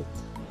likes it.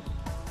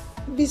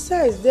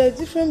 Besides, there's a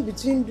difference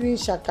between doing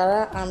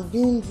shakara and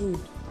being rude.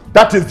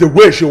 That is the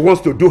way she wants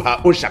to do her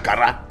own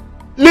shakara.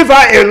 Leave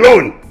her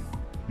alone.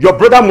 Your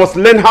brother must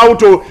learn how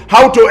to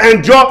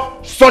enjoy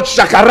such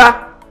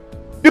shakara.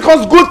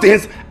 Because good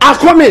things are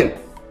coming.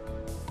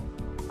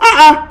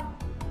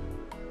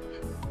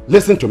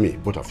 Listen to me,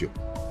 both of you.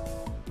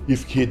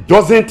 If he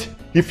doesn't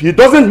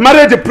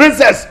marry the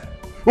princess,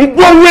 I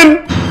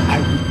will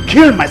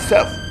kill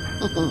myself.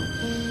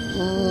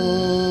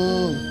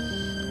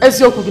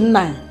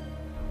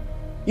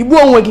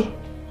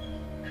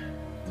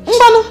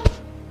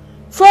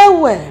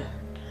 Farewell.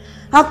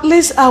 At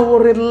least I will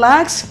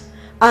relax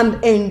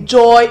and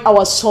enjoy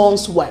our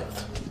son's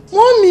wealth.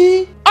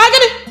 Mommy,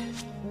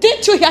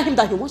 didn't you hear him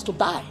that he wants to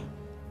die?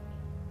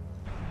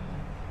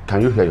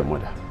 Can you hear your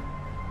mother?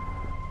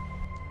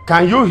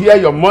 Can you hear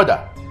your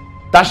mother?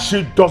 That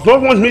she does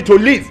not want me to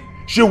live.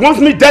 She wants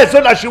me dead so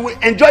that she will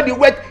enjoy the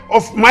work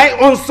of my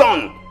own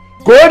son.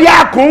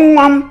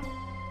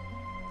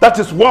 That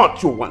is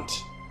what you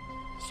want.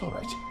 It's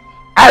alright.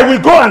 I will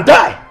go and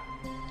die.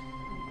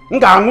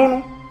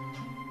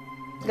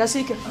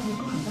 Gasike.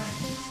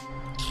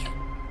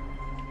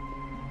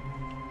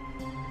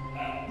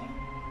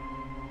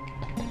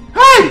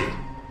 Hey!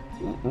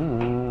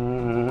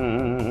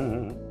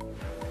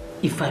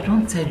 If I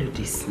don't tell you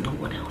this, no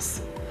one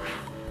else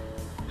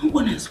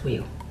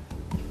will.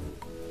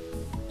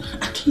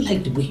 don't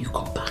like the way you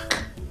come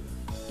back.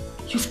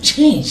 You've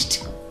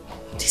changed.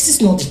 This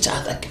is not the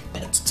child I gave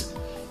birth to.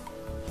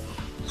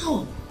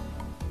 No.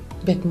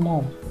 But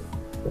Mom,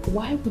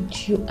 why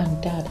would you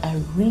and Dad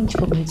arrange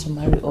for me to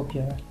marry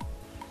Obiora?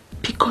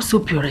 Because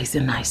Obiora is a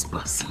nice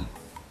person.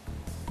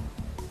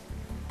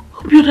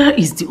 Obiora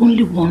is the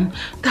only one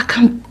that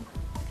can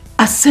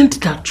ascend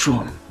that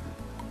throne.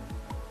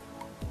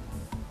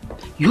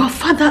 Your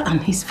father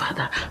and his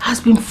father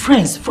has been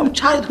friends from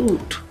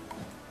childhood.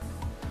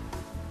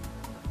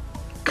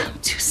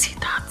 Can't you see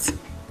that?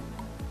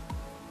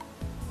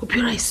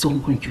 Obiora is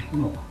someone you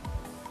know.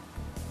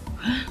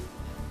 Huh?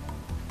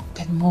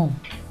 But Mom,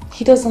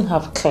 he doesn't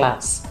have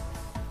class.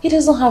 He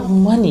doesn't have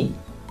money.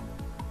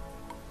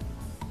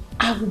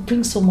 I will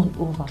bring someone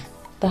over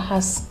that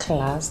has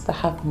class, that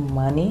have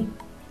money,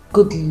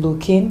 good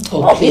looking.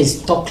 Oh,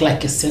 please talk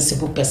like a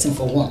sensible person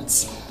for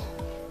once.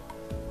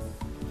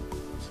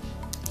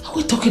 Are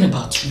we talking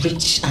about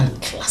rich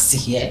and classy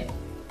here?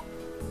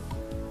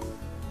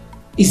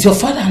 Is your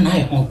father and I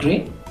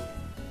hungry?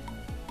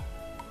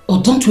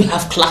 Or don't we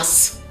have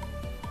class?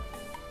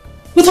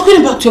 We're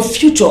talking about your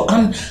future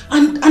and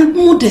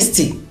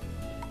modesty.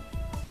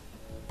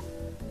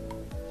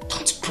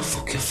 Don't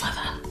provoke your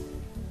father.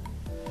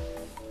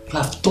 You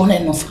have done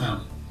enough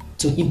harm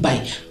to him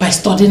by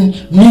studying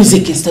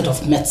music instead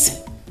of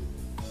medicine.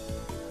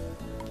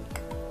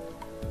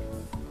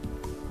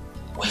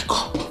 Wake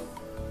up.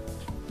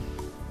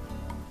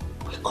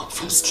 Wake up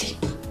from sleep.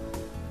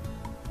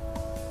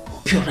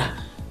 Obiora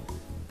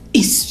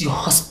is your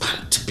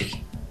husband to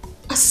be.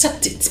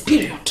 Accept it,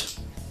 period.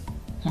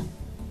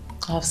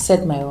 I've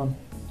said my own.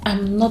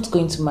 I'm not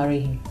going to marry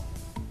him.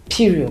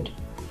 Period.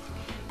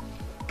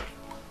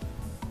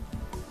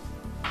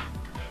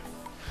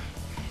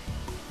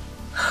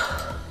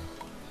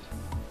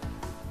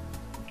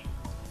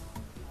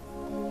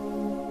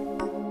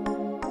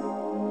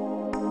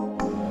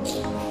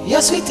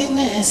 Your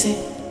sweetness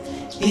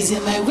is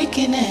in my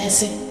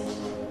weakness.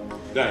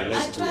 Guy,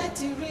 I try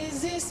to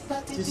resist,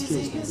 but it is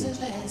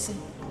useless.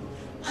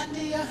 And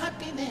your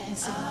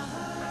happiness is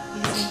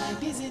in my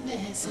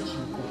business.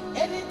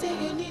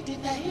 Anything you need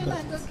in the him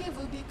I go give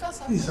you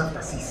because of This is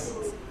after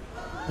 6.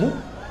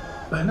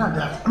 By now they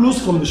have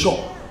closed from the shop.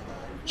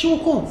 She will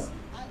come.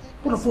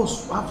 Both of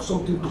us have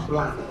something to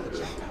plan.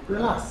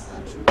 Relax.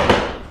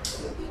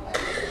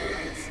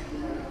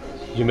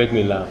 you make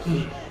me laugh.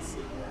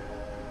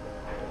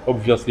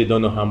 Obviously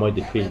don't know how much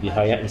they pay in the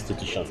higher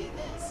institution.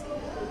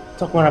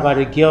 Talk more about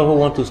a girl who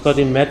wants to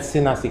study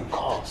medicine as a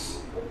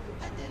course.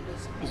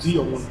 Is it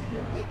your money?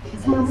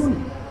 It's my money.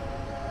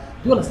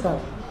 Do you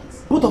understand?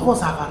 Both of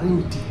us have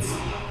arranged it.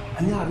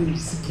 And you arranged the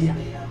sick here.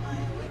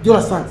 Do you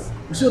understand?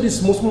 You see all this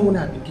small money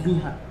I've been giving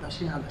her.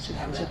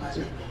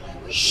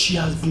 She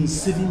has been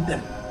saving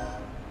them.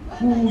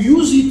 We will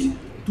use it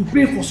to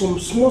pay for some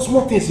small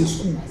things in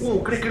school.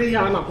 Oh,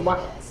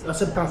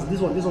 acceptance, this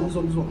one.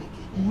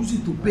 We use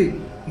it to pay.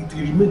 It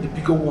will remain the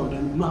bigger one,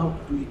 and we know how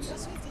to do it.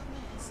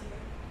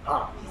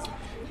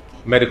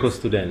 Medical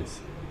students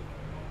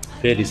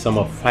pay the sum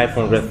of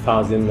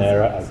 500,000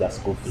 naira as their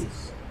school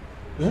fees.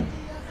 Yeah?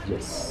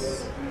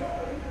 Yes.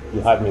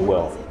 You heard me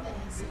well.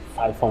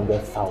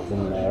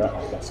 500,000 naira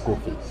as their school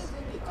fees.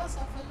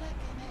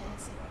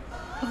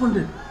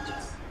 500?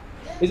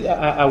 Yes.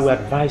 I will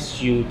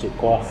advise you to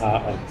call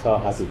her and tell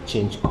her to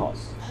change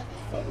course.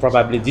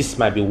 Probably this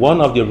might be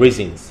one of the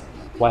reasons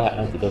why her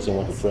auntie doesn't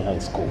want to throw her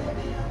in school.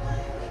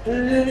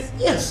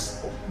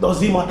 Yes.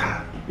 Does it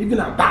matter? Even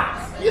at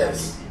that,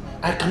 yes.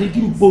 I can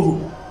even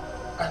borrow.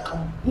 I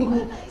can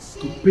borrow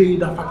to pay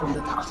that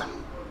 500,000. Do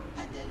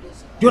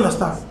you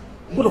understand?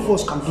 Both of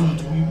us can do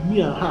it.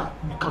 Me and her,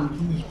 we can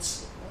do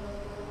it.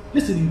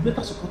 Listen, you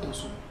better support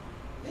us.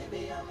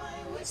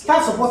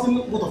 Start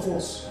supporting both of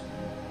us.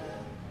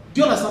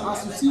 Do you understand?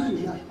 As you see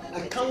me now,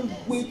 I can't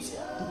wait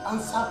to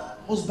answer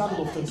husband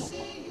or friend.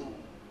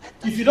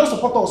 If you don't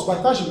support us, by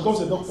the time she becomes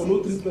a doctor,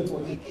 no treatment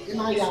for you.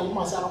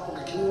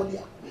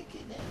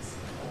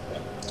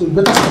 So you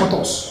better support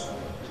us.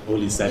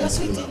 Holy silence.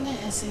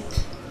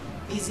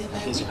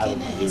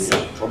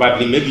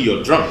 Probably maybe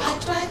you're drunk.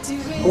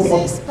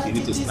 You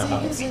need to snap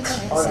out.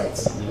 Alright.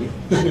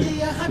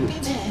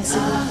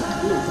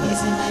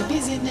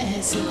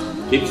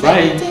 Keep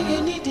trying.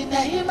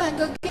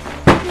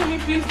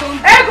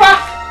 Ego!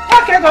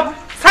 Okay, go.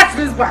 Search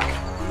this bag.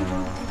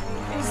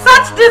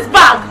 Search this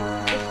bag!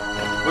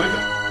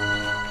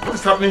 What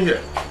is happening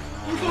here?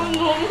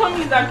 No,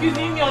 Mommy is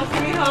accusing me of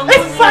stealing her money.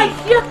 If I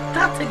hear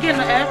that again,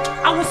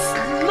 I will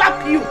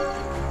slap you.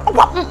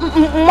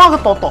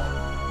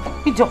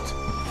 Idiot.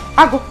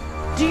 Ago,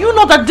 do you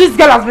know that this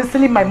girl has been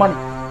stealing my money?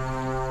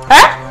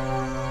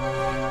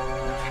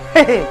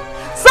 Hey,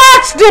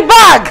 search the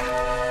bag!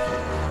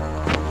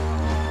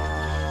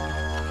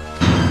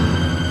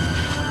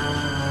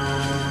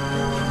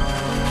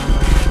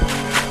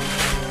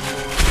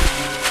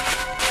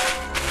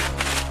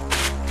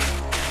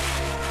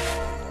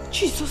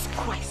 Jesus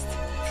Christ.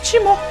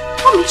 Chimo.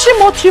 Mommy,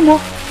 Chimo.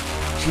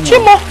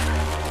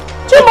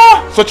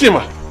 So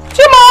Chima,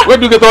 where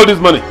do you get all this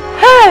money?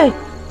 Hey!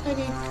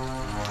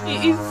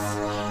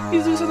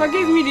 It's Lisa that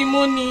gave me the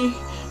money.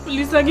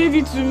 Lisa gave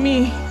it to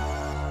me.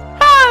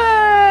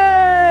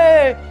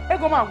 Hey!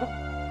 Ego Mago!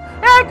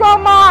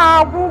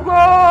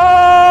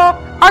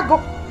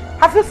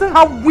 Have you seen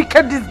how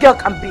wicked this girl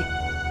can be?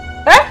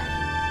 Eh?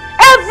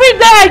 Every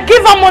day I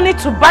give her money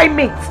to buy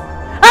meat.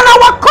 And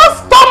our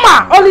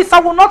customer,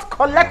 Olisa, will not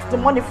collect the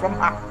money from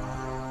her.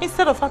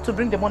 Instead of her to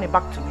bring the money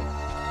back to me,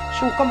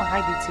 she will come and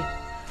hide it here.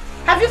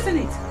 Have you seen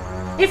it?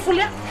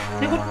 Ifulia?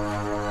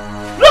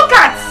 Look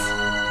at!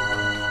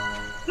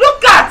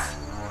 Look at!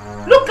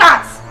 Look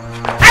at!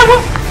 I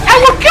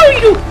will kill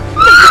you!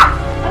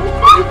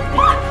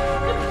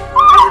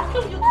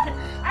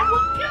 I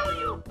will kill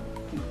you!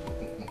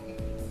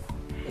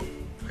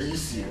 Are you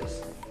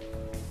serious?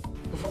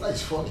 Your father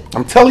is funny.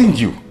 I'm telling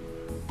you.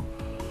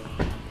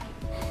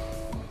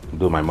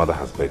 Though my mother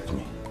has begged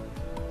me.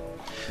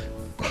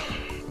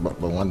 But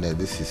one day,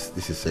 this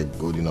is a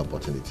golden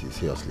opportunity,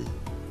 seriously.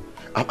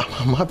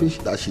 I'm happy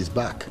that she's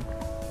back.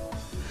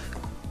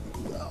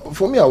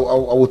 For me, I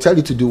will tell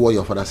you to do what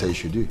your father said you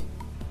should do.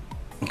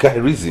 Okay,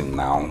 reason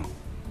now.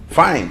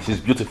 Fine, she's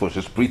beautiful,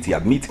 she's pretty,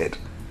 admitted.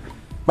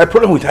 My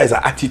problem with her is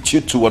her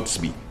attitude towards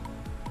me.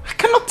 I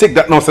cannot take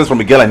that nonsense from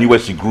a girl I knew where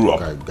she grew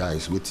up. Okay,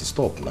 guys, wait,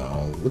 stop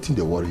now. What thing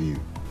they worry you?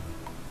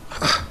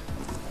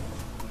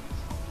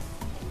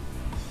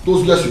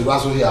 Those girls you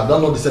razzle here, I've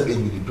done not the same age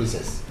with the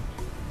princess.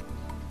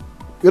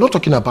 We're not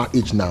talking about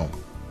age now.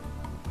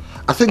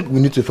 I think we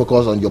need to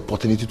focus on your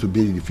opportunity to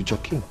be the future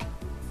king.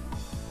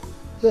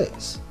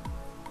 Yes.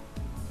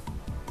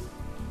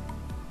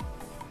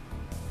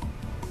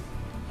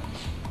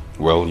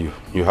 Well, you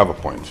have a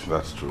point,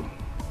 that's true.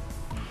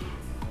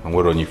 And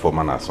we're only for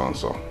man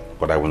so,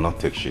 but I will not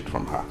take shit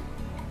from her.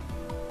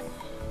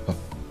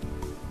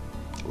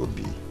 Would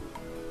be.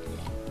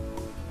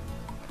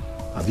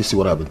 Have you seen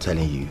what I've been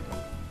telling you?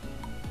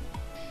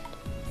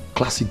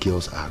 Classic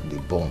girls are the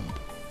bomb.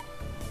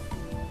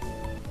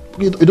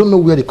 You don't know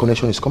where the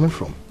connection is coming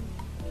from.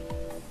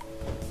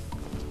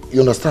 You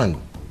understand?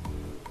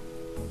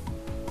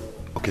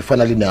 Okay,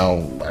 finally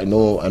now, I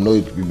know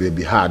it will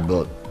be hard,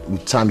 but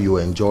with time you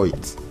will enjoy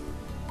it.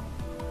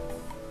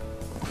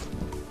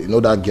 You know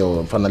that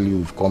girl,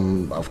 finally I've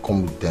come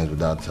to terms with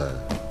that,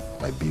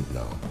 my babe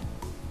now.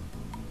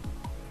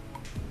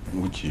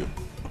 Which you?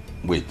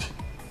 Wait,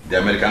 the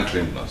American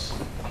trained nurse.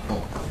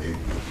 Oh, baby.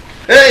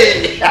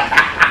 Hey!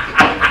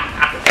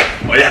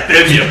 Oh yeah,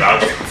 tell me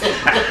about it.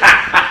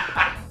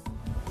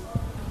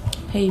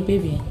 Hey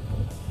baby,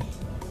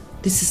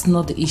 this is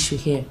not the issue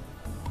here.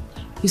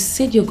 You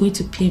said you're going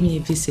to pay me a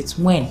visit.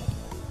 When?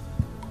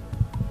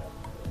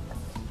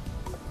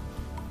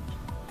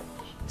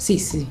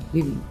 See,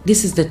 baby,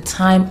 this is the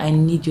time I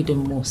need you the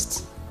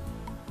most.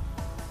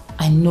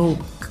 I know.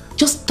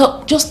 Just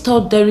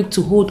tell Derek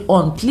to hold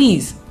on,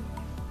 please.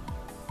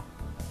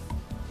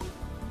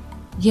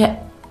 Yeah.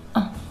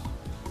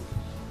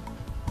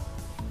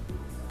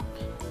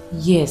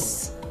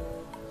 Yes.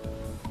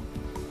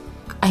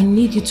 I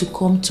need you to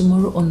come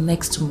tomorrow or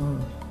next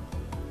tomorrow.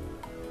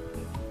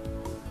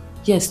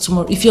 Yes,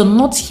 tomorrow. If you're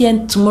not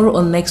here tomorrow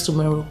or next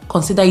tomorrow,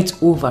 consider it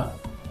over.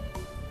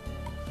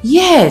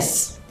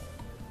 Yes.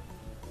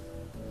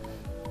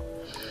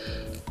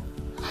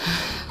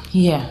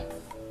 Yeah.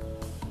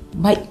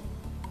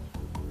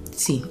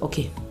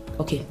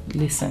 Okay,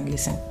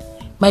 listen.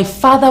 My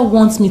father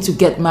wants me to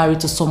get married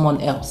to someone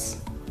else.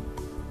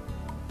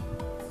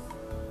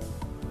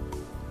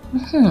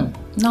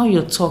 Now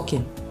you're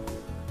talking.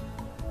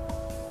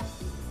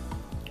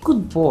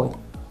 Good boy.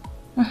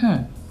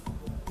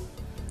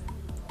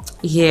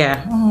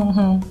 Yeah.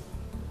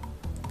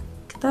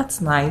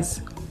 That's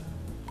nice.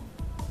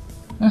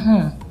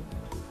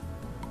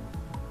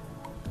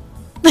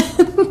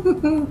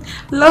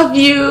 Love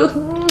you.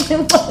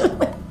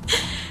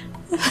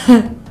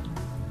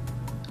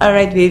 All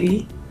right,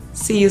 baby.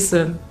 See you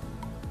soon.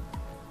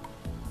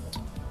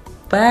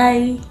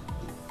 Bye.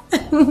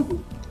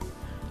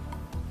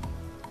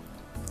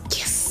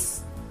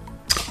 Yes.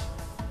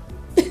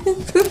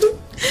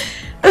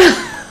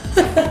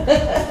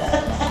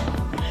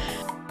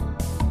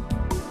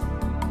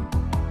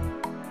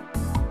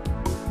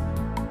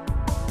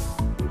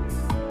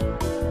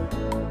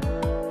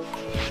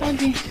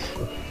 Daddy,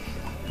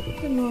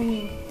 good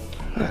morning.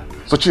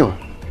 So Chima,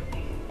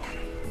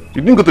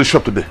 you didn't go to the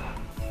shop today?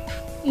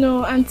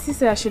 No, Auntie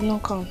said I should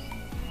not come.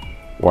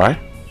 Why?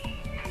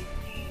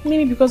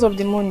 Maybe because of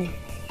the money.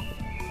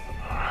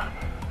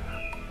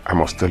 I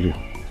must tell you,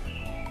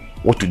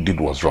 what you did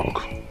was wrong.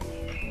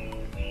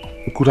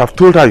 You could have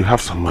told her you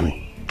have some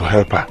money to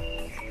help her.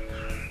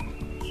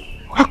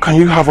 How can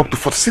you have up to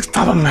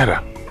 46,000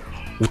 naira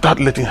without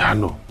letting her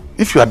know?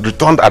 If you had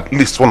returned at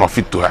least one of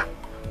it to her,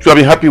 she would have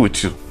been happy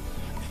with you.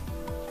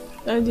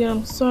 Daddy,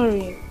 I'm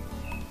sorry.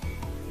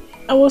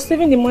 I was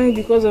saving the money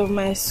because of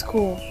my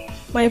school.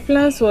 My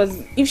plans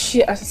was, if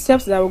she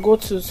accepts that I will go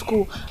to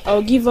school, I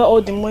will give her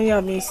all the money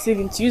I've been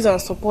saving to use and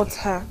support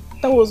her.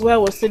 That was why I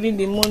was saving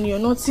the money or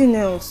nothing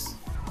else.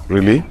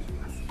 Really?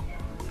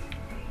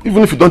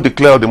 Even if you don't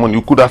declare all the money,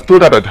 you could have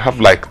told her that you have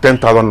like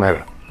 10,000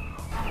 naira.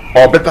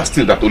 Or better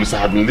still, that Olisa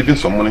had been leaving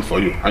some money for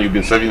you and you've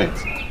been saving it.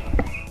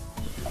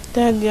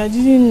 Daddy, I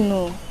didn't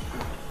know.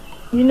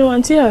 You know,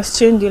 Auntie has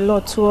changed a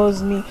lot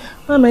towards me.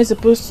 How am I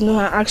supposed to know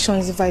her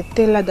actions if I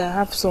tell her that I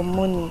have some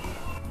money?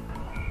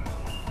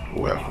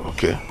 Well,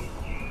 okay.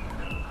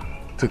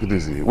 Take it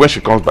easy. When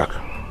she comes back,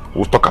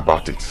 we'll talk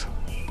about it.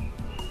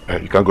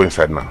 You can go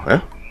inside now,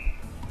 eh?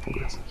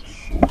 Yes.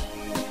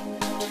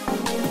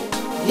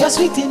 Your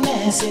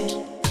sweetness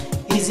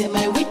is in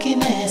my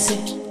weakness.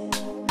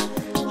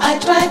 I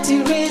try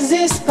to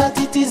resist, but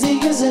it is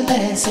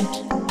useless.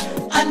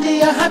 And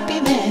your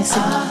happiness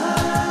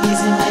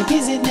is in my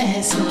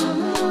business.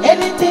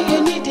 Anything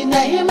you need in a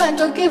him I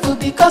go give you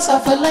because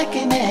of a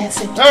likeness.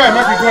 Hey,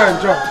 make me go and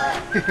enjoy.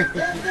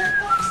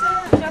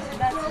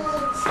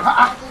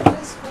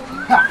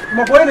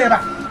 I'm going there.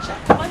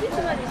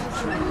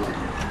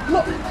 No,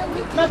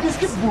 not this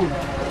kid bull.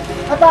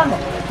 I don't know.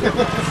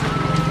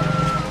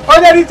 Oh,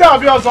 they need to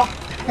have you also.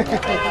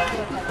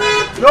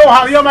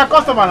 No, you're my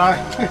customer now.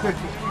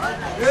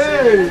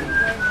 Hey.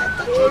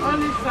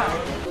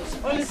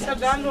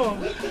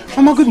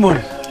 Mama, good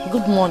morning.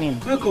 Good morning.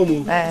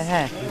 Welcome.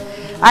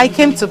 I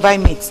came to buy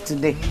meat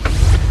today.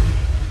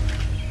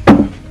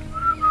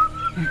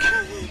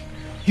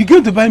 You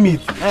came to buy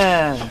meat?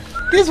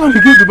 This one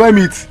you came to buy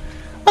meat.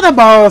 What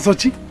about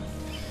Sochi?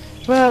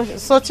 Well,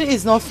 Sochi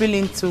is not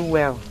feeling too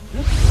well.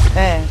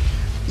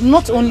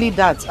 Not only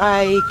that,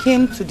 I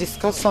came to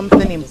discuss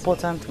something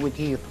important with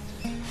you.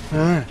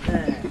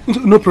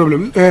 No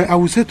problem. I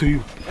will say to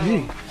you.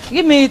 Hey.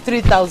 Give me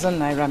 3,000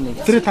 naira meat.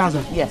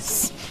 3,000?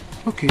 Yes.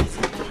 Okay.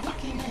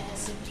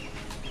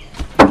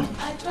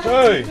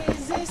 Hey!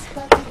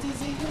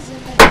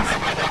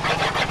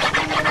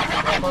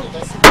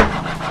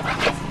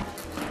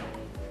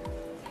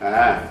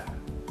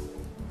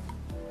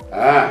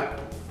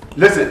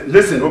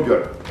 Listen,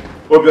 Obiora.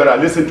 Obiora,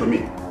 listen to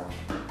me.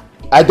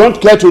 I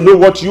don't care to know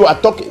what you are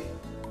talking.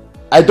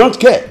 I don't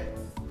care.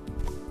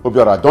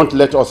 Obiora, don't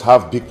let us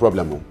have big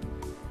problem.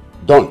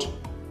 Don't.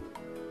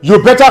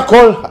 You better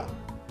call her.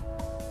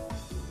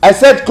 I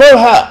said call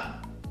her.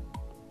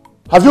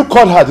 Have you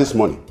called her this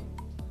morning?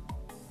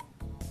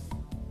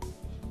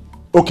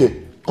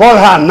 Okay, call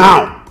her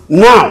now.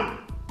 Now.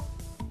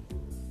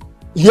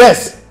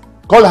 Yes,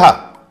 call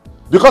her.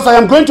 Because I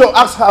am going to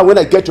ask her when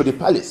I get to the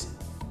palace.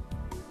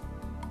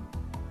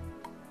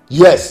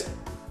 Yes,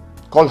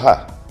 call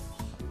her.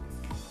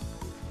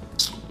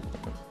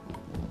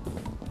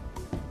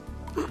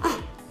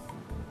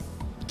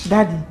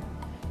 Daddy,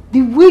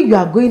 the way you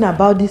are going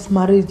about this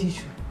marriage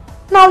issue.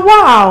 Now,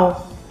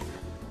 wow.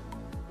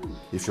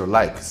 If you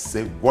like,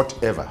 say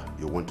whatever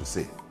you want to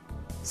say.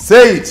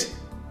 Say it.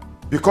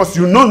 Because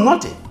you know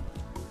nothing.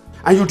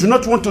 And you do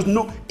not want to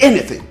know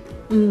anything.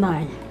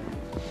 Nai,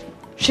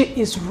 she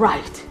is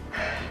right.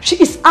 She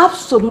is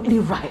absolutely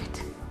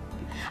right.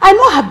 I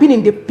know I've been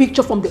in the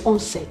picture from the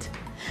onset.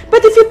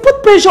 But if you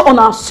put pressure on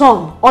our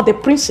son or the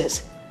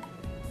princess,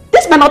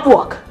 this may not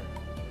work.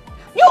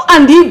 You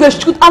and the Igwe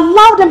should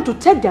allow them to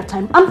take their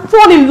time and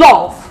fall in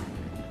love.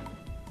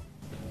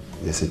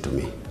 Listen to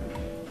me.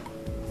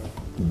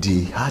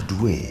 The hard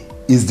way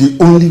is the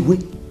only way.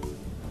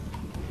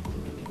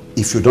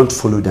 If you don't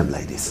follow them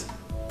like this,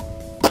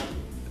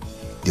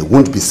 they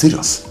won't be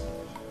serious.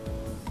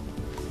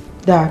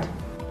 Dad,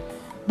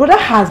 brother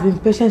has been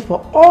patient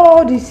for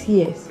all these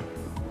years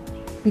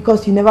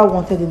because you never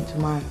wanted him to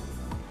marry.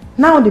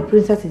 Now the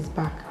princess is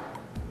back.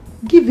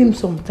 Give him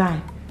some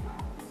time.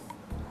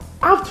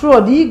 After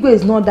all, the Igwe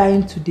is not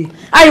dying today.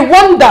 I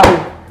wonder.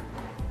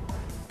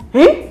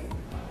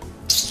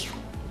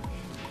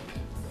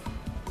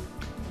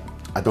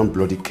 I don't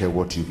bloody care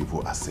what you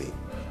people are saying.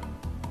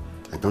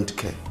 I don't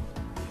care.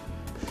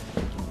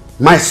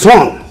 My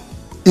son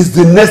is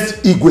the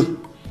next Igwe.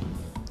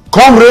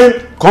 Come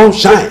rain, come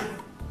shine.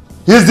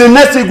 He's the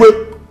next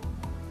Igwe.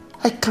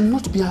 I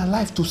cannot be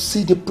alive to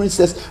see the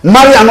princess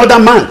marry another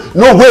man.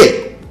 No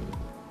way.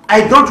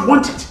 I don't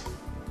want it.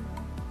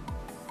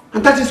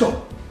 And that is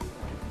all.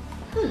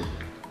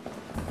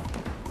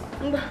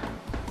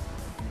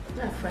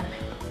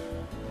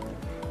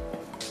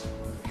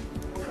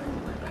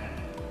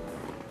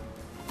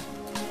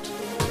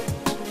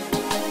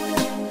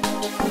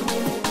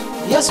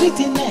 Your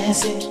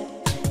sweetness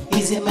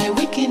is in my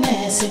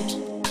weakness.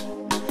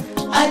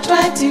 I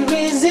try to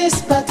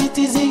resist, but it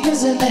is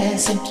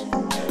useless.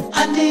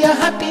 And your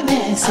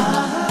happiness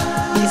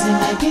is in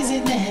my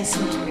business.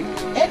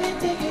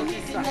 Anything you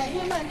need in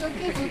him, I go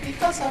give you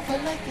because of a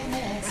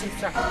likeness.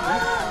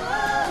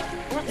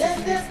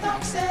 Then they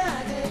stop say I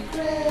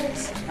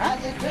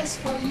dey grace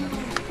for you.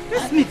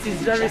 This meat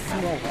is very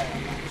small.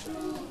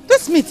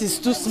 This meat is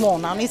too small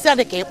now. He said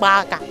the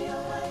kebaka.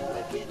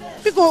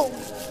 Because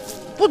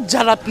put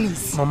jara,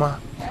 please. Mama,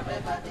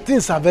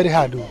 things are very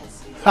hard though.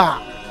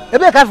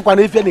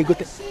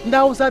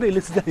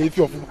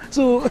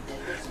 So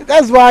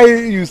that's why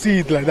you see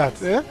it like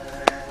that. Eh?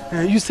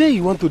 You say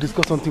you want to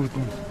discuss something with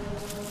me.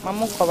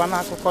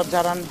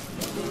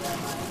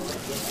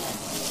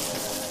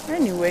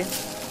 Anyway,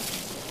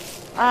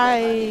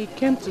 I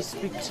came to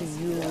speak to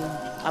you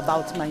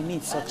about my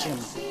needs, Sachin.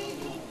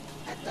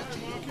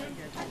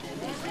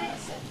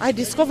 I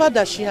discovered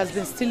that she has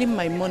been stealing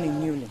my money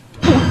newly.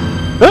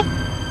 Huh?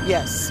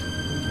 Yes.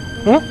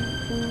 Huh?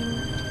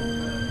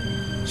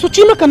 So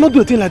Chima cannot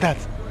do a thing like that?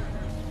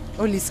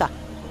 Oh, Lisa.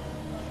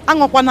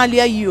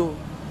 You.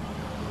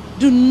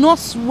 Do not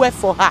swear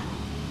for her.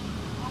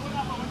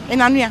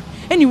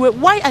 Anyway,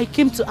 why I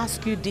came to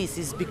ask you this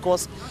is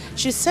because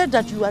she said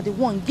that you are the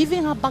one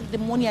giving her back the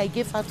money I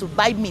gave her to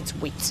buy meat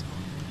with.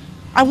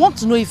 I want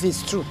to know if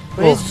it's true.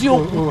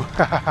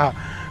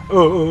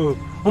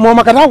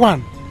 Mama, that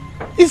one.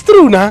 It's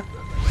true now.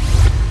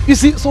 You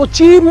see, so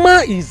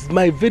Chima is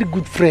my very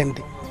good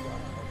friend.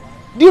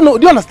 Do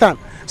you understand?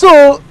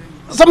 So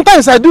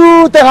sometimes I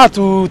do tell her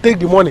to take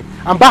the money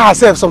and buy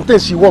herself some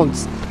things she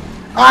wants.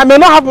 I may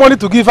not have money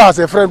to give her as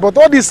a friend, but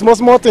all these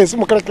small things,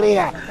 like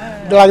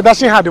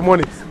dashing her the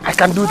money, I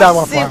can do that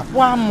one for her.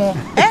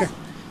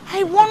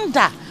 I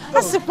wonder.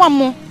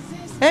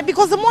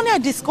 Because the money I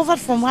discovered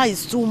from her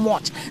is too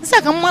much.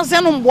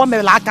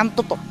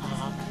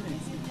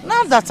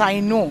 Now that I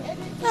know,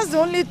 that's the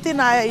only thing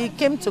I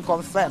came to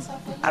confirm.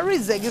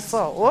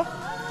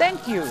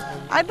 Thank you.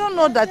 I don't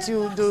know that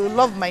you do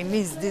love my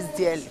niece this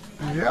dearly.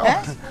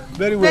 Yeah,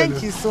 very well.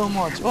 Thank you so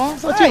much.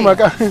 Sochima,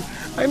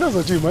 I know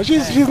Sochima.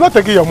 She's not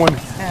taking your money.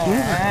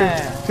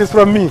 She's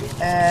from me.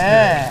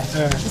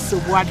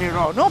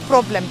 No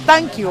problem.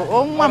 Thank you.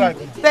 Right.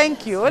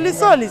 Thank you.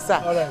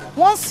 Olisa. Right.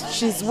 Once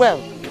she's well,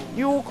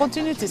 you will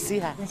continue to see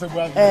her.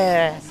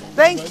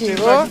 Thank you.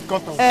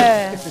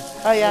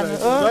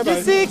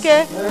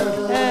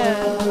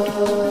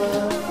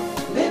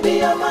 Baby,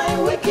 you're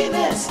my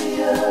weakness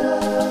here.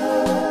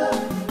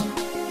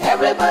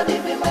 Everybody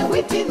be my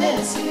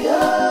witness here.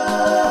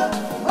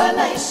 When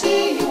I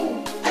see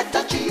you, I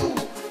touch you,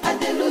 and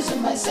they lose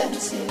my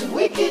sense in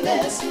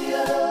wickedness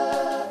here.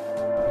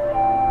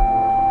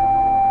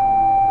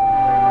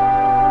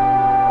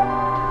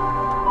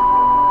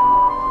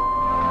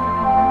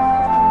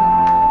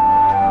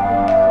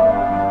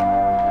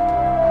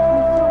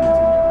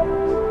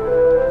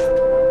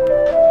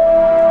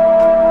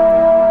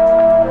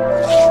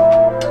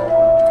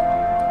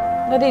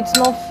 Daddy, it's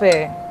not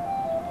fair.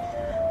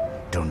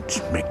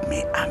 Don't make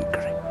me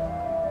angry.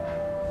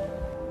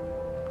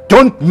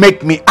 Don't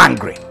make me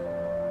angry.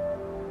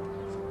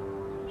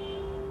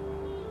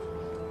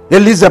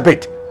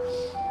 Elizabeth,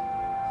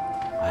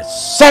 I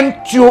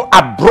sent you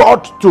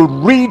abroad to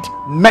read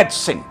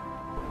medicine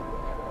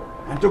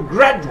and to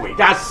graduate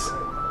as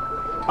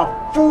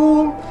a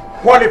full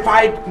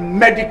qualified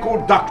medical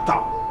doctor.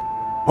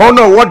 Oh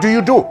no, what do?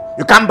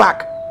 You come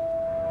back.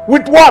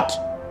 With what?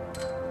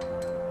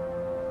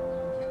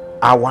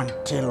 I want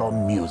Taylor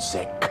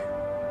music.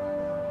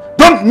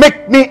 Don't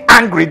make me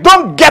angry.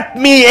 Don't get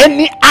me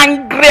any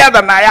angrier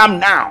than I am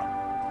now.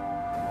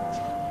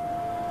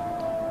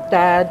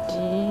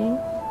 Daddy,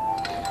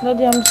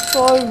 I'm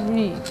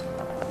sorry.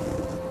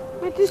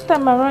 But this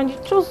time around, you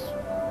just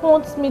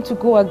want me to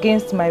go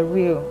against my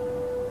will.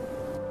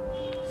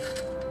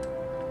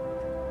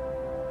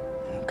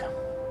 Okay.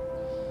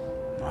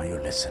 Now you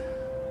listen.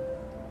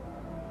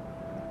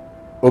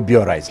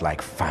 Obiora is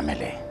like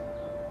family,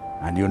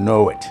 and you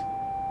know it.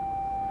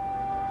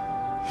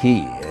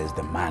 He is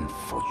the man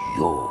for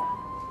you.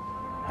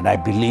 And I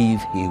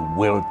believe he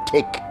will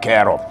take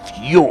care of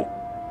you.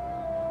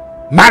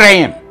 Marry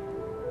him.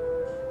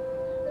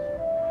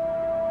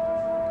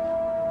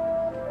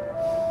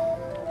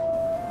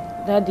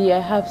 Daddy, I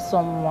have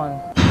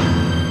someone.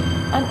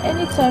 And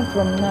anytime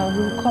from now, he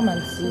will come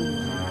and see you.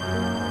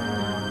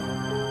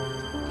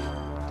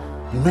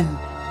 You mean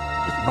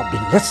you've not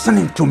been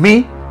listening to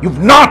me? You've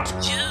not!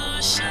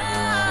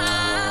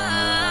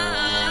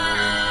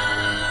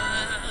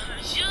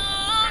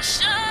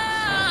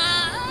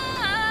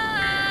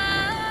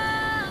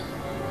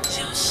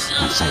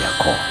 Answer your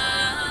call.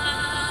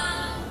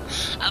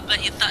 I bet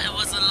you thought it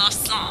was a love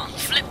song.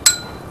 Flip.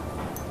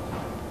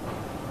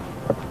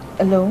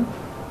 Hello?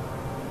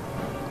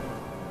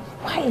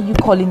 Why are you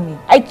calling me?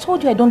 I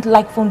told you I don't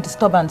like phone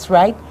disturbance,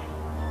 right?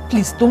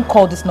 Please don't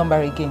call this number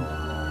again.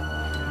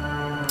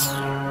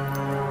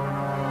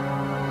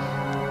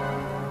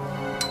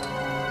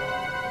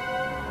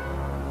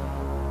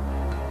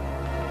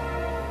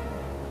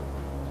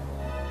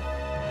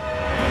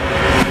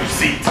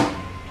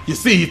 You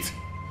see it?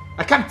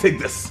 I can't take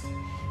this.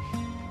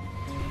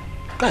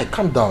 Guy,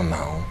 calm down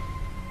now.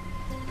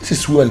 This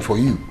is ruin for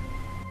you.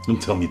 Don't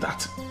tell me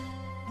that.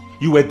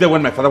 You were there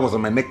when my father was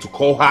on my neck to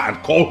call her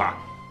and call her.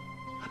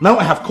 Now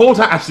I have called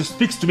her and she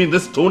speaks to me in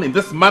this tone, in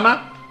this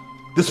manner,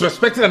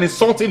 disrespecting and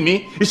insulting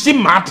me. Is she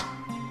mad?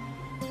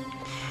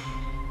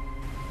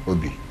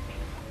 Obi,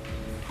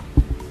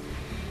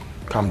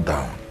 calm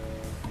down.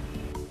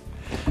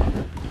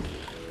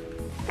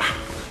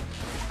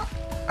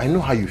 I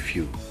know how you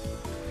feel.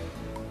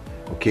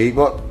 Okay,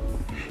 but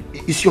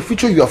it's your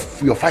future you're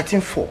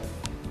fighting for.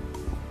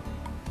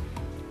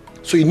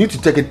 So you need to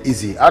take it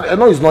easy. I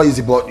know it's not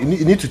easy, but you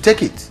need to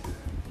take it.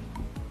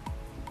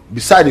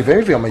 Besides, if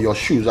anything I'm in your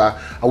shoes, I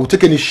will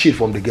take any shit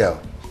from the girl.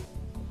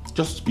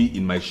 Just be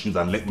in my shoes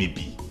and let me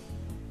be.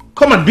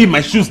 Come and be in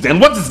my shoes then.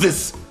 What is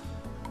this?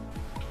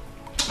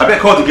 I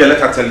better call the girl, let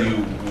her tell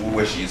you know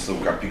where she is so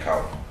we can pick her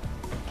up.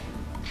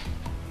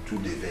 To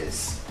the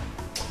verse.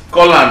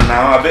 Call her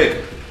now, I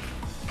beg.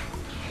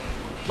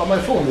 But my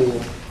phone,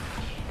 though.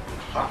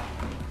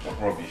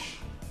 What rubbish.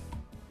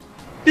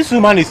 This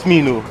woman is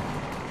me, no.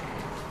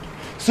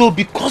 So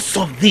because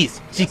of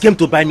this, she came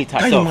to buy me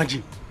herself. Can you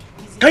imagine?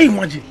 Can you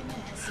imagine?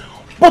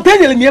 But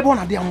then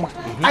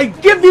I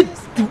gave it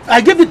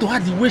to her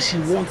the way she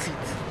wants it.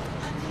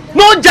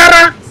 No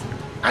jara.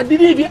 I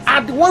didn't even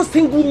add one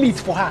single meat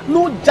for her.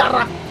 No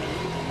jara.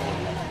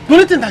 The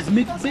only thing that's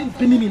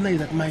paining me now is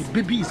that my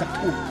baby is at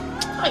home.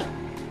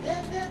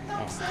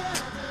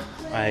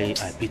 I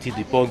pity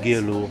the poor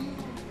girl.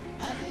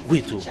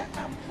 Wait,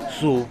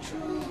 so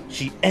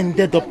she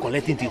ended up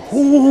collecting the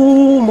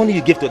whole money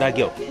you gave to that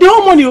girl? The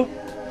whole money,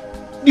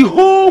 the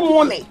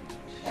whole money.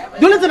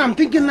 The only thing I'm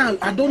thinking now,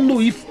 I don't know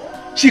if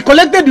she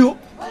collected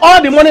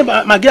all the money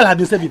my girl had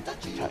been saving.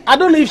 I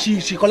don't know if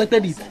she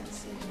collected it.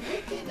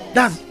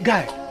 That's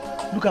guy,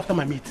 look after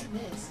my meat.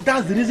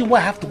 That's the reason why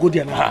I have to go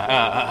there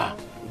now.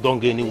 Don't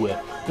go anywhere.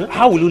 Huh?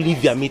 How will you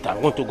leave your meat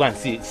and want to go and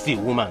see a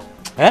woman?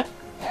 Eh?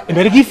 You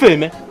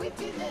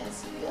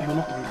will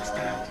not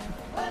understand.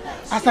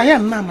 As I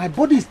am now, my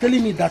body is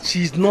telling me that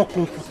she is not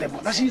comfortable,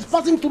 that she is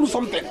passing through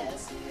something.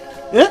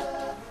 Eh?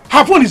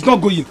 Her phone is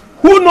not going.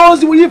 Who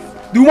knows if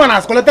the woman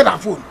has collected her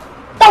phone?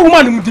 That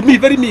woman is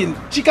very mean.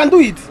 She can do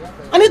it.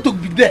 I need to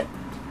be there.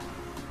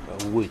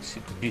 Wait,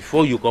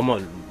 before you come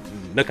on,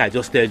 make I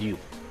just tell you.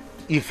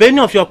 If any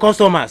of your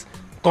customers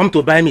come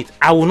to buy meat,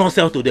 I will not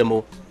sell to them.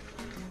 Oh.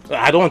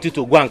 I don't want you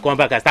to go and come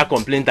back and start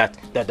complaining that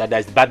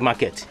there's bad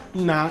market.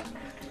 Nah,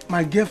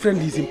 my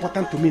girlfriend is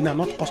important to me now,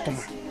 not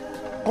customer.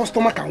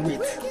 Customer can wait.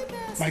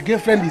 My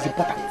girlfriend is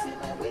important.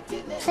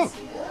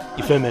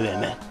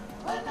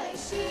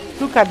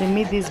 Look at the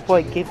meat this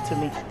boy gave to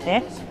me.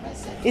 Eh?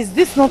 Is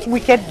this not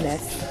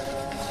wickedness?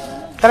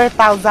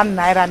 3,000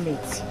 naira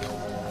meat.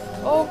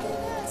 Oh,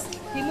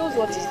 he knows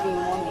what he's doing,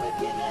 mommy.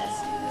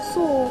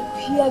 So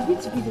he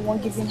agreed to be the one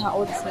giving her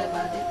all this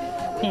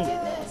money.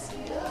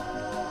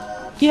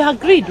 He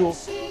agreed, though.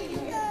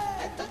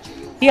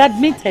 He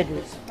admitted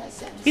it.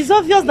 It's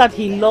obvious that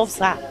he loves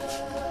her.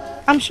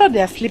 I'm sure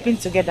they are sleeping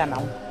together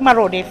now.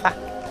 Marodefa,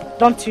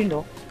 don't you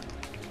know?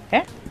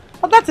 Eh?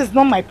 But that is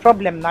not my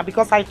problem now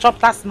because I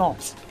chopped her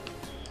snot.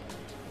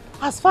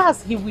 As far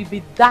as he will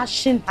be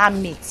dashing her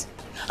meat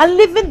and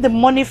leaving the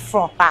money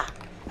from her,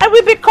 I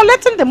will be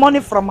collecting the money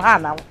from her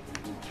now.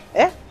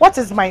 Eh? What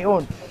is my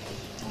own?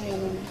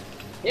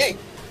 Hey.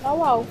 Oh,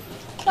 wow.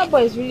 That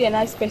boy is really a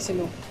nice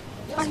person.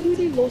 I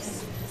really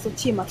lost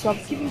Sochima to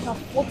have given her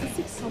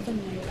 46,000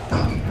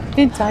 naira.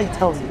 Didn't I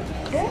tell you?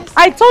 Yes.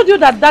 I told you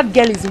that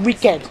girl is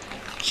wicked.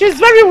 She's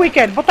very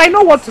wicked, but I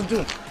know what to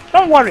do.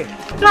 Don't worry.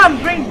 Go and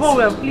bring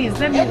Bowell, please.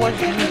 Let me watch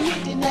you.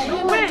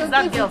 Where is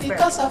that girl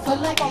because of her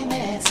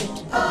likeness?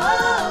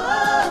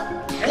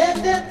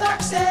 Then they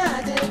talk say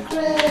I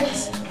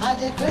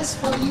dey grace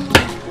for you.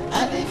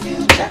 And if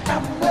you check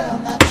I'm well,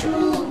 not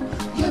true.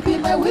 You be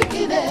my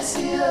wickedness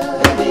here.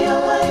 Baby,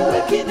 you're my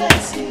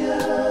wickedness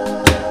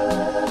here.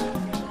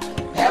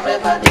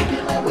 Everybody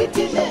be my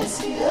wickedness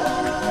here.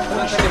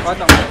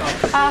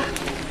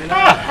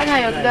 I know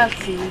your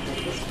dirty.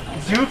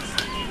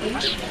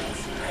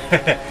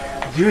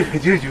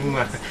 Juju,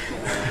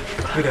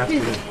 good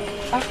afternoon.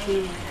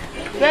 Okay.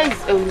 Where is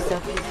Olisa?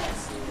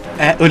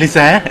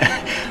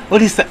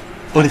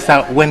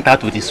 Olisa went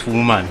out with his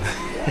woman.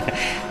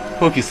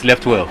 Hope you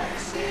slept well.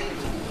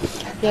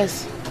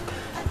 Yes.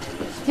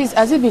 Please,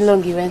 has it been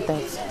long he went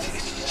out?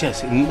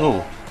 Yes,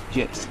 no.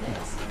 Yes.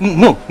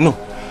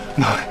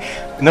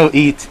 No,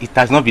 it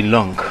has not been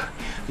long.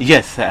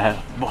 Yes,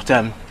 but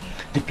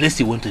the place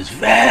he went to is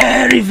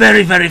very,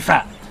 very, very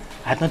far.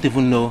 I don't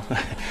even know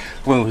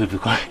when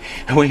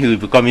he will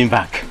be coming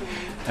back.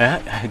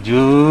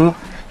 Ju.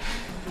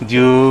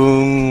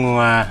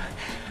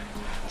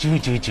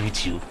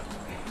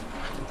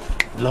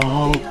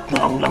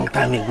 Long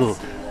time ago,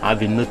 I've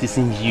been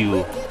noticing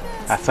you.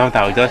 At some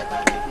time I will just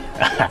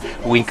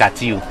wink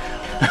at you,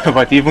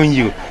 but even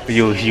you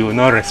will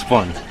not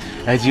respond.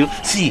 As you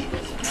see,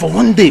 for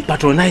one day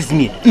patronize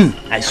me.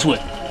 I swear,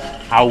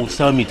 I will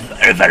sell meat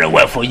very, very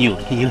well for you.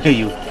 You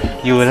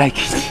will like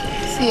it.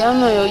 See, I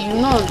know you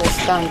don't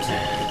understand.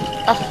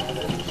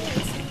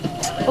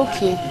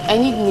 Okay, I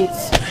need meat.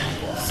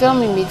 Sell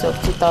me meat of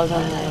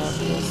 2,000 naira,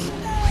 please.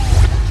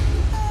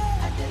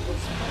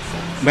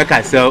 Make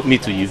I sell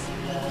meat to you?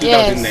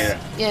 2,000 naira?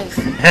 Yes.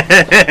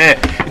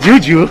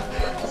 Juju,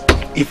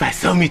 if I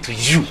sell meat to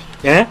you,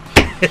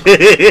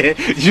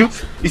 you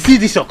see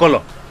this your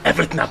color?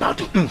 Everything about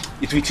it,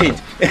 it will change.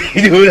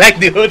 You will like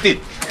the whole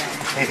thing.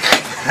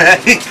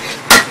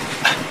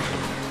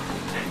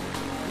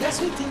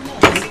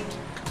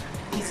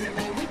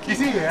 You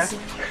see, yeah?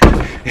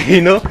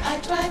 You know,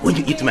 when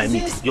you eat my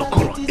meat, your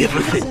color,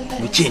 everything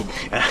will change.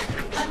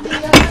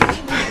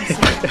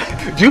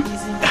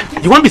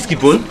 You want biscuit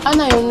bowl? Oh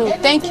no, no,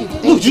 thank you.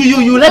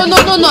 You like no,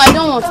 I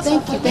don't want.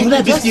 Thank you. You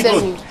like biscuit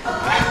bowl?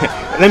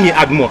 Let me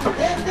add more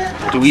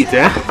to it,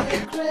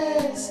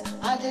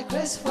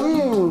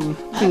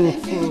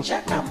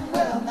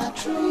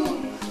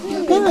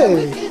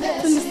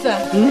 Lisa,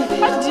 how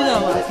did you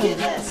know about him?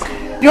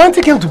 Your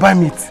auntie came to buy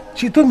meat.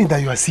 She told me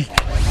that you are sick.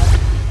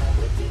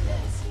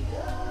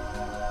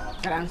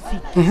 That I'm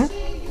sick?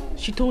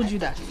 She told you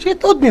that? She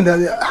told me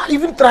that. I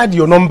even tried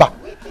your number.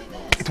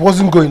 It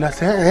wasn't going. I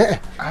said,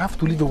 I have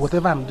to leave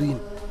whatever I'm doing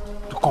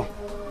to come.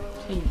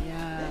 Hey,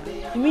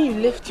 yeah. You mean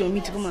you left your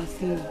meat to come and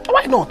see me?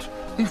 Why not?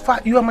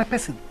 You are my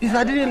person. If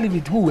I didn't leave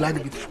it, who will I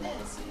leave it for?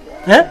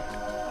 Eh?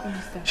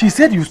 She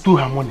said you stole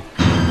her money.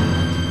 I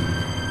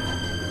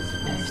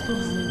stole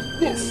her money?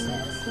 Yes.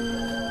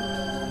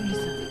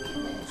 Lisa,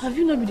 have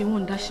you not been the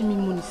one dashing me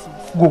money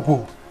since?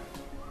 Go.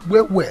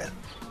 Well.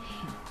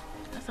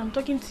 As I'm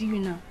talking to you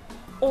now,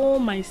 all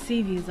my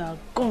savings are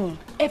gone.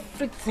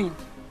 Everything.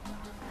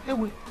 Hey,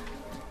 wait.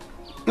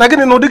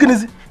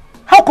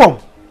 How come?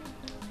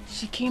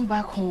 She came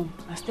back home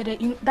and started,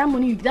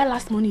 that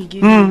last money you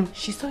gave me,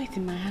 she saw it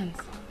in my hands.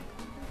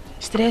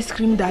 She started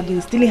screaming that I've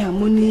been stealing her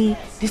money,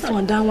 this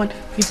one, that one.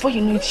 Before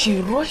you know it,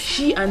 she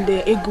and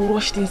the ego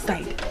rushed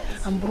inside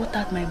and brought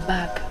out my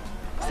bag.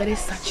 Started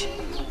searching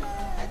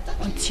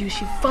until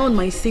she found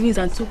my savings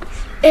and took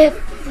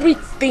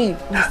everything,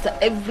 Mr.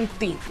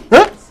 Everything.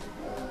 Huh?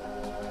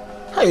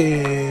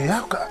 Hey,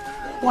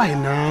 why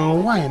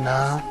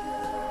now?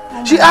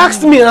 She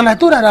asked me and I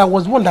told her that I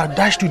was one that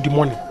dashed you the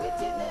money.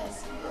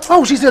 How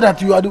would she say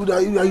that you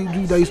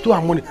stole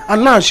her money?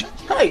 And now she...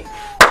 Hey!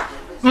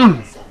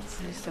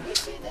 Listen,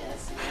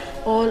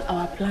 all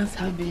our plans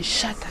have been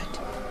shattered.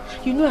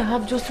 You know I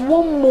have just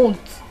 1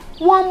 month.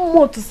 1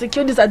 month to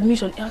secure this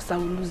admission, else I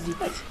will lose it.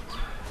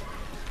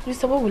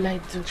 Lisa, what will I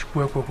do?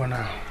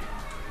 Now.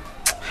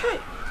 Hey,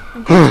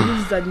 I'm going to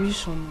lose this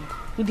admission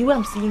with the way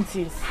I'm seeing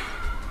things.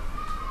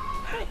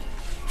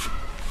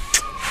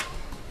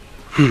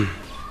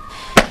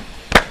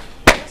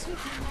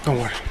 Don't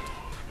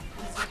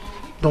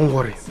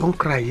worry. Don't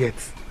cry yet.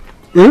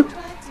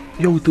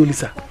 You're with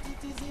Lisa.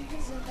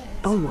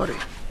 Don't worry.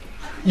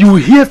 You will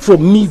hear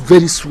from me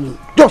very soon.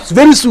 Just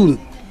very soon.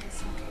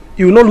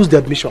 You will not lose the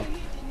admission.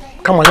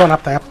 Come on,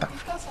 after.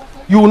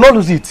 You will not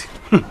lose it.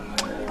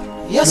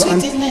 Your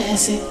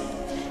sweetness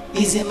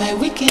is in my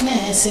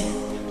weakness.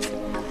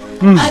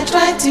 I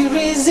try to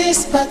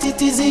resist, but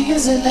it is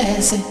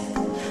useless.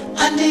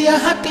 And your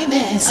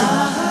happiness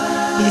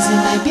is in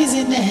my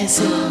business.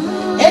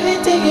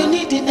 Anything you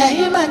need in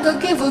him I go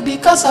give you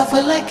because of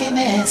a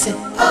likeness.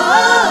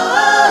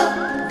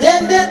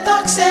 Then they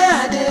talk say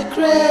I dey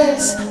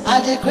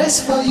grace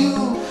for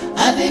you.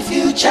 And if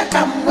you check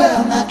I'm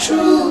well, not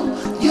true.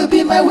 You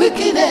be my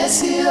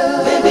wickedness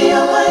here. Baby,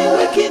 you're my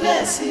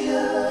wickedness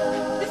here.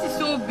 This is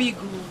so big.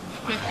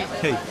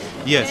 Hey,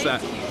 yes,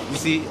 you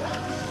see,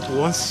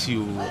 once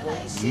you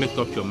make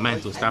up your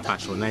mind to start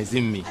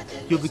patronizing me,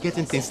 you'll be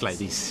getting things like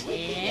this.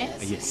 Yeah?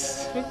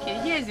 Yes. Okay,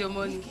 here's your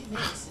money.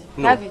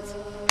 No. Have it.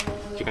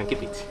 You can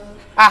keep it.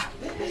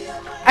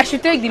 I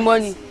should take the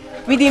money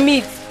with the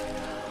meat.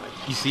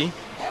 You see,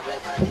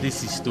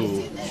 this is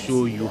to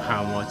show you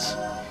how much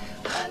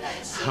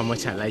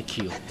I like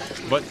you.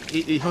 But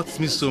it hurts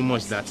me so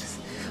much that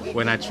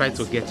when I try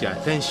to get your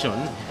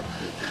attention,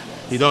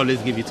 you don't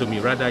always give it to me.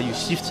 Rather, you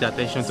shift your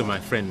attention to my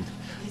friend,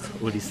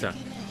 Odisa.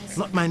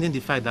 Not minding the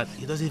fact that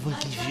he doesn't even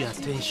give you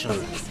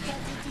attention.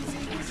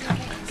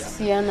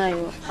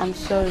 Sianayo, I'm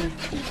sorry.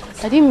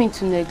 I didn't mean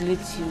to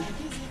neglect you.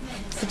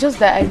 It's just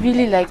that I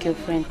really like your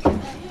friend.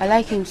 I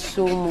like him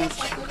so much.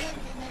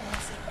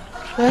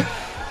 Well,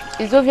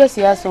 it's obvious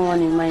he has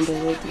someone in mind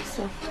already,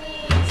 so...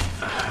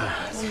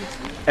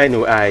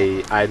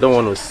 Anyway, I don't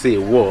want to say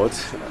what.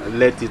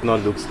 Let it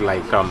not look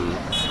like I'm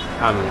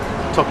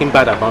talking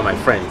bad about my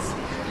friends.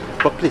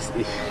 But please,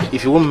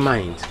 if you won't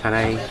mind, can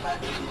I...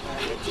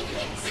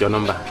 your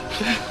number?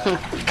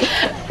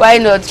 Why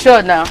not?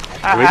 Sure now.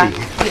 Really?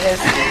 Yes.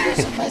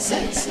 My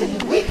sense in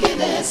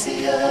wickedness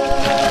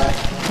here.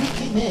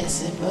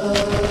 Wickedness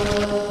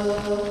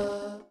above.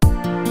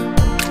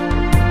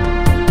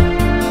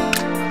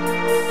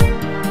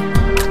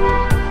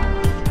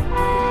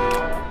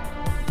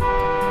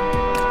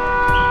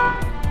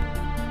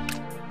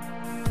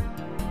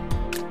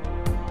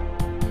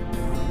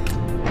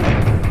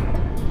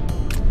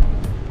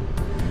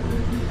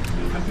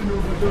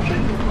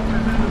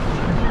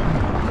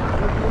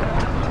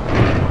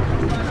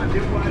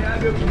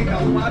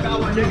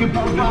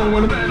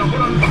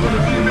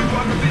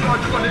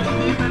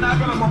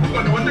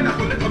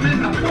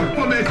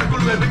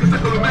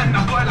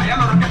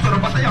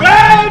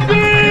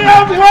 Baby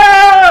of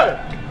world!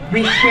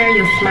 We share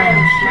your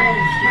smile.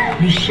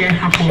 We share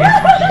happiness.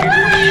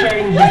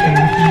 Sharing vision.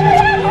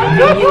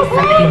 Radio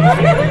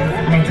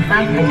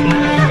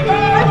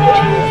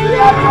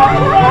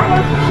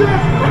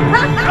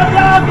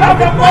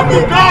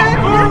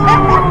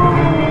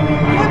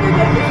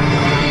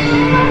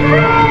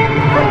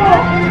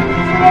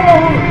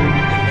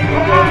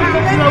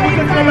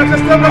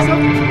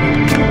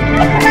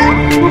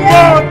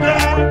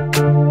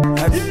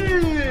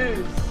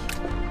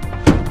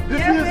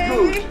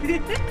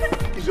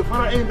Is your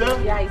father in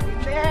there? Yeah, he's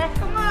in there.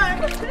 Come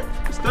on.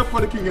 Step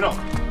for the king, you know.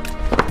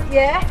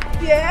 Yeah.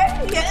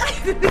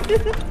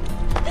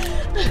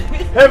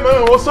 Hey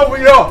man, what's up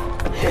with y'all?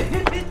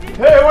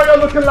 Hey, why y'all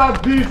looking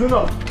like bees and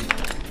all?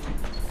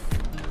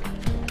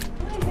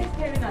 Why is he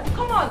scaring us?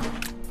 Come on.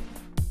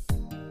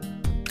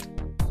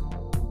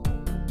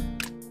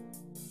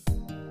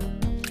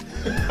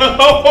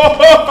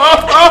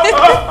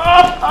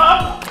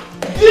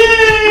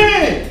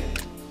 Yeah!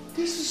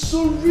 This is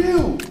so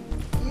real.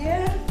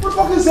 Yeah. What the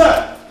fuck is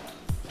that?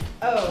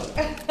 Oh,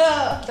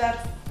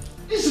 that's...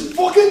 It's a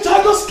fucking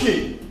tiger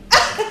skin.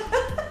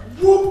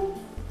 Whoop.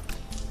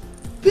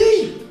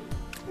 Babe,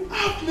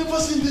 I've never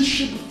seen this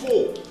shit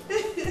before.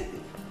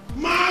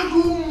 Man,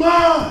 oh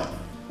man.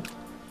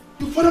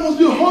 Your father must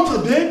be a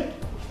hunter, babe.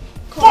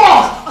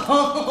 Fuck!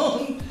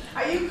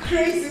 Are you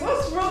crazy?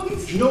 What's wrong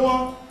with you? You know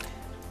what?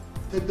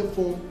 Take the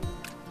phone,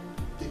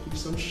 take me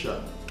some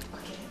shot.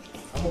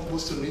 I'm gonna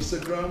post it on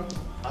Instagram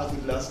as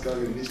the last guy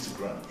on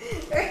Instagram.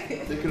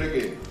 Take it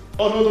again.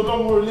 Oh no,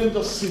 don't worry, let me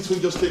just sit, we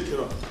just take it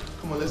off.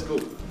 Come on, let's go.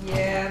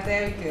 Yeah,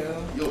 there we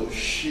go. Yo,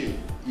 shit.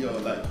 Yo,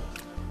 like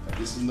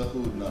this is in the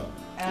hood now.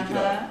 Take it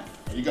out.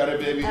 You got it,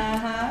 baby?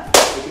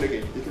 Take it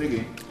again, take it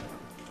again.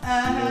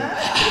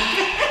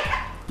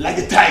 Like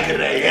a tiger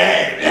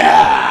there,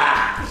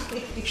 yeah.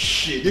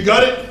 Shit, you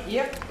got it?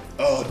 Yep.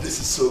 Oh, this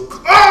is so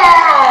cool.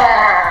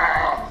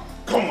 Ah!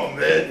 Come on,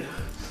 man.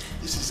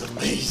 This is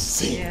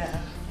amazing.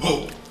 Yeah.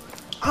 Whoa.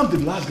 I'm the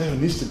last guy on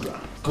Instagram.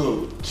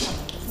 Good.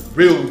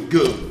 Real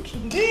good.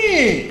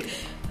 Damn.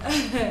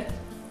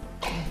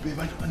 Come on, babe.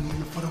 I know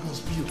your father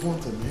must be a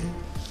hunter, man.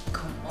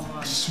 Come on.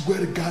 I swear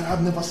to God,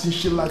 I've never seen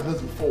shit like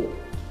this before.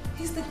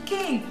 He's the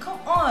king. Come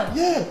on.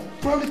 Yeah,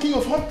 probably king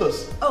of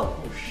hunters. Oh,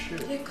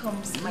 shit. Here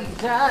comes my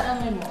dad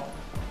and my mom.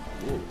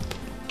 Whoa.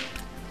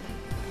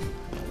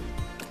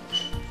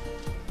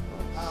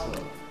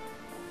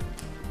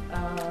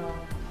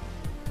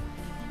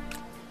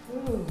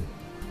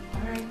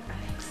 Alright,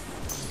 Alex.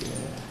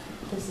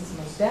 This is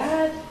my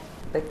dad,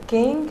 the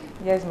king.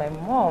 Here's my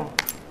mom,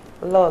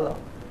 Lolo.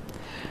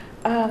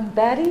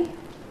 Daddy,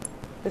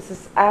 this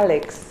is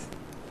Alex.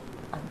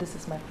 And this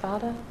is my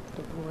father,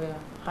 the Royal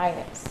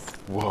Highness.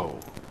 Whoa,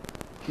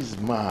 His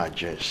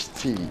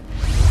Majesty.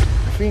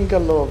 I think I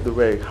love the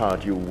very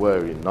hard you're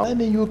wearing. Now in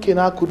the UK,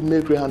 I could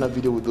make Rihanna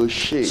video with those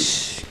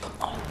shades.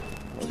 Oh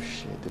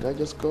shit, did I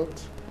just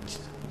cut?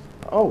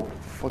 Oh,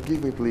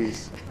 forgive me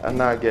please. And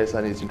now I guess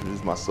I need to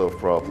introduce myself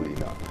properly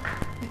now.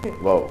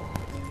 Whoa.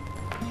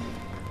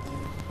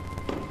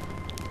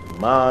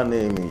 My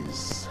name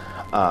is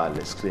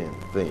Alex Clean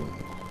Thing.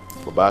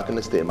 But back in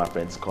the state, my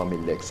friends call me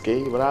Lex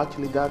K, but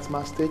actually that's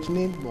my stage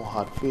name. No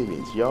hard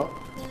feelings, y'all.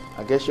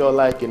 I guess y'all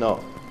like,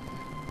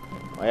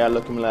 why y'all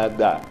looking like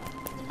that?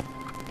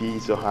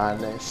 Peace or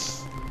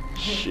highness?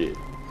 Shit.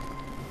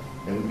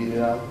 And we beat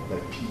it out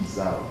like peace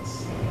out.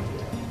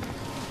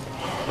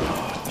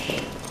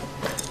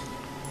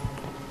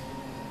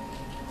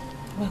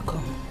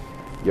 Welcome.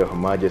 Yo, Her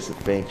Majesty,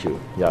 thank you.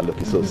 Y'all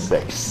looking so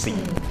sexy.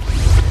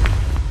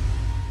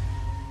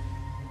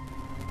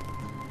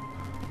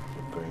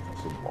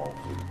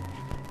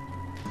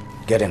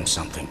 Get him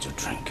something to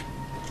drink.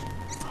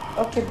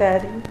 Okay,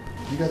 Daddy.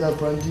 You got that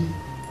brandy?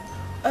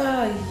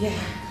 Yeah.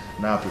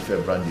 Now I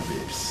prefer brandy,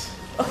 babes.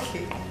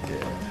 Okay.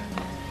 Yeah.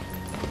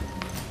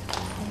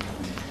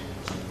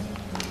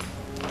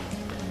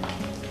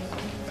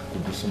 I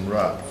could do some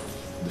rap.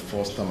 The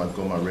first time I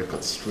got my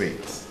record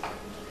straight.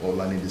 All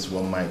I need is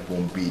one mic,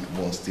 one beat,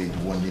 one stage,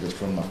 one leader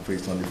from my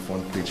face on the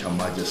front page, Her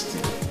Majesty.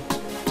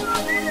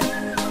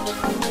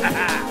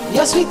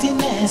 Your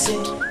sweetness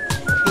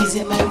is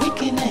in my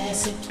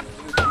weakness.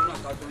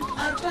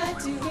 I try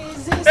to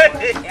resist,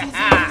 but it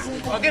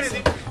is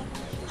easy.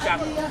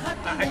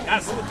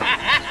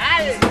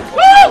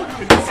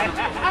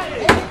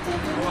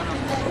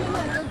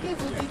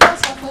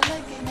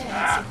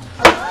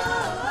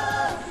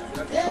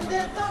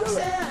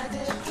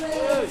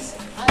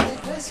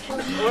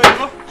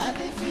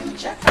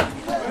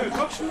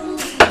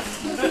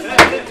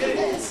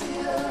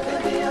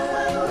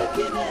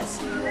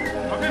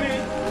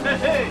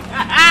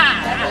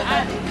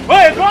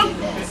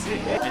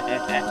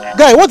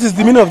 Guy, what is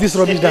the meaning of this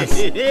rubbish dance?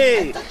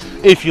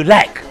 If you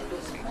like,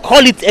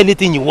 call it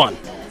anything you want.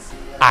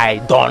 I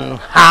don't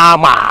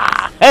hammer.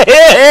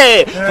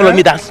 Hey. Follow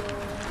me, dance.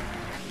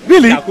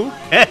 Really?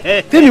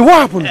 Tell me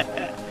what happened?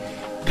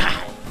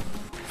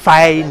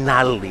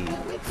 Finally.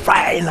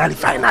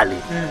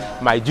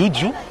 My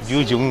juju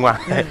nwa.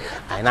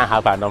 I now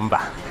have a number.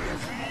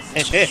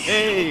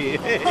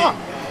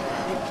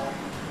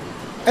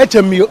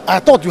 HMU, I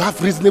thought you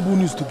have reasonable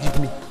news to give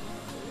me.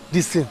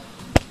 This thing.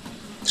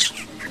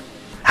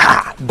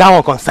 That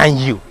one concern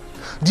you.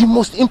 The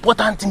most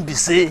important thing be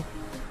say,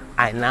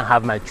 I now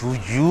have my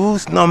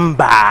juju's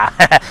number.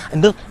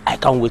 And I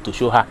can't wait to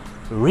show her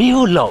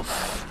real love.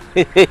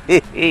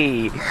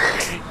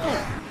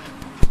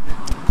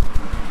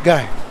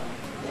 Guy,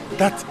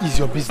 that is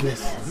your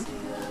business.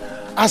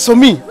 As for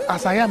me,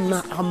 as I am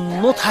now,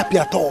 I'm not happy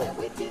at all.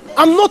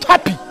 I'm not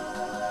happy.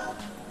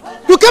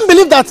 You can't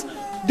believe that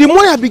the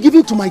money I've been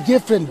giving to my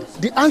girlfriend,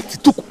 the auntie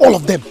took all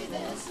of them.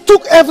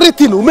 Took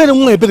everything.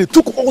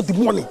 Took all the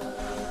money.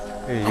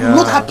 I'm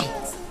not happy.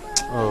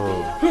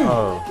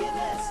 Oh.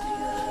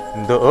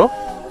 Ndo?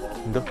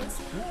 Ndo?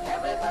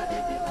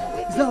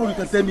 Is that all you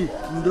can tell me?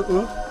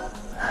 Ndo?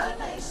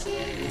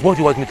 What do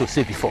you want me to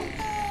say before?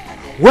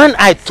 When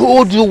I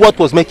told you what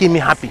was making me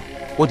happy,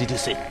 what did you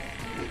say?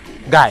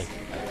 Guy,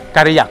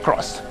 carry your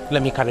cross.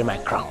 Let me carry my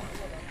crown.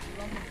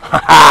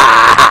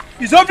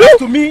 It's obvious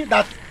to me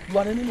that you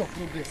are an enemy of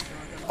progress.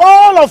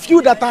 All of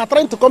you that are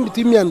trying to come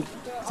between me and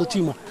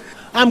Sochima,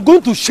 I'm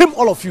going to shame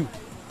all of you.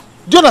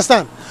 Do you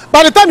understand?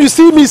 By the time you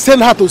see me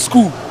send her to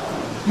school,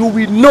 you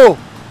will know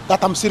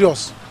that I'm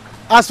serious.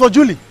 As for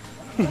Julie,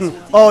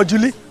 or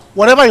Julie,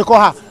 whatever you call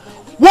her,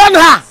 warn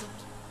her,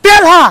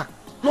 tell her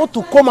not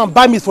to come and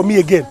buy meat for me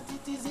again.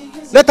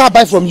 Let her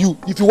buy from you.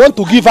 If you want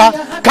to give her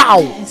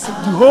cow,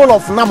 the whole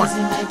of Nama,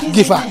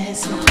 give her.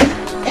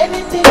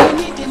 Anything you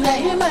need in a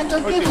human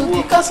don't give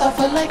you because of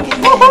a liking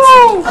it.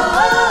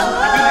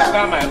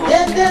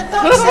 Then they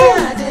talk say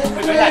I dey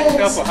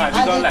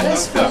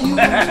praise for you.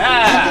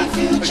 And if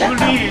you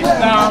check up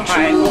well,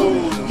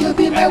 true, you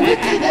be my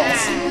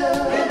wickedness.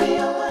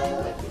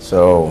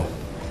 So,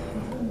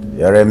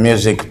 you're a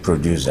music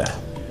producer?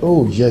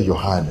 Oh yeah, Your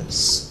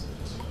Highness.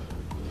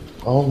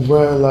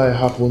 Well, I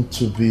happen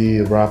to be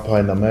a rapper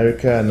in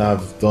America, and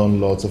I've done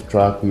lots of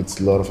tracks with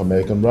a lot of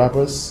American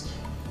rappers.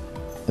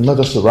 And not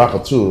just a rapper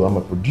too, I'm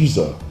a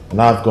producer,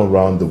 and I've gone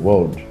around the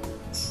world.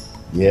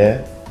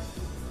 Yeah?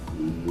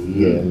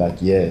 Yeah,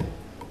 like yeah.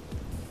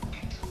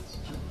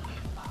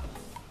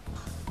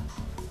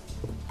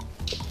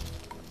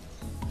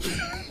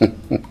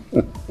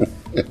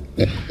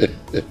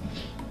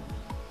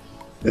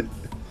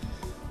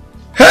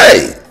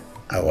 Hey!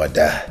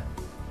 Awada.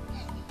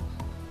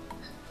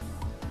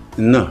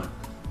 No.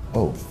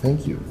 Oh,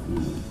 thank you.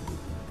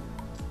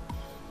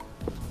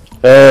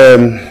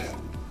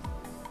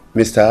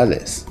 Mr.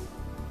 Alice,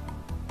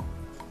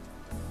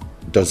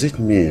 does it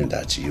mean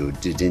that you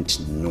didn't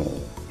know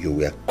you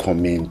were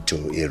coming to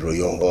a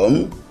royal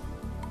home?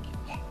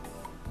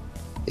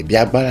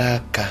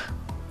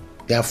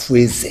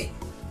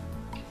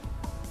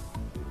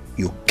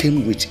 You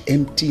came with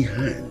empty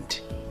hand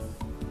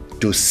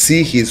to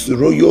see His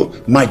Royal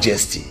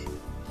Majesty.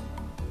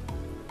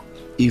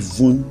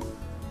 Even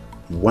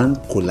one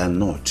kola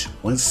nut,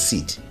 one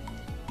seed,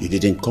 you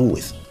didn't come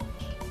with.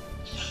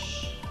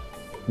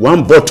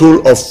 One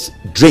bottle of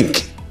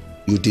drink,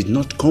 you did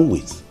not come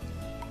with.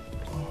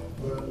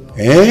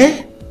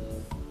 Eh?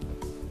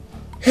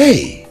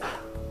 Hey!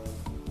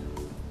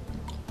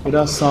 Well,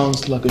 that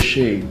sounds like a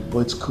shame, but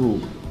it's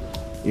cool.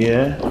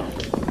 Yeah?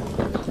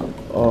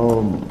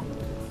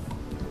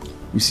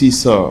 You see,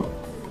 sir,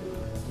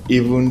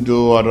 even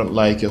though I don't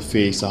like your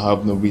face, I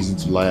have no reason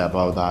to lie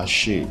about that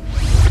shit.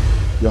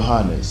 Your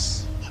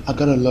Highness, I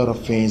got a lot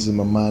of things in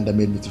my mind that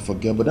made me to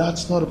forget, but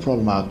that's not a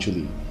problem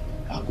actually.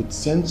 I could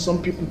send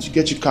some people to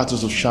get you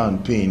cartons of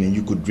champagne and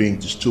you could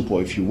drink to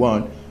stupor if you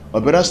want. Or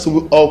better still,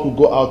 we all could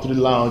go out to the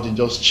lounge and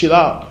just chill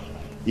out.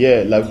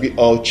 Yeah, like we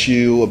all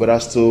chill, or better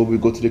still, we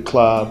go to the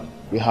club,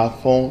 we have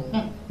fun.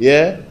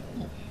 Yeah?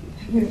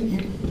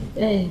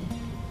 Hey,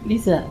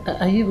 Lisa,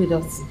 are you with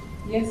us?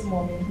 Yes,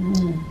 Mommy.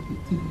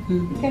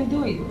 You can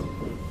do it.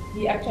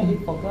 He actually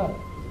forgot.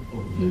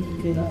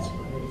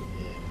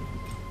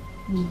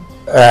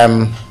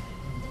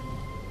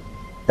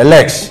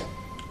 Alex,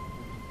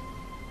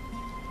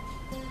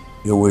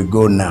 you will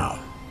go now.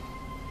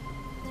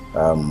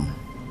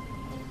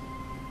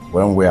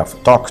 When we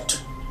have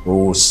talked, we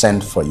will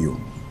send for you.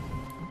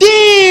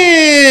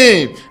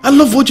 Damn! I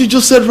love what you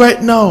just said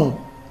right now.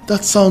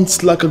 That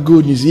sounds like a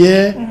good news,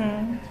 yeah?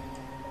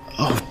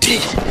 Oh,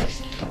 damn.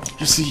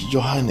 You see,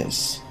 Your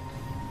Highness,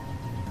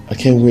 I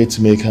can't wait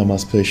to make her my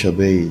special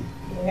babe.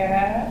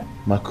 Yeah.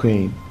 My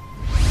queen.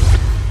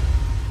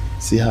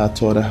 See how I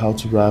taught her how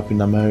to rap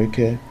in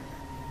America?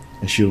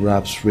 And she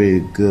raps really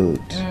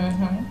good.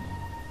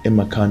 In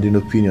my candid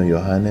opinion,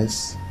 Your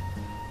Highness,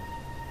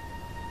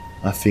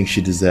 I think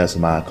she deserves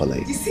some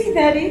accolade. You see,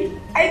 Daddy?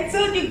 I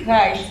told you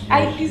guys,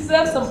 I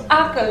deserve some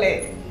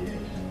accolade.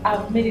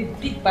 I've made it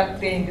big back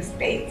there in the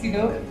States, you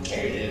know?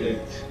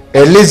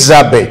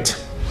 Elizabeth,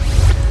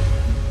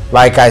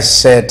 like I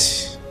said,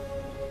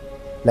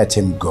 let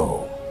him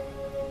go.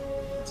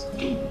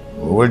 We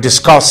will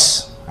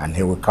discuss and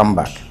he will come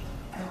back.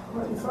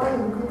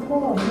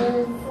 Come on,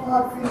 man. Don't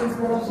have feelings,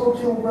 man. I'm so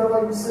chill, man,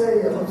 like you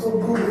say. I'm so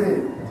good with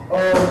it.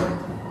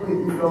 Wait, if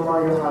you don't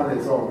mind, Your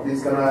Highness,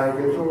 please, can I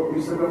get your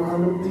Instagram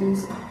handle,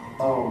 please?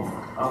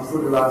 I'm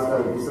still the last guy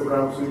on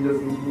Instagram, so you just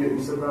give me your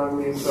Instagram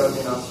name, so I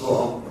can ask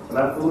for, when I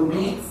follow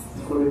you,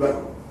 follow me back.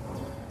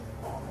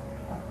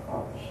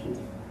 Oh, shit.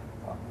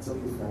 It's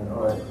okay, fine.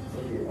 Alright.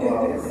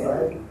 It's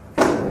okay.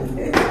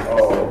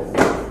 Alright.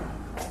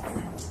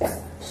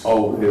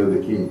 Oh, hail the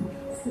king.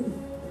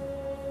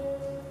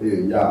 Here,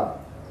 yeah.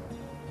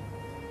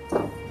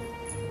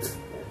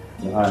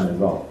 Your hand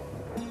is on.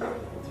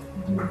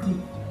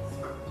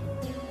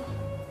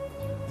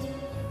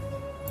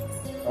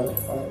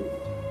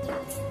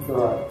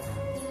 Alright.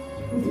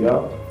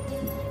 Yeah.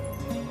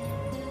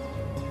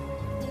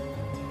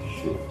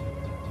 Shit.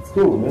 It's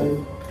cool, man.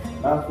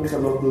 I think I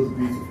love those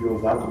beats of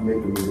yours. I have to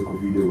make a musical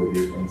video with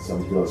it and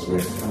some girls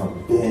wearing kind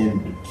of damn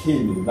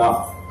bikini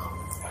now.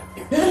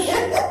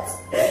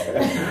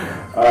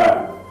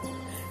 Alright.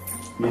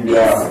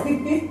 Media.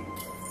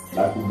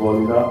 Like the ball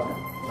enough.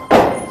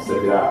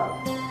 Set it out.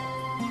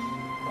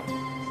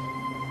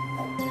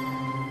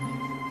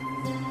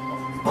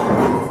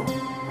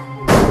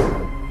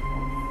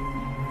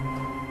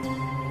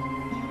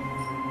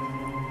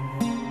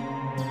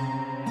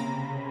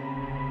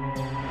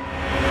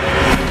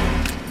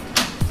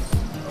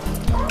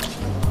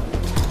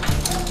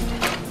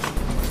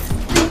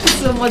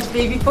 So much,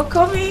 baby, for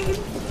coming.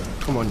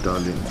 Come on,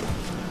 darling.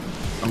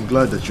 I'm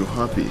glad that you're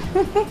happy.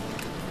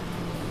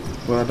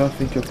 But I don't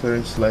think your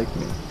parents like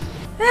me.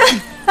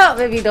 Oh,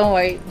 baby, don't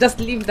worry. Just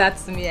leave that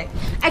to me.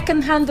 I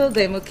can handle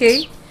them,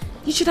 okay?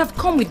 You should have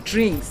come with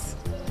drinks.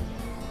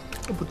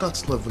 Oh, but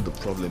that's not even the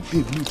problem.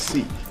 Babe, look,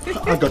 see.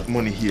 I got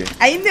money here.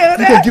 I know that.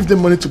 You can give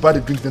them money to buy the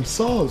drinks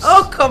themselves.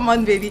 Oh, come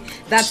on, baby.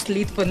 That's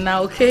lit for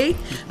now, okay?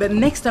 But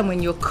next time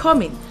when you're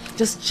coming,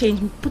 just change,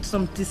 put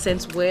some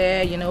decent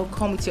wear, you know,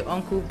 come with your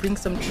uncle, bring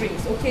some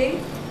drinks, okay?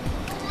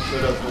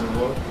 So that's gonna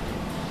work?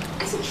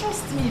 I said,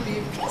 trust me,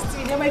 babe. Trust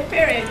me, they're my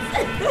parents.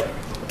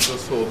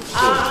 Just hope so.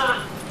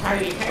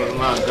 Hurry. But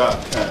now I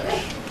got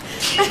cash.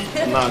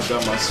 Now I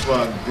got my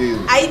swag deal.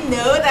 I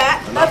know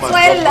that. And That's I'm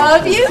why I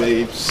love you.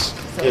 Babes.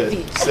 Yeah.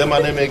 Say my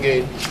name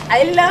again.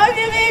 I love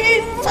you,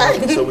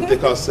 baby. So we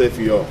take our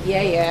selfie, y'all.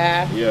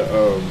 Yeah. Yeah,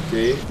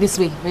 okay. This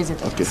way. Where is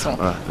it? Okay,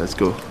 alright, let's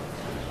go.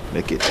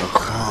 Make it.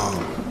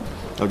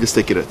 I'll just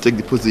take it. Take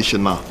the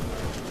position now.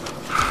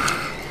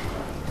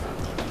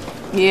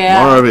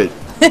 Yeah. More of it.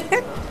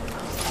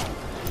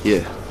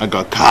 Yeah, I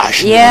got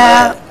cash.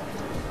 Yeah.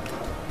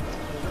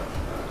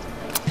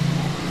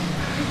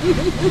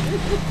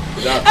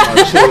 That's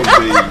my chill,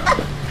 baby.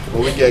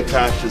 When we get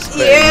cash to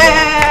spend,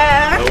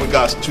 yeah. And we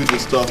got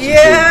student stuff to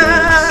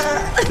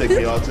yeah. do. Take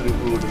me out to the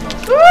road and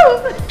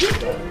all.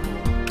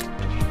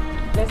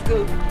 Let's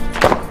go.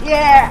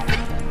 Yeah.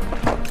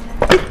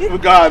 We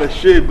got a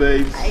shit,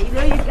 babes. I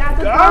know you got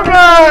the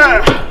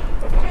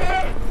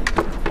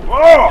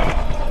Oh!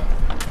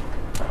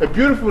 A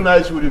beautiful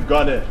night you would have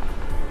gone in.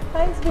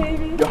 Thanks,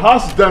 baby. Your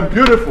house is done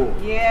beautiful.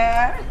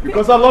 Yeah.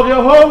 Because I love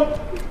your home,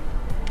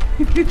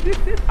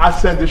 I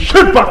send the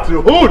shit back to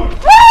the hood.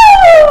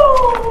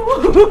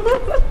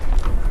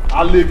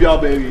 I'll leave y'all,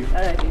 baby.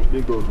 Alright.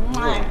 You go.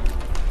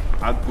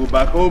 I'll go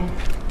back home.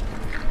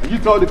 And you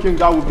tell the king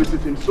that will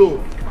visit him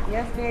soon.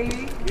 Yes,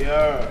 baby.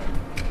 Yeah.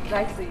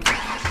 Nice to you.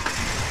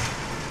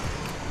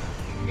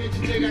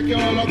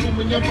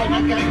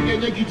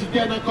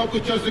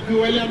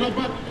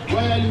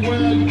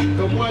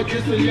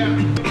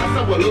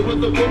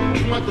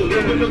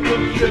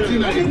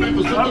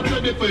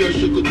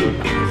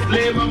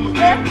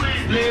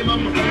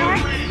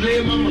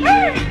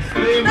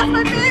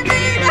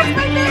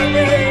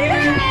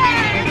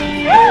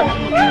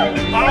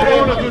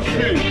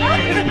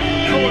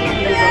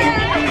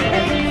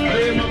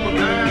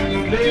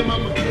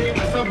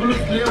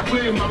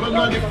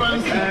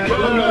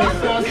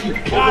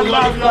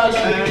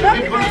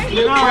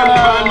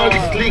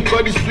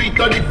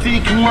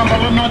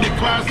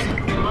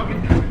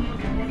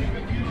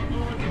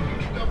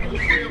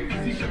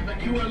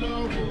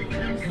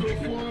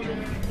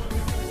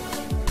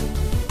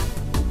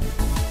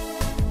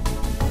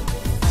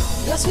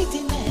 Your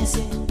sweetness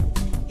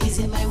is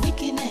in my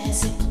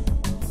weakness.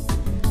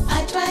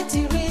 I try to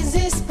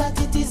resist, but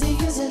it is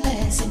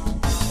useless.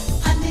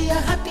 And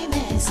your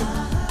happiness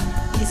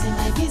is in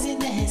my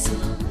business.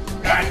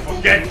 Guy,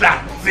 forget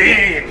that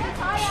thing!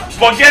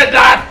 Forget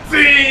that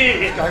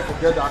thing! Guy,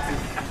 forget that thing.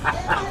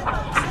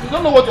 You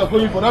don't know what you're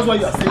going for, that's why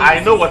you're saying. I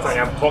know what I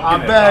am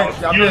talking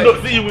about. You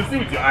know, see, you will see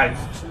with your eyes.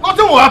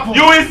 Nothing will happen.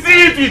 You will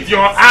see it with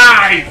your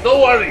eyes.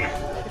 Don't worry.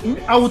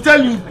 I will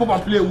tell you, Pop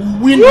and Play will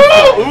win.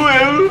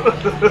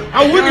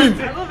 I'm winning.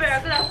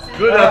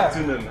 Good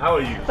afternoon. How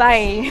are you?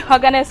 Fine.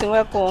 Organize and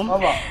welcome.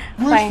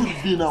 Fine.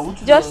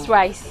 Just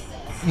rice.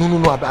 No.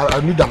 I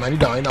need them.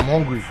 I'm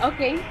hungry.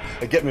 Okay.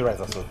 Get me rice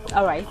also.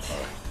 All right.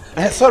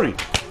 Sorry.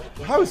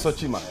 How is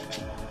Sochima?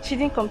 She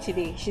didn't come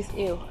today. She's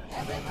ill.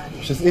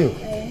 She's ill?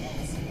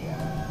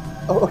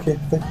 Oh, okay.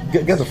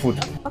 Get the food.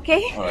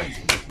 Okay. All right.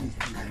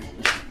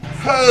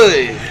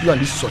 Hey! You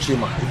and this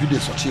Sochima, every day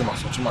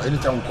Sochima.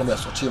 Anytime we come here,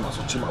 Sochima.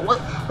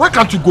 Why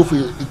can't you go for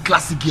a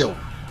classic girl?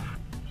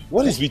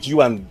 What is with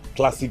you and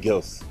classic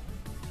girls?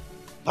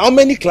 How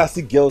many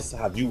classic girls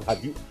have you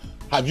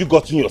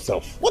gotten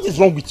yourself? What is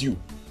wrong with you?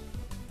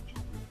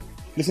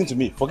 Listen to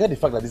me. Forget the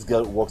fact that this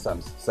girl works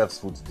and serves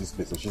food to this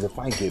place. So she's a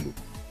fine girl.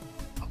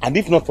 And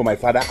if not for my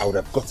father, I would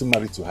have gotten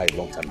married to her a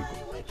long time ago.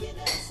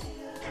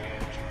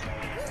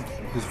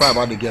 It's fine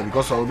about the girl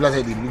because some people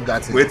say they look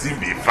that thing. Waiting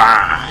be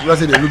fine. People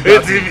say they look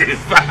that thing. Waiting be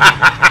fine.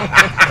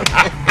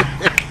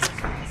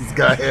 This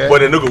guy here. But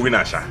they no go win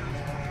Asha.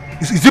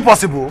 Is it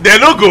possible? They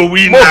no go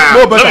win now.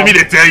 No better. Let me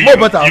tell you. No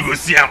better. You go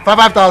see him.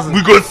 5,000.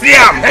 We go see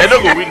him. They no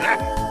go win.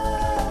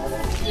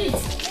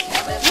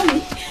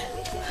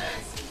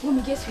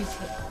 Mommy, guess who's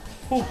here?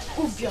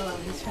 Who be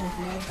around this friend?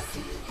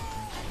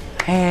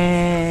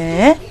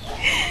 Eh?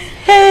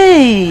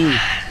 Hey!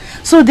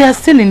 So they are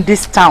still in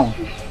this town?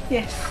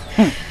 Yes.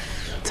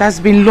 It has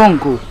been long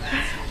ago.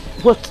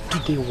 What do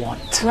they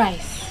want?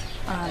 Rice.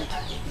 And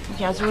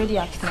he has already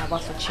asked me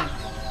about Sachin.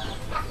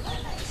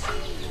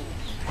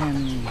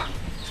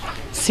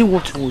 See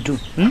what we'll do.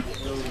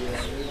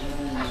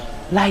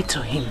 Lie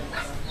to him.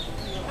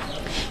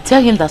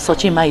 Tell him that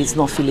Sachima is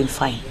not feeling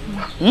fine.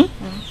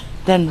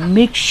 Then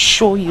make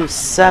sure you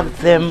serve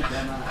them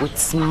with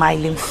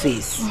smiling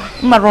face.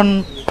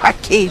 Maroon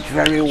package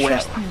very well.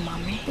 Trust me,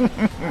 Mommy.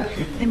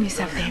 Let me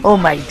serve them. Oh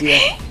my dear.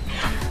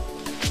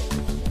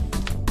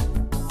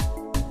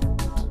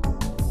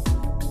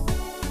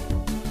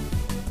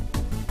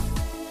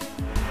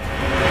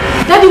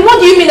 Daddy, what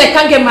do you mean I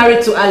can't get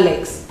married to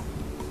Alex?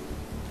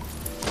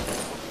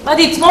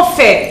 Daddy, it's not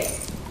fair.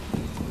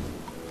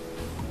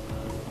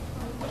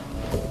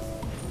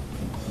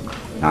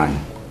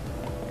 Nan,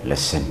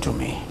 listen to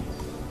me.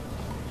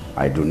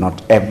 I do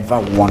not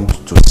ever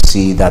want to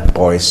see that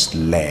boy's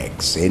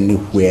legs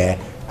anywhere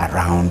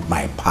around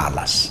my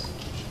palace.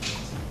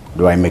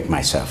 Do I make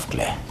myself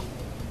clear?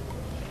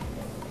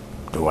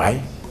 Do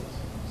I?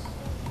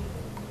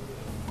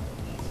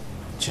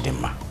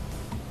 Chidimma,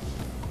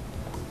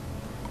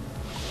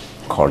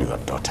 call your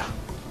daughter.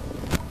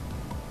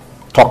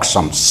 Talk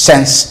some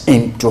sense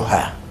into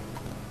her.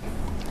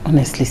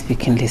 Honestly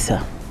speaking,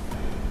 Lisa,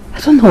 I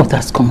don't know what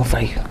has come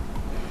over you.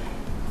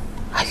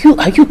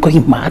 Are you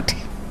going mad?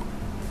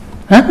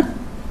 Huh?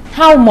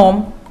 How,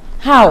 Mom?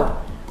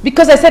 How?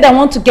 Because I said I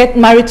want to get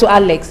married to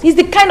Alex. He's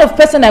the kind of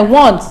person I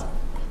want,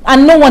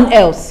 and no one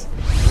else.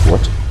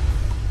 What?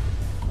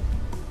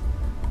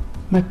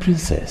 My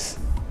princess,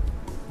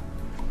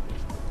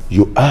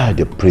 you are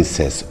the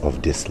princess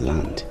of this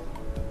land.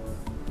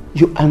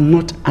 You are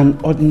not an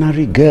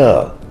ordinary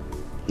girl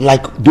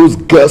like those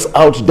girls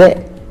out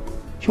there.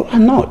 You are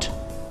not.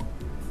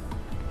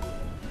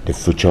 The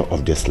future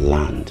of this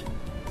land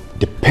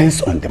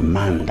depends on the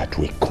man that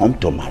will come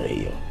to marry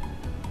you.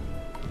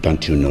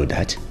 Don't you know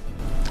that?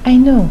 I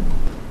know.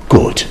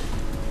 Good.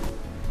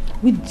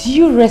 With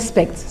due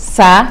respect,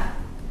 sir,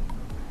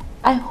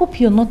 I hope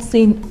you're not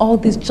saying all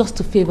this just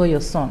to favor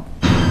your son.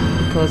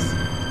 Because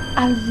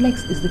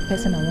Alex is the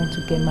person I want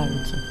to get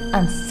married to.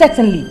 And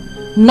certainly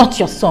not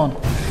your son.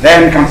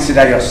 Then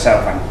consider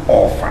yourself an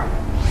orphan.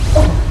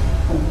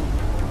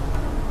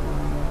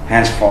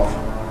 Henceforth,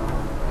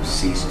 you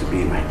cease to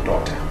be my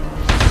daughter.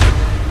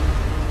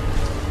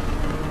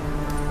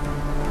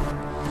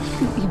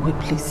 Wait,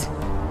 please.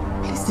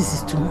 Please, this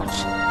is too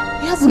much.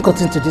 He hasn't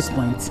gotten to this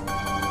point.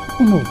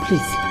 Oh, no,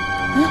 please.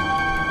 Huh?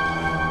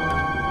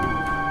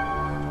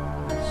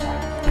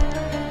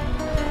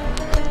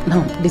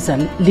 Now, Lisa,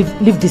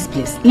 leave this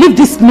place. Leave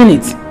this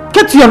minute.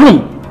 Get to your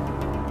room.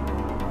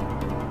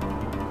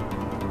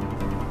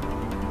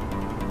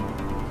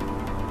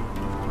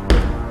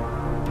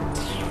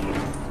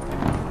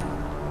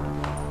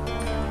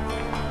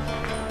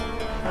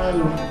 I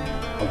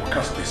will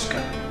curse this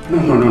girl.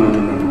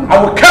 No.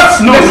 I will curse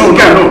this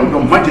girl. No,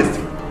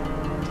 Majesty.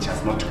 It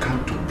has not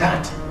come to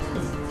that.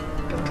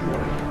 Don't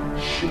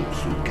worry. She will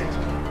soon get to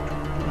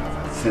have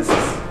her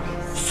senses.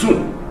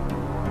 Soon.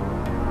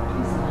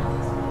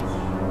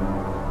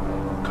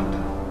 Come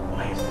down.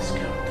 Why is this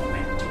girl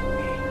tormenting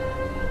me?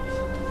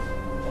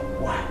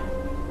 Why?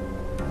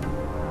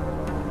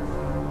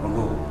 Oh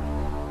no.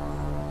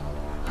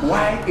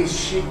 Why is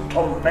she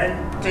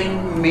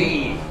tormenting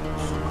me?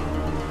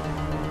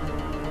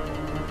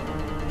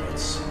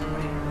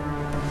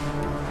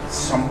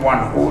 Someone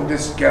hold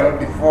this girl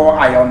before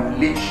I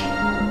unleash.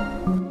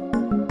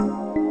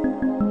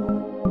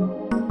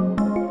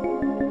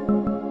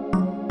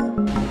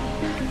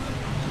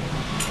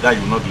 Dad,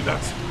 you will not do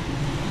that.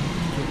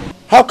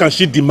 How can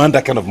she demand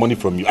that kind of money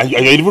from you? And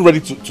you're even ready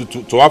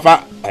to offer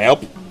her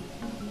help?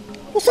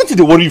 What's something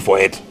they worry you for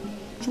head?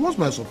 She wants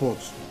my support.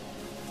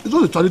 It's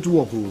not a charity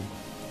work. Oh.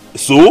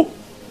 So?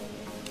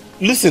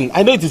 Listen,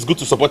 I know it is good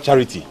to support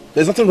charity.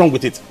 There's nothing wrong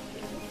with it.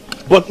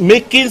 But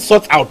making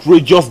such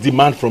outrageous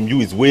demand from you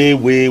is way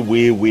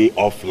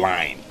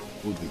offline.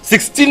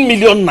 16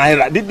 million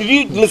naira. Did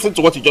you listen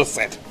to what you just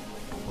said?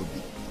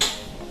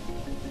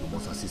 You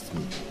must assist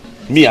me.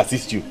 Me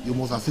assist you? You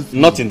must assist me.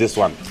 Not in this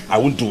one. I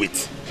won't do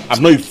it.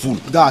 I'm not a fool.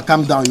 Dad,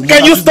 calm down.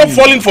 Can you stop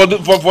falling for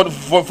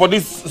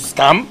this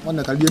scam?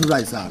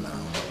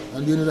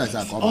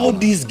 All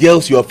these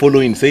girls you are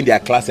following saying they are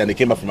classy and they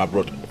came back from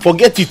abroad.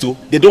 Forget it too.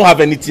 They don't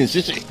have anything.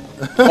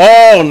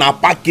 All na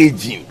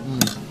packaging.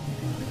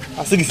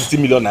 I think it's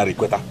 16 million naira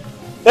requeta.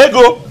 Hey,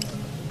 go.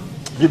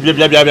 If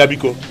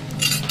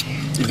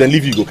they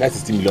leave you, go carry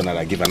 16 million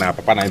naira. Give an hour.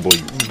 Papa, I boy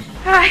you.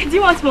 Hi, do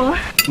you want more?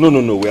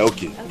 No, we're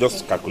okay.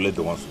 Just calculate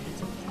the ones.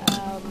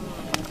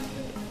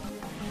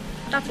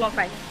 That's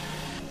 1.5.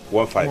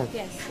 1.5?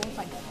 Yes,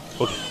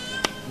 1.5. Okay.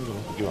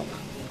 Give on.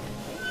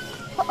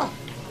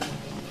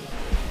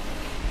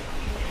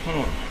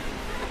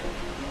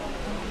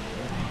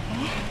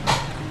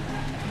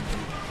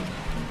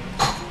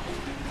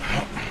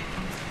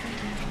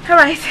 All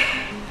right.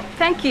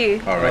 Thank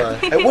you. All right.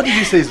 What did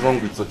you say is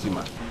wrong with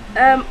Sochima?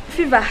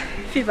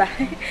 Fever.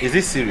 Is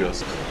this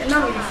serious?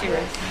 Not really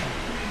serious.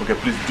 Okay,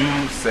 please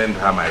do send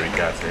her my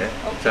regards, eh?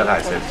 Okay. Tell her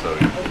I said sorry.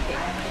 Okay.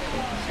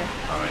 Sure.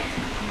 Alright.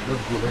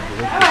 Let's go.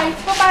 Alright,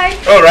 bye-bye.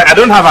 Alright, I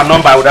don't have her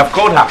number. I would have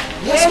called her.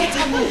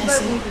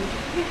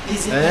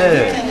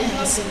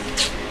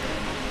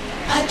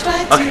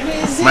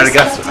 Okay, my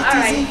regards to her.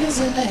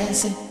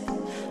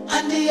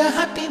 And your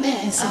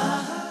happiness.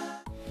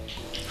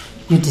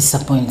 You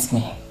disappoint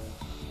me.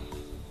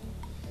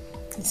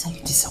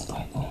 You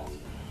disappoint me.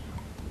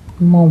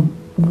 Mom,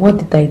 what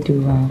did I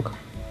do wrong?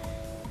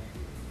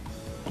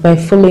 By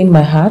following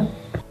my heart?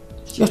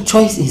 Your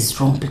choice is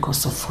wrong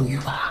because of who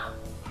you are.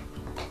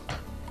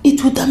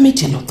 It will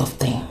damage a lot of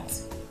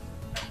things.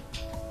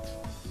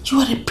 You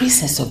are a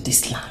princess of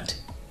this land.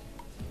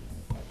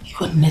 You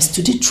are next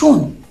to the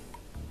throne.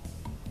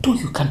 Though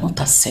you cannot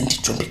ascend the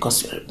throne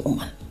because you are a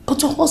woman,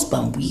 but your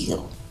husband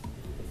will.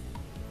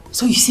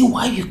 So you see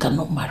why you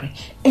cannot marry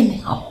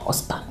anyhow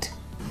husband.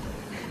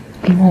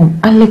 Mom,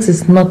 Alex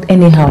is not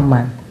anyhow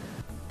man.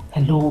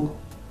 Hello?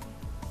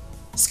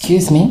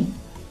 Excuse me?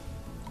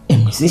 A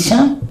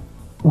musician?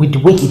 With the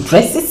way he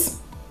dresses?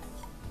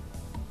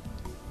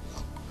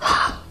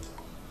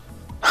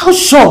 How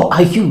sure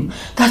are you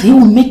that he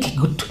will make a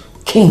good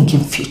king in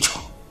future?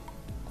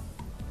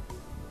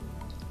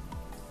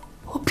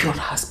 Obiora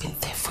has been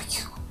there for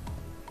you.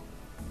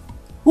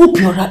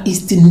 Obiora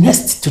is the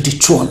next to the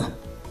throne.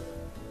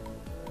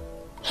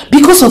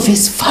 Because of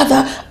his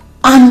father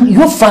and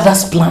your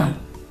father's plan,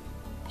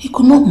 he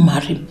could not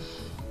marry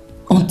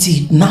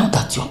until now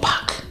that you're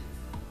back.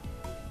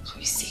 So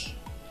you see.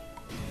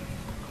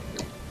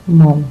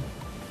 Mom,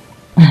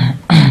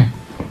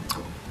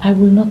 I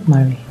will not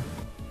marry.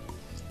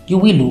 You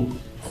will.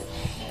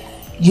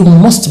 You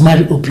must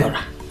marry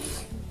Obiora.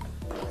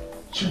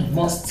 You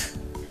must.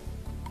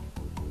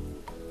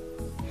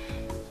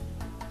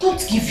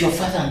 Don't give your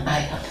father and I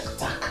an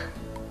attack.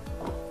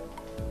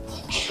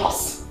 Kill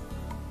us.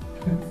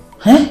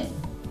 Huh?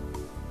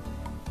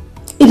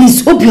 It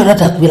is Obiora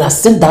that will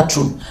ascend that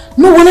throne.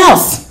 No one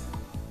else.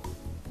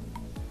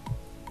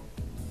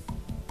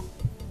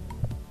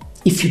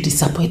 If you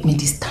disappoint me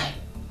this time,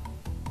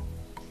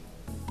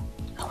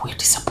 I will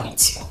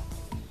disappoint you.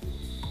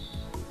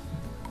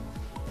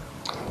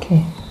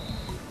 Okay.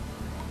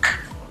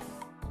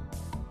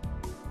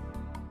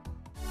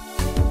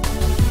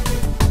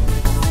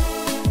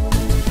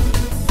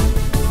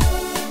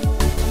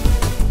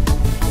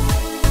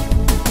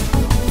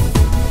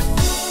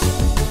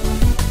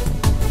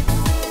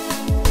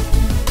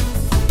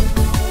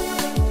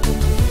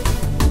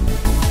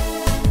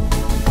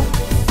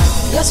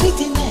 Your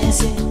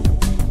sweetness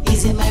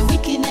is in my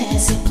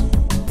weakness.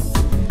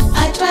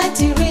 I try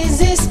to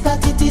resist,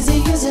 but it is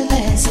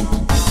useless.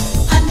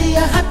 And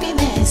your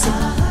happiness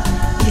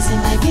is in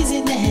my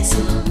business.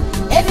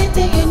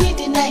 Everything you need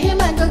in a him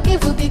I go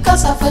give you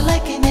because of your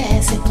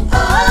likeness.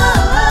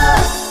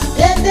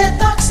 Then they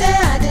talk say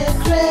I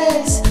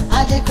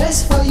the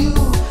grace for you.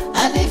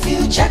 And if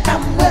you check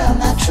I'm well,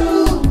 not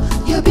true.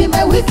 You be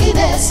my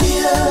wickedness,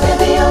 yeah.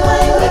 Baby, you're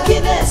my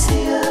wickedness,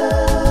 yeah.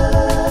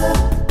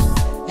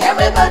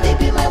 Everybody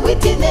be my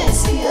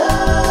witness,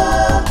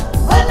 yeah.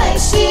 When I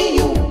see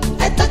you,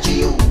 I touch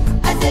you,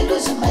 I then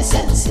lose my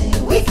sense,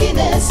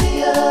 wickedness,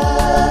 yeah.